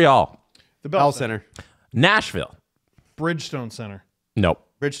 Montreal. The Bell Bell Center. Nashville. Bridgestone Center. Nope.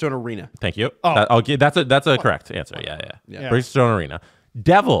 Bridgestone Arena. Thank you. Oh. Okay, that's a correct answer. Yeah. Yeah. Bridgestone Arena.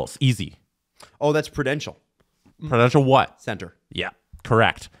 Devils. Easy. Oh, that's Prudential Prudential what? Center. Yeah.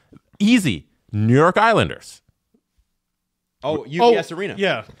 Correct. Easy. New York Islanders. Oh, UBS Arena.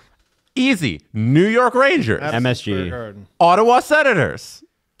 Yeah. Easy. New York Rangers. MSG. Square Garden. Ottawa Senators.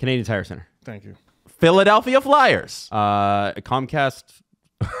 Canadian Tire Center. Thank you. Philadelphia Flyers. Comcast.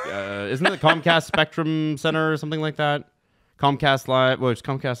 Isn't it the Comcast Spectrum Center or something like that? Comcast Live. Well, it's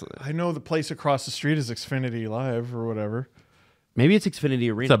Comcast. I know the place across the street is Xfinity Live or whatever. Maybe it's Xfinity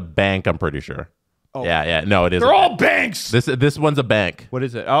It's Arena. a bank, I'm pretty sure. Oh. Yeah. No, it is. They're all banks. This one's a bank. What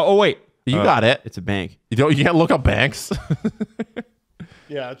is it? Oh, wait. You got it. It's a bank. You can't look up banks.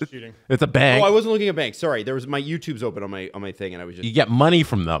 Yeah, it's cheating. It's a bank. Oh, I wasn't looking at banks. Sorry, there was my YouTube's open on my thing, and I was just You get money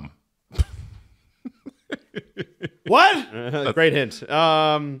from them. What? great hint.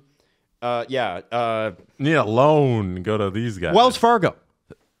 Yeah. You need a loan. Go to these guys. Wells Fargo.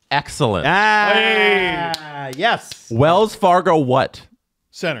 Excellent. Yes. Wells Fargo what?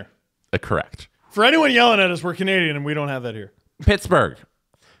 Center. Correct. For anyone yelling at us, we're Canadian and we don't have that here. Pittsburgh.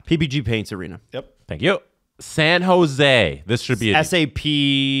 PPG Paints Arena. Yep. Thank you. San Jose. This should be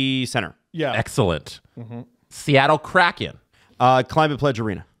SAP Center. Yeah. excellent. Seattle Kraken. Climate Pledge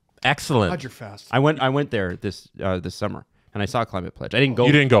Arena. Excellent. God, you're fast. I went there this summer, and I saw Climate Pledge. I didn't go.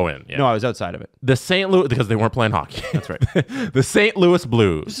 You didn't go in. Yeah. No, I was outside of it. The St. Louis, because they weren't playing hockey. That's right. The St. Louis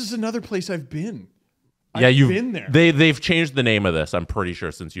Blues. This is another place I've been. Yeah, I've you've been there. They've changed the name of this. I'm pretty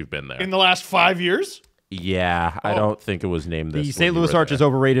sure since you've been there. In the last 5 years, Yeah, I don't think it was named this. The when St. you Louis were Arch is there.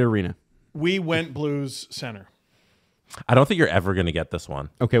 overrated arena. we went Blues Center. I don't think you're ever gonna get this one.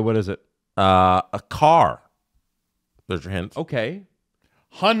 Okay, what is it? A car. There's your hint. Okay.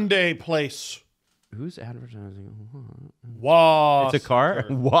 Hyundai Place. Who's advertising? Wow. It's a car?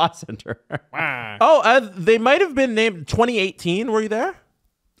 Watt Center. Oh, they might have been named 2018. Were you there?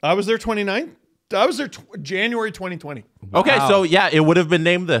 I was there 29. I was there January 2020. Okay, Wow. so yeah, it would have been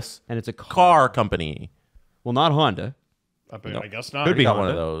named this And it's a car company. Well, not Honda. I guess not. Could be Got one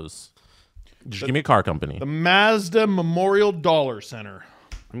Honda. of those. Just give me a car company. The Mazda Memorial Dollar Center.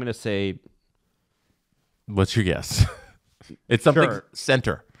 I'm going to say What's your guess? It's something Sure.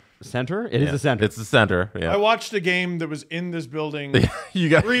 center. Center? It is a center. It's the center. I Yeah. watched a game that was in this building You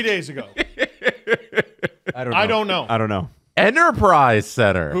got 3 days ago. I don't know. I don't know. I don't know. Enterprise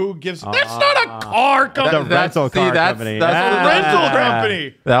Center. Who gives? That's not a car company. The rental car company. That's The rental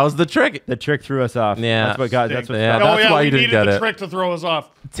company. That was the trick. The trick threw us off. Yeah. That's what got. That's what. Yeah. Oh that's yeah, why we you didn't needed get the it. trick to throw us off.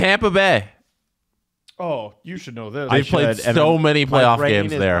 Tampa Bay. Oh, you should know this. They've played should, and so I'm- many my playoff brain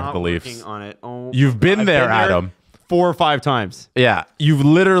games is there, not the Leafs. working on it. Oh, You've been I've there, Adam. 4 or 5 times. Yeah. You've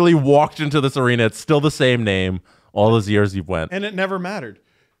literally walked into this arena. It's still the same name all those years you've went. And it never mattered.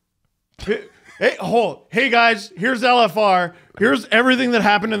 Hey guys, here's LFR. Here's everything that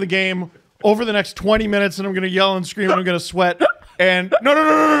happened in the game over the next 20 minutes, and I'm gonna yell and scream and I'm gonna sweat. And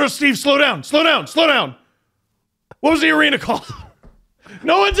no, Steve, slow down. What was the arena called?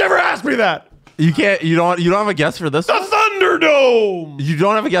 No one's ever asked me that. You don't have a guess for this The one? Thunderdome. You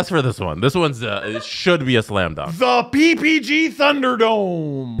don't have a guess for this one. This one's it should be a slam dunk. The PPG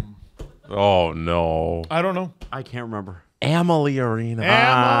Thunderdome. Oh no. I don't know. I can't remember. Amalie Arena.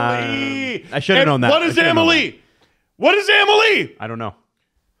 Emily. I should have known that. What I is should have known Emily? What is Emily? I don't know.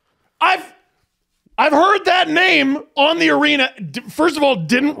 I've heard that name on the arena. First of all,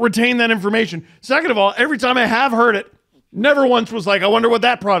 didn't retain that information. Second of all, every time I have heard it, never once was like, I wonder what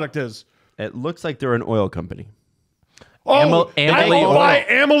that product is. It looks like they're an oil company. Oh, I will buy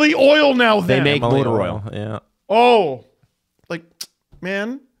Amelie oil now. They then. make motor oil. Yeah. Oh, like,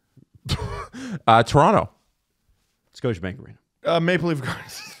 man. Toronto. Scotiabank Arena. Maple Leaf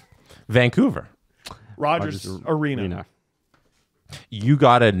Gardens. Vancouver. Rogers Arena. You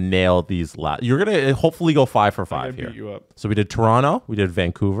gotta nail these last. You're gonna hopefully go 5 for 5 here. Beat you up. So we did Toronto, we did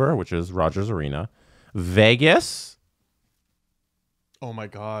Vancouver, which is Rogers Arena, Vegas. Oh my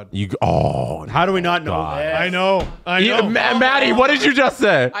God. How do we not know that? I know. Maddie, what did you just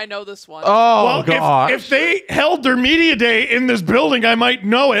say? I know this one. Oh, Well, gosh. if they held their media day in this building, I might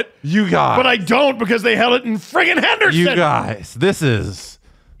know it. You guys. But I don't because they held it in friggin' Henderson. You guys, this is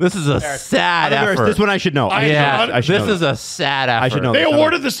a sad effort. This one I should know. I should this know is a sad effort. I should know. They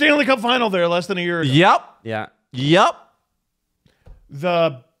awarded the Stanley Cup final there less than a year ago. Yep. Yeah. Yep.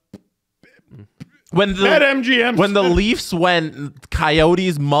 When the BetMGM when the Leafs went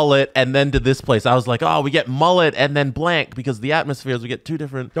Coyotes, mullet, and then to this place, I was like, oh, we get mullet and then blank because the atmospheres, we get two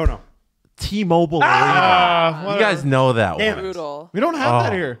different. Don't know. T-Mobile Arena. You guys know that one. Brutal. We don't have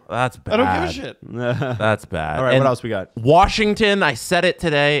that here. That's bad. I don't give a shit. That's bad. All right, what else we got? Washington, I said it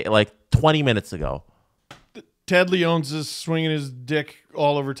today, like 20 minutes ago. Ted Leonsis swinging his dick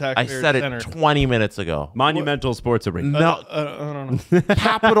all over I taxpayer said center. it 20 minutes ago. Monumental Sports Arena. No, I don't know.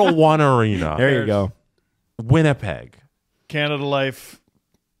 Capital One Arena. There you go. Winnipeg Canada Life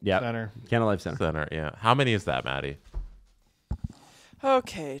Yeah. Center. Canada Life Center. Center. Yeah. How many is that, Maddie?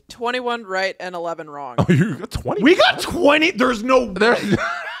 Okay, 21 right and 11 wrong. You got 20. We got 20. There's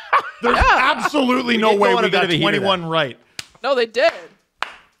absolutely no did way go on a we bit got of a heater 21 right. No, they did.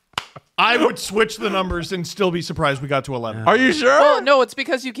 I would switch the numbers and still be surprised we got to 11. Are you sure? Well, no, it's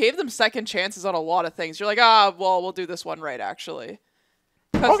because you gave them second chances on a lot of things. You're like, well, we'll do this one right, actually.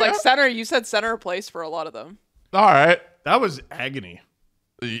 Because, like, center, you said center place for a lot of them. All right. That was agony.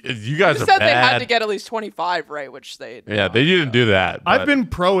 You guys You are said bad. they had to get at least 25 right, which they Yeah, they didn't do that. I've been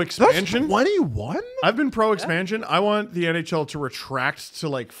pro expansion. 21? I've been pro expansion. I want the NHL to retract to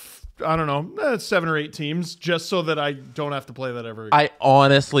like, I don't know, 7 or 8 teams just so that I don't have to play that ever again. I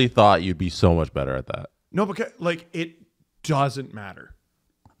honestly thought you'd be so much better at that. No, because like it doesn't matter.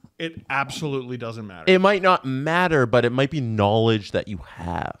 It absolutely doesn't matter. It might not matter, but it might be knowledge that you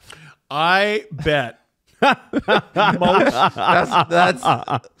have. I bet most.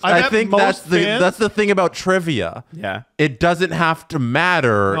 I think that's the thing about trivia. Yeah. It doesn't have to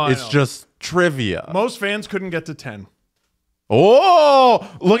matter. No, I it's know. just trivia. Most fans couldn't get to 10. Oh,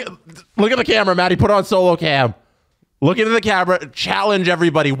 look at the camera, Maddie. Put on solo cam. Look into the camera. Challenge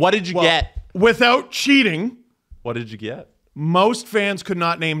everybody. What did you get? Without cheating, What did you get? most fans could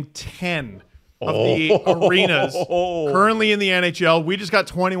not name 10 of the arenas currently in the NHL. We just got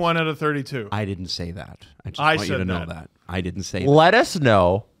 21 out of 32. I didn't say that. I just I want you to said know that. that. I didn't say that. Let us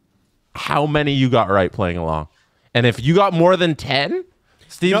know how many you got right playing along. And if you got more than 10,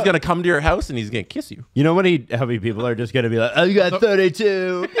 Steve's going to come to your house and he's going to kiss you. You know how many people are just going to be like, oh, you got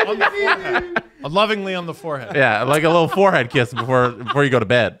 32. On the forehead. Lovingly on the forehead. Yeah, like a little forehead kiss before you go to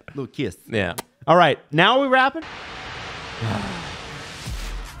bed. Little kiss. Yeah. All right. Now are we wrapping?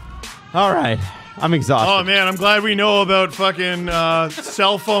 All right. I'm exhausted. Oh man, I'm glad we know about fucking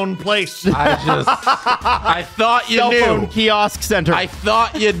cell phone place. I thought you Cell knew. phone kiosk center. I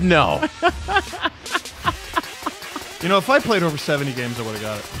thought you'd know. You know, if I played over 70 games, I would have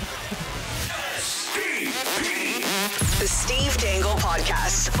got it. The Steve Dangle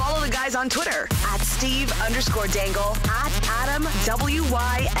Podcast. Follow the guys on Twitter at Steve_Dangle, at Adam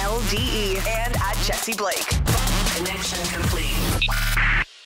WYLDE, and at Jesse Blake. Connection complete.